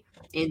mobility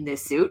in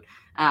this suit.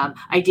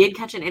 I did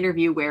catch an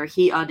interview where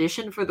he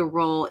auditioned for the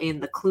role in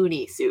the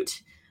Clooney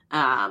suit.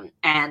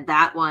 And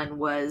that one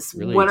was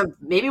really? one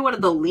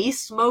of the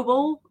least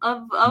mobile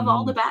of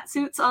all the bat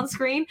suits on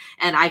screen.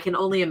 And I can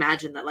only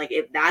imagine that, like,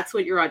 if that's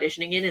what you're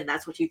auditioning in and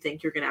that's what you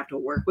think you're going to have to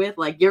work with,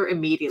 like, you're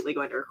immediately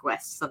going to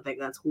request something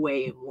that's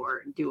way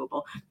more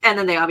doable. And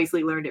then they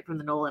obviously learned it from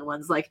the Nolan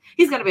ones. Like,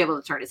 he's going to be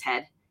able to turn his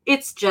head.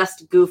 It's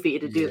just goofy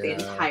to do the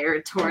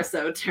entire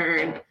torso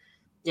turn.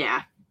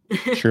 Yeah.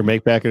 Sure.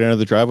 Make backing out of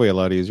the driveway a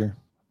lot easier.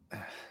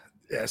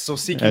 Yeah. So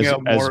seeking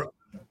out more.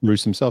 As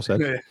Bruce himself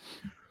said.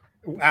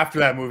 After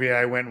that movie,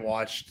 I went and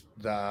watched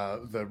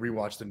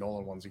rewatched the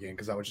Nolan ones again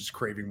because I was just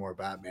craving more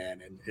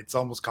Batman, and it's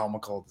almost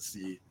comical to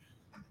see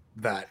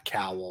that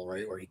cowl,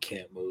 right, where he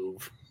can't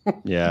move.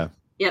 Yeah.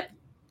 Yep.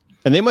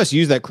 And they must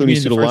use that You mean Clooney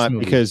in the suit a first lot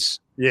movie? because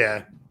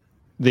Yeah.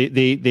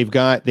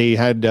 they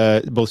had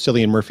both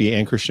Cillian Murphy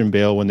and Christian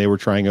Bale when they were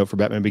trying out for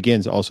Batman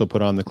Begins also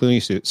put on the Clooney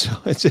suit. So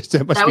it's just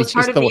that was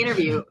part of the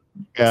interview.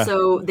 Yeah.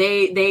 So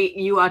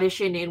you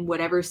audition in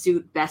whatever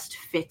suit best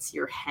fits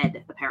your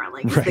head,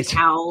 apparently. Because Right. the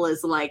cowl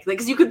is like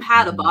because you could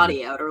pad a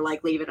body out or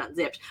like leave it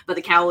unzipped, but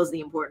the cowl is the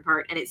important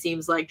part. And it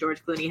seems like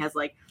George Clooney has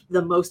like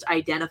the most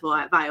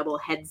identifiable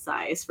head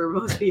size for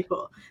most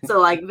people. So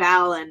like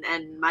Val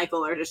and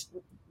Michael are just,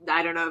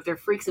 I don't know if they're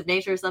freaks of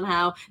nature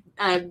somehow.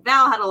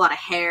 Val had a lot of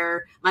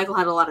hair. Michael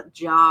had a lot of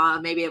jaw.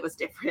 Maybe it was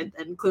different.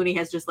 And Clooney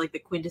has just like the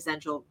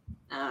quintessential.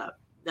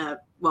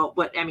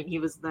 He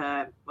was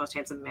the most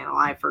handsome man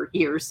alive for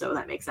years, so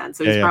that makes sense.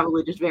 So he's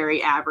probably just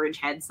very average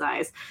head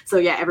size. So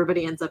yeah,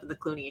 everybody ends up in the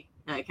Clooney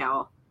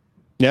cowl.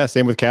 Yeah,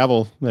 same with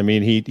Cavill. I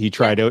mean, he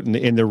tried out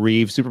in the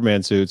Reeve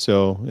Superman suit,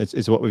 so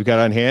it's what we've got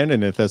on hand,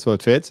 and if that's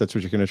what fits, that's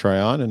what you're going to try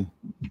on, and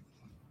it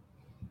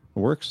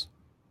works.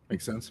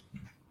 Makes sense.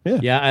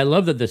 Yeah, I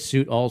love that the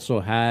suit also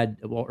had,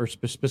 or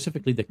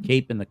specifically the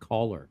cape and the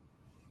collar,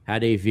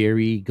 had a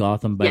very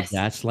Gotham by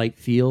Gaslight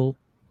feel.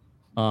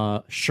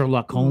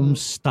 Sherlock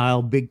Holmes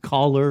style big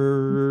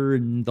collar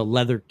and the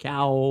leather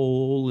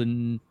cowl,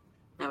 and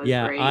that was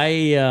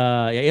great.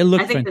 It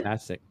looked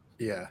fantastic.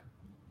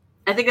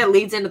 I think that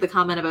leads into the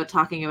comment about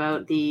talking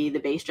about the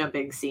base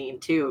jumping scene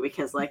too,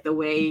 because like the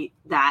way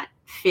that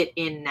fit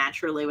in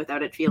naturally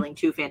without it feeling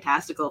too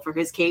fantastical for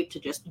his cape to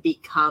just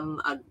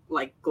become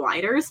like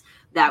gliders,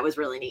 that was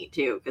really neat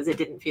too, because it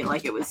didn't feel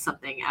like it was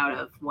something out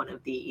of one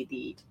of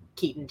the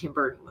Keaton Tim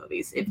Burton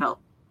movies. It felt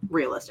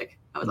realistic.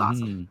 That was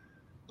awesome.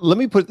 Let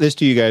me put this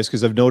to you guys,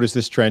 because I've noticed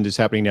this trend is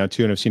happening now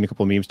too, and I've seen a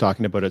couple of memes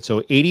talking about it.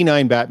 So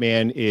 89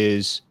 Batman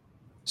is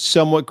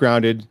somewhat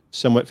grounded,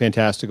 somewhat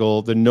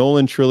fantastical. The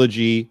Nolan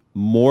trilogy,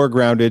 more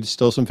grounded,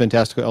 still some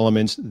fantastical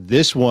elements.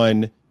 This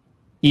one,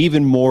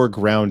 even more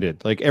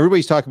grounded. Like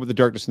everybody's talking about the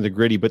darkness and the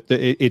gritty, but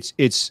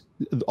it's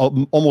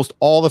almost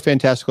all the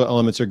fantastical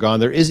elements are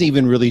gone. There isn't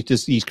even really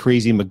just these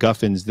crazy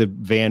MacGuffins, the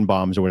van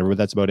bombs or whatever, but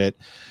that's about it.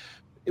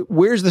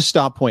 Where's the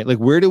stop point? Like,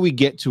 where do we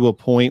get to a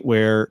point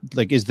where,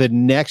 like, is the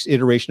next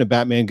iteration of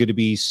Batman going to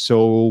be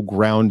so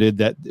grounded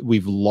that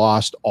we've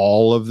lost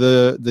all of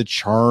the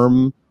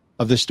charm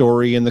of the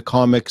story and the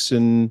comics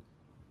and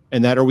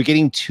that? Are we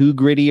getting too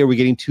gritty? Are we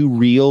getting too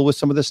real with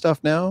some of this stuff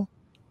now?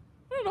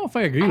 I don't know if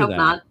I agree with that.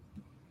 Not.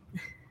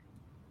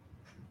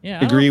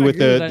 Yeah, agree with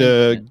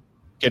the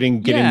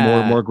getting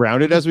more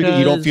grounded as we go.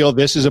 You don't feel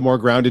this is a more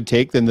grounded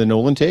take than the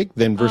Nolan take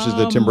versus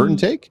the Tim Burton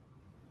take?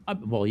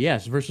 Well,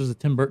 yes, versus the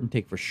Tim Burton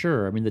take for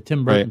sure. I mean, the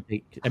Tim Burton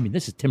take. I mean,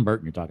 this is Tim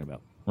Burton you're talking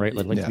about, right?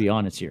 Like, let's be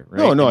honest here,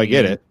 right? No, I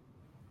get it.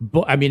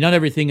 But I mean, not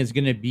everything is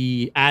going to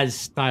be as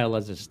style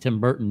as this Tim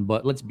Burton.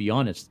 But let's be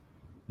honest,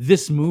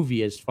 this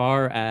movie, as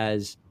far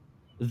as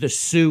the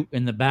suit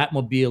and the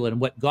Batmobile and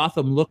what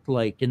Gotham looked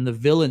like and the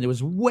villain, it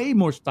was way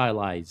more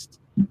stylized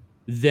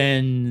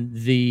than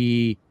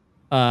the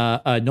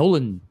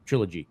Nolan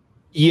trilogy.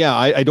 Yeah,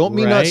 I don't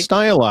mean not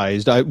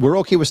stylized. We're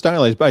okay with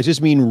stylized, but I just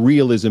mean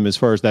realism as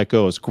far as that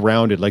goes.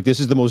 Grounded. Like,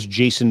 this is the most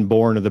Jason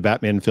Bourne of the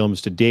Batman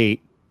films to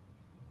date,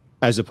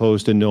 as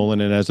opposed to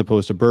Nolan and as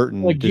opposed to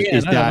Burton. Well,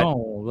 again, I don't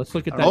know. Let's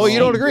look at that. Oh, you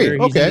don't agree?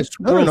 Okay. I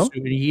don't know.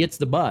 And he hits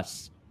the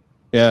bus.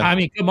 Yeah. I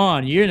mean, come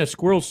on. You're in a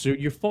squirrel suit.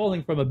 You're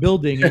falling from a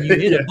building and you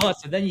hit a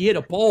bus and then you hit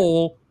a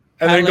pole.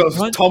 And then goes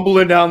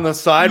tumbling down the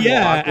sidewalk.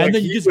 Yeah, and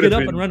then you just get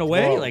up and run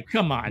away. Like,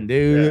 come on,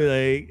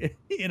 dude. Like,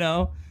 you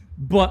know.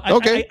 But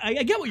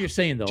I get what you're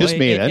saying, though. Just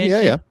me, then.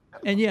 Yeah.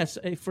 And yes,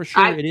 for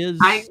sure it is.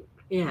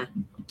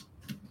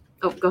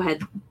 Oh, go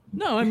ahead.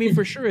 No, I mean,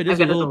 for sure it is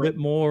a little bit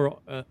more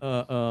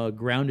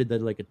grounded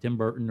than like a Tim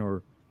Burton,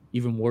 or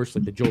even worse,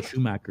 like the Joel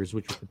Schumachers,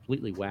 which were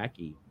completely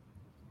wacky.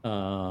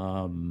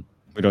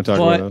 We don't talk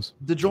about those.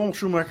 The Joel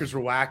Schumachers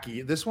were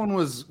wacky. This one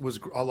was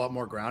a lot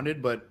more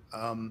grounded, but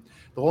the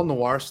whole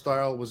noir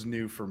style was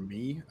new for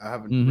me. I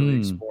haven't really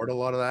explored a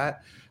lot of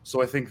that.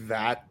 So I think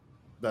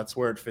that's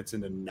where it fits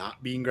into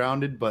not being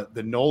grounded. But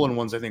the Nolan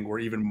ones, I think, were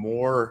even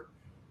more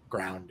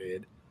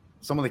grounded.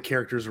 Some of the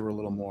characters were a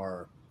little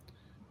more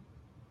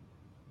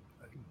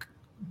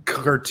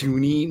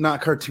cartoony,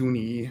 not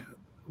cartoony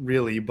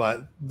really,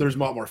 but there's a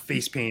lot more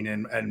face paint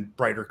and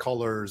brighter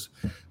colors.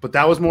 But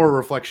that was more a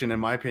reflection, in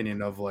my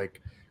opinion, of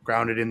like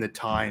grounded in the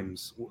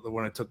times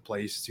when it took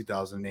place,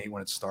 2008,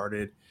 when it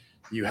started.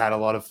 You had a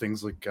lot of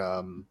things like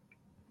the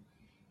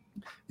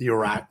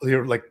Iraq,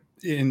 like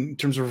in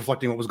terms of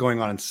reflecting what was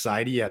going on in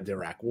society. You had the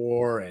Iraq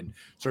War and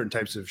certain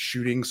types of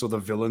shooting. So the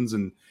villains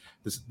and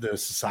the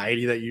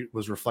society that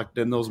was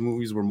reflected in those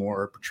movies were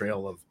more a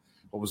portrayal of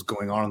what was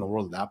going on in the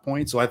world at that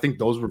point. So I think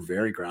those were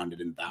very grounded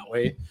in that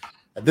way.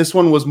 This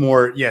one was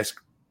more, yes,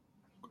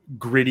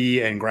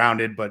 gritty and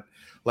grounded, but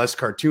less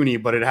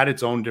cartoony, but it had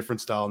its own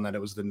different style in that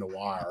it was the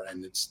noir,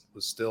 and it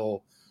was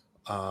still,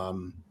 I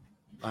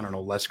don't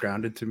know, less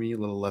grounded to me, a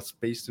little less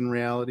based in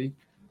reality,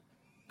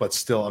 but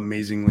still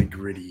amazingly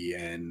gritty.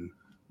 And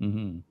I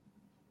don't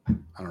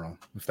know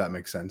if that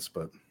makes sense,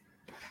 but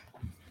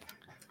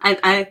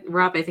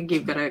Rob, I think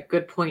you've got a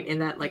good point in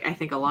that. Like, I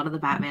think a lot of the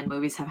Batman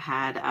movies have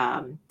had,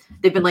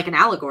 they've been like an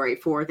allegory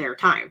for their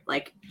time.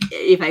 Like,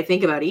 if I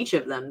think about each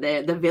of them,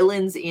 the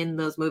villains in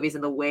those movies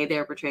and the way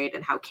they're portrayed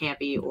and how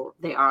campy or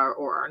they are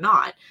or are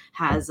not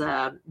has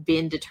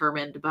been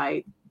determined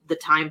by the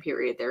time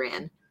period they're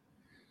in.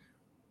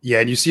 Yeah,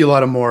 and you see a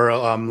lot of more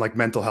like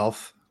mental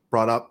health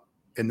brought up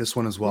in this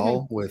one as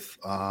well, with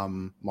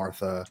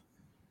Martha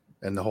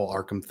and the whole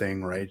Arkham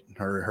thing, right?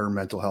 Her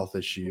mental health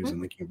issues and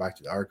linking back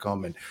to the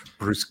Arkham, and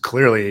Bruce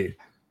clearly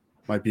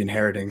might be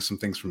inheriting some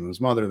things from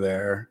his mother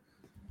there.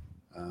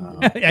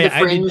 It's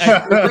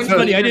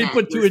funny. I didn't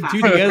put two and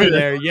two together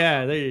there.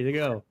 Yeah, there you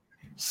go.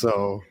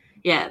 So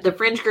yeah, the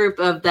fringe group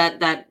of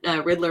that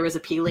Riddler was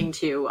appealing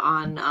to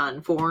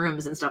on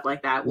forums and stuff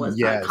like that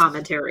was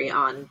commentary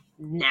on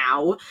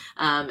now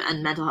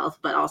and mental health,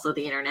 but also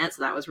the internet.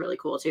 So that was really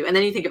cool too. And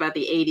then you think about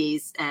the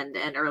 80s and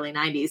early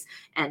 90s,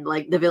 and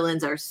like the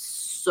villains are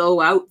so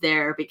out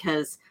there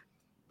because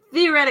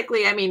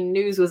theoretically, I mean,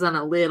 news was on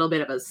a little bit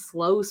of a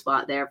slow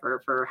spot there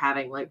for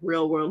having like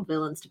real world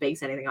villains to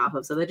base anything off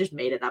of. So they just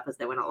made it up as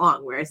they went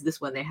along. Whereas this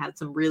one, they had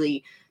some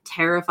really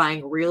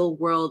terrifying real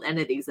world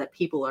entities that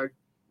people are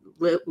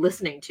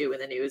listening to in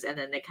the news, and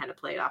then they kind of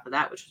played off of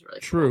that, which was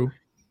really true. Cool.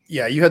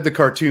 Yeah, you had the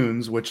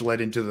cartoons, which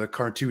led into the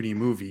cartoony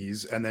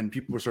movies, and then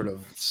people were sort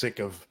of sick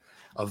of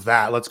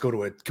that. Let's go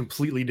to a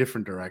completely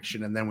different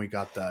direction, and then we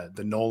got the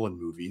Nolan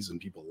movies, and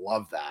people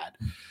love that.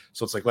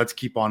 So it's like, let's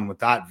keep on with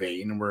that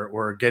vein. And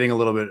we're getting a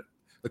little bit,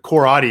 the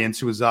core audience,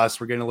 who is us,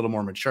 we're getting a little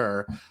more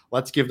mature.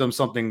 Let's give them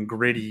something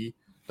gritty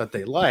that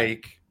they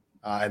like,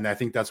 and I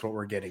think that's what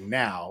we're getting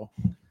now.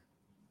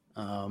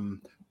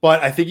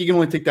 But I think you can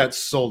only take that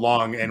so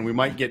long, and we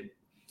might get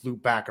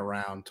looped back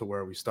around to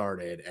where we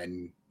started,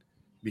 and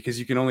because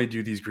you can only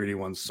do these gritty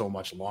ones so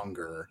much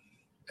longer,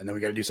 and then we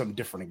got to do something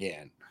different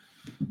again.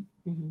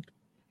 Mm-hmm.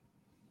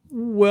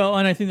 Well,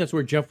 and I think that's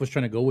where Jeff was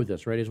trying to go with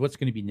this, right? Is what's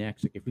going to be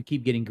next? Like, if we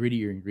keep getting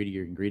grittier and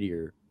grittier and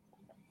grittier,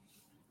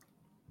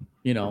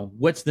 you know,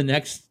 what's the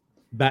next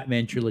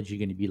Batman trilogy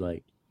going to be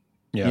like?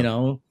 Yeah. You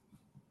know,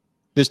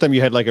 this time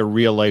you had like a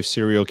real life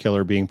serial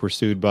killer being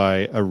pursued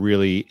by a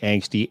really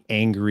angsty,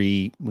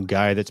 angry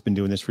guy that's been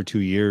doing this for 2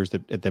 years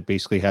that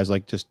basically has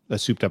like just a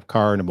souped up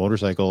car and a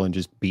motorcycle and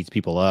just beats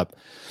people up.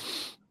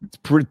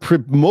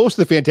 Most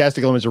of the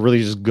fantastic elements are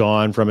really just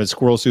gone from it,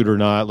 squirrel suit or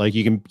not. Like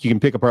you can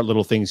pick apart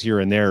little things here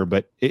and there,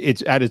 but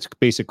it's at its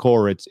basic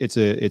core. It's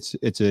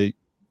a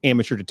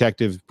amateur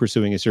detective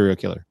pursuing a serial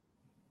killer.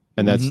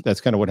 And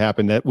that's kind of what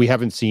happened. That we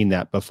haven't seen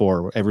that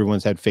before.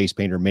 Everyone's had face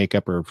paint or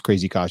makeup or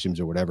crazy costumes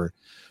or whatever.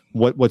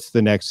 What's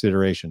the next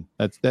iteration?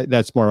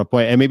 That's more of a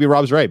point. And maybe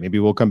Rob's right. Maybe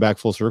we'll come back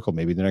full circle.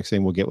 Maybe the next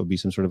thing we'll get would be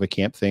some sort of a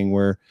camp thing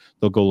where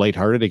they'll go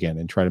lighthearted again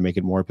and try to make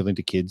it more appealing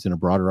to kids and a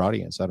broader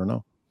audience. I don't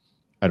know.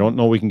 I don't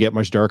know we can get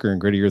much darker and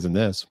grittier than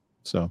this.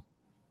 So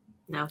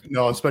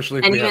no, especially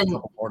if we have a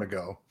couple more to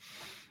go.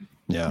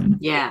 Yeah.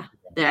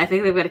 I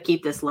think they've got to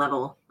keep this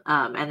level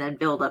and then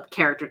build up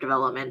character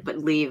development, but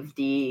leave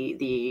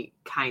the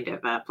kind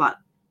of plot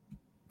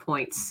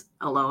points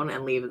alone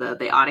and leave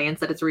the audience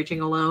that it's reaching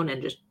alone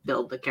and just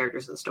build the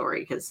characters and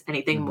story, because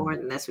anything more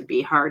than this would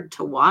be hard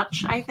to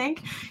watch. I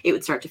think it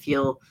would start to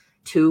feel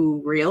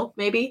too real,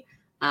 maybe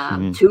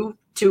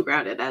too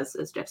grounded, as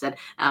Jeff said,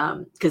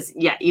 because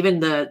even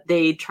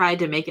they tried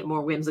to make it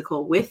more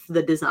whimsical with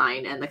the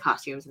design and the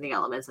costumes and the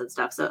elements and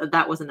stuff, so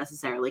that wasn't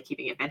necessarily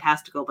keeping it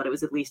fantastical, but it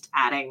was at least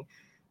adding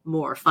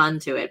more fun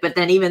to it. But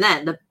then even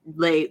then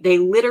they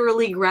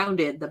literally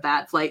grounded the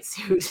bat flight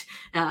suit,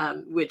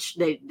 which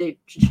they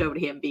showed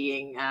him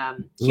being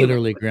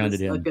literally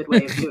grounded him. A good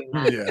way of doing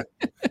that.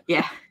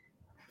 Yeah.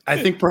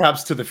 I think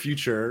perhaps to the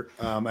future,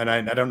 and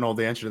I don't know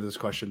the answer to this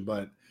question,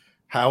 but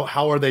how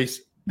are they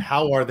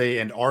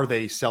and are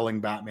they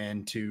selling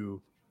Batman to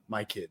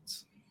my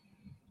kids?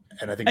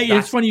 And I think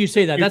it's funny you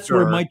say that. That's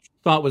where my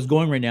thought was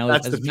going right now.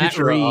 That's as the Matt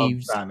future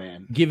Reeves of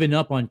Batman. Giving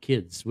up on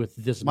kids with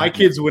this. My Batman.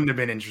 kids wouldn't have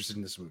been interested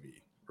in this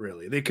movie.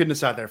 Really, they couldn't have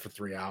sat there for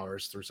 3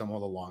 hours through some of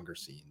the longer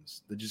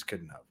scenes. They just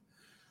couldn't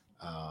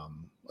have.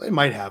 They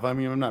might have. I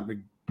mean, I'm not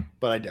big,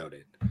 but I doubt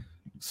it.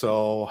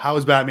 So, how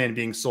is Batman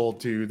being sold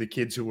to the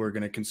kids who are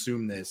going to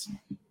consume this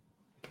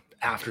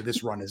after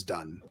this run is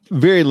done?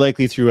 Very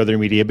likely through other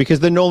media,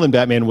 because the Nolan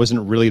Batman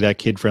wasn't really that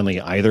kid friendly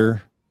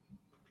either.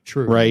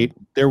 True. Right.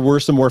 There were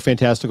some more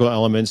fantastical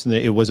elements, and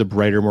it was a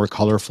brighter, more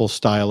colorful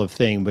style of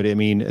thing. But I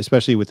mean,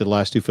 especially with the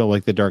last two films,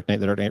 like The Dark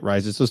Knight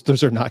Rises,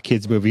 those are not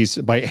kids' movies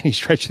by any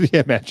stretch of the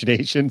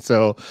imagination.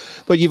 So,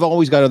 but you've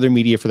always got other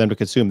media for them to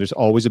consume. There's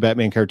always a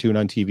Batman cartoon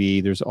on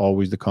TV. There's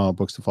always the comic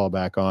books to fall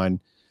back on.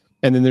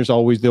 And then there's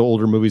always the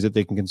older movies that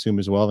they can consume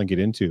as well and get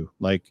into.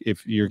 Like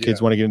if your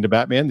kids want to get into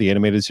Batman, the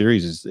animated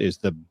series is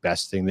the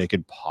best thing they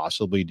could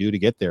possibly do to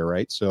get there.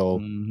 Right. So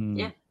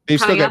they've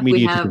still got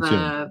media to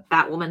consume.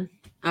 Batwoman.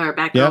 Or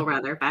Batgirl,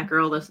 rather.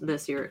 Batgirl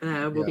this year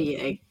will be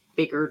a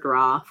bigger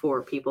draw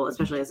for people,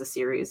 especially as a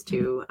series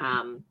too.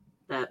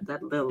 That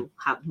they'll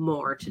have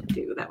more to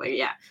do that way.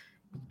 Yeah,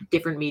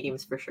 different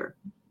mediums for sure.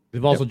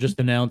 We've also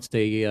just announced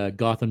a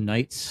Gotham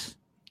Knights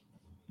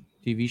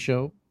TV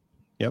show.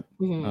 Yep.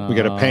 Mhm. We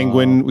got a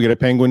penguin. We got a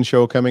penguin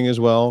show coming as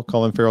well.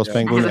 Colin Farrell's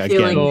Penguin. I have a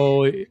feeling-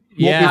 So,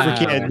 yeah. Won't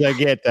be for kids. I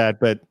get that,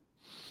 but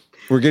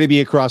we're going to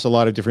be across a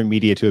lot of different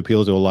media to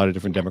appeal to a lot of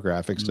different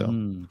demographics.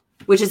 So,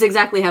 which is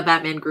exactly how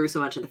Batman grew so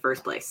much in the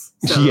first place.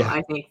 So Yeah.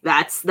 I think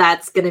that's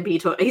going to be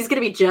he's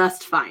going to be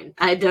just fine.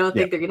 I don't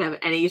think they're going to have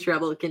any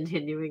trouble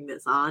continuing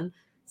this on.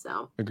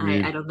 So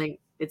I don't think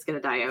it's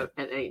going to die out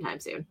at any time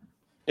soon.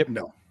 Yep.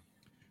 No.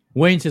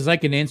 Wayne says I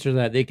can answer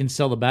that. They can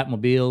sell the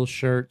Batmobile,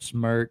 shirts,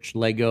 merch,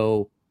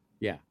 Lego.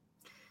 Yeah.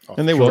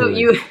 And they will. So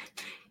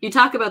you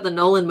talk about the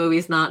Nolan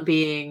movies not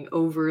being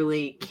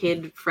overly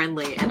kid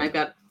friendly, and I've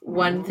got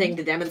one thing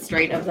to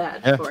demonstrate of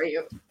that for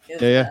you.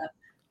 I'm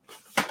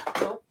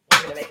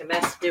gonna make a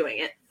mess doing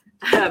it.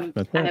 I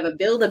have a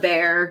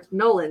Build-A-Bear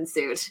Nolan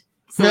suit.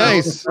 So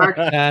Nice.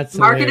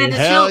 Marketed to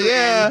Hell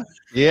children.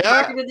 yeah.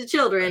 Marketed to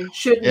children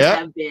shouldn't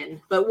have been,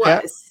 but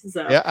was.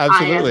 So Yeah,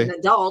 absolutely. I, as an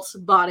adult,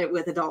 bought it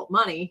with adult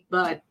money,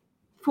 but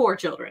for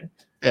children.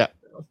 Yeah.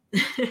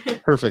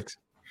 Perfect.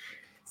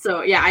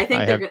 So yeah, I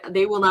think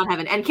they will not have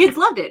it, and kids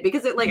loved it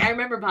because I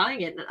remember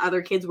buying it, and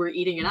other kids were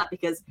eating it up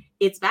because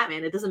it's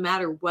Batman. It doesn't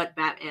matter what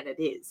Batman it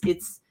is.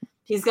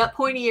 He's got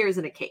pointy ears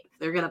and a cape.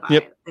 They're gonna buy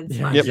it. It's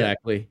fine.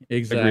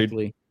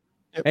 Exactly.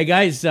 Yep. Hey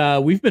guys,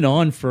 we've been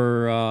on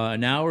for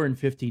an hour and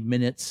 15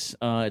 minutes.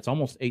 It's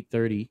almost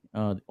 8:30.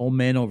 The old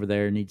man over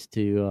there needs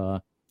to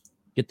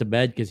get to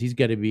bed because he's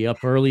got to be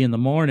up early in the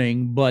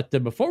morning. But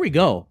before we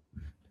go,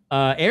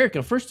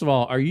 Erica, first of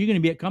all, are you going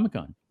to be at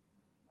Comic-Con?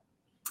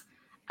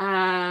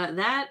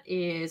 That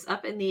is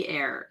up in the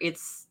air.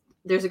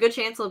 There's a good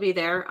chance I'll be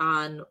there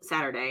on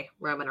Saturday,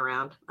 roaming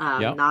around,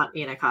 not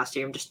in a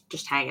costume,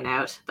 just hanging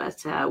out.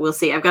 But we'll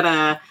see. I've got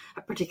a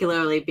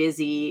particularly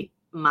busy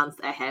month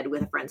ahead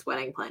with a friend's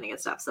wedding planning and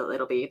stuff, so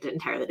it'll be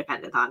entirely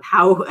dependent on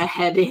how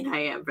ahead in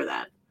I am for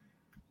that.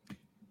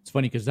 It's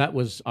funny because that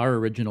was our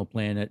original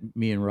plan at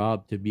me and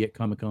Rob to be at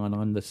Comic-Con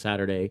on the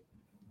Saturday.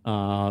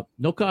 No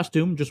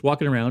costume, just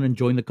walking around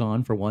enjoying the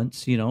con for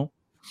once,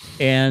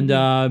 And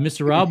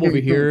Mr. Rob over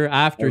here,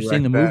 after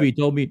seeing the movie,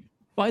 told me,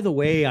 by the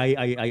way,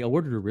 I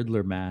ordered a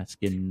Riddler mask,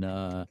 and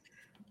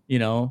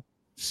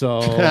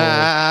so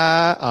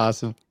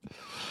Awesome.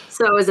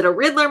 So is it a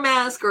Riddler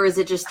mask or is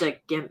it just a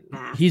GIMP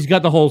mask? He's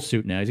got the whole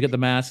suit now. He's got the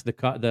mask,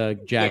 the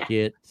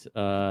jacket.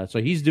 So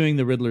he's doing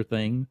the Riddler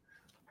thing.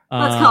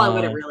 Let's call it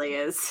what it really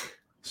is.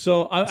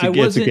 So I wasn't.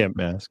 It's a GIMP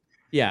mask.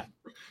 Yeah.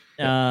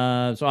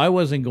 So I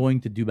wasn't going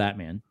to do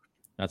Batman.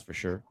 That's for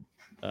sure.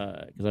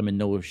 Because I'm in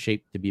no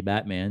shape to be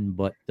Batman.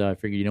 But I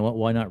figured, you know what?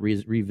 Why not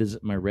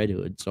revisit my Red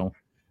Hood? So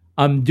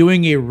I'm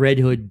doing a Red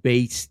Hood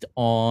based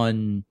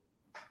on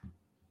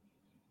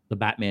the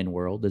Batman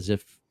world, as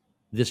if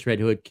this Red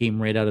Hood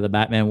came right out of the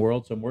Batman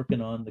world. So I'm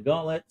working on the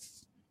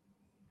gauntlets.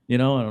 I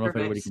don't know if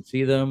everybody can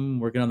see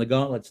them. Working on the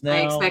gauntlets now.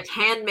 I expect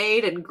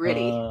handmade and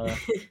gritty.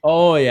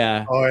 Oh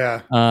yeah.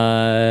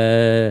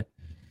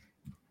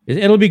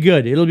 It'll be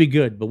good. It'll be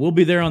good. But we'll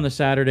be there on the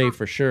Saturday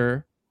for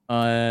sure.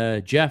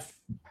 Jeff,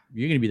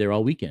 you're going to be there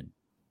all weekend.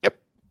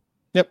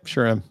 Yep,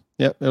 sure am.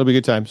 Yep, it'll be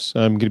good times.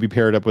 I'm going to be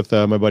paired up with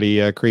my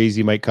buddy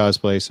Crazy Mike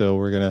Cosplay, so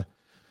we're gonna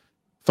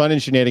fun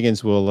and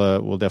shenanigans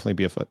will definitely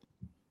be afoot.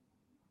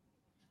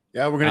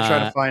 Yeah, we're gonna try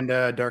to find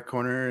a dark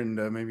corner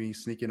and maybe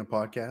sneak in a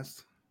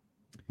podcast.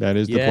 That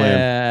is the plan.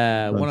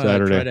 Yeah, I want to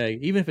Saturday. try to,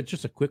 even if it's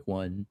just a quick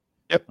one.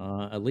 Yep.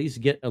 At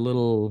least get a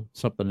little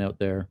something out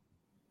there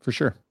For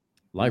sure.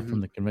 live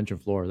from the convention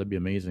floor. That'd be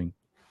amazing.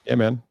 Yeah,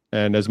 man.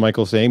 And as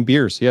Michael's saying,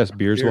 beers. Yes,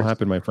 beers will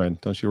happen, my friend.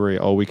 Don't you worry.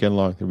 All weekend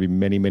long, there'll be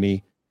many,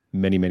 many,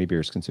 many, many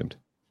beers consumed.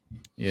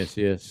 Yes.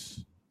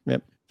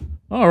 Yep.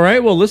 All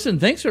right. Well, listen.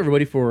 Thanks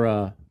everybody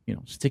for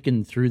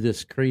sticking through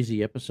this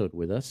crazy episode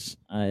with us.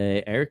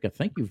 Erica,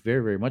 thank you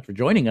very, very much for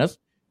joining us.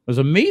 It was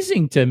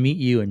amazing to meet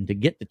you and to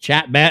get to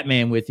chat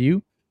Batman with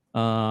you.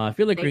 I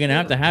feel like we're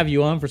going to have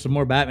you on for some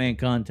more Batman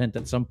content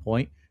at some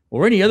point,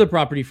 or any other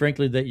property,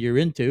 frankly, that you're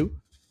into.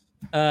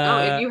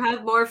 If you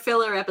have more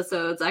filler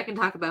episodes, I can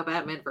talk about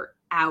Batman for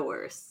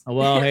hours.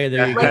 Well, hey,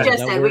 there you go. Like Jess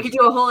That said, we works. could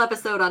do a whole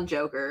episode on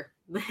Joker.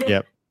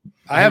 Yep.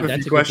 I have a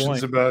That's few a good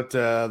questions point. about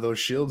those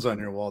shields on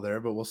your wall there,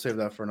 but we'll save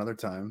that for another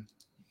time.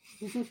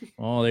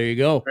 Oh, there you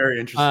go. Very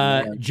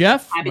interesting.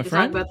 Jeff, Happy my to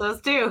friend, talk about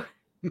those too.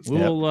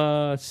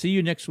 we'll see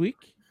you next week.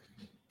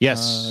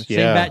 Yes. Same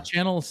bat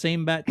channel,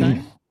 same bat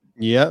time.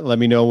 Yeah. Let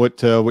me know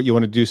what you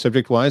want to do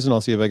subject wise, and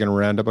I'll see if I can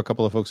round up a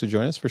couple of folks to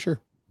join us for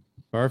sure.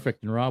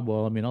 Perfect. And Rob,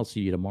 well, I mean, I'll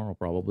see you tomorrow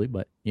probably,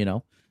 but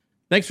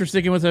thanks for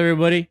sticking with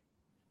everybody.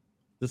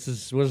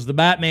 This was the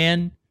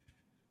Batman.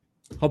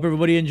 Hope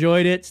everybody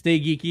enjoyed it. Stay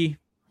geeky.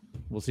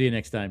 We'll see you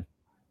next time.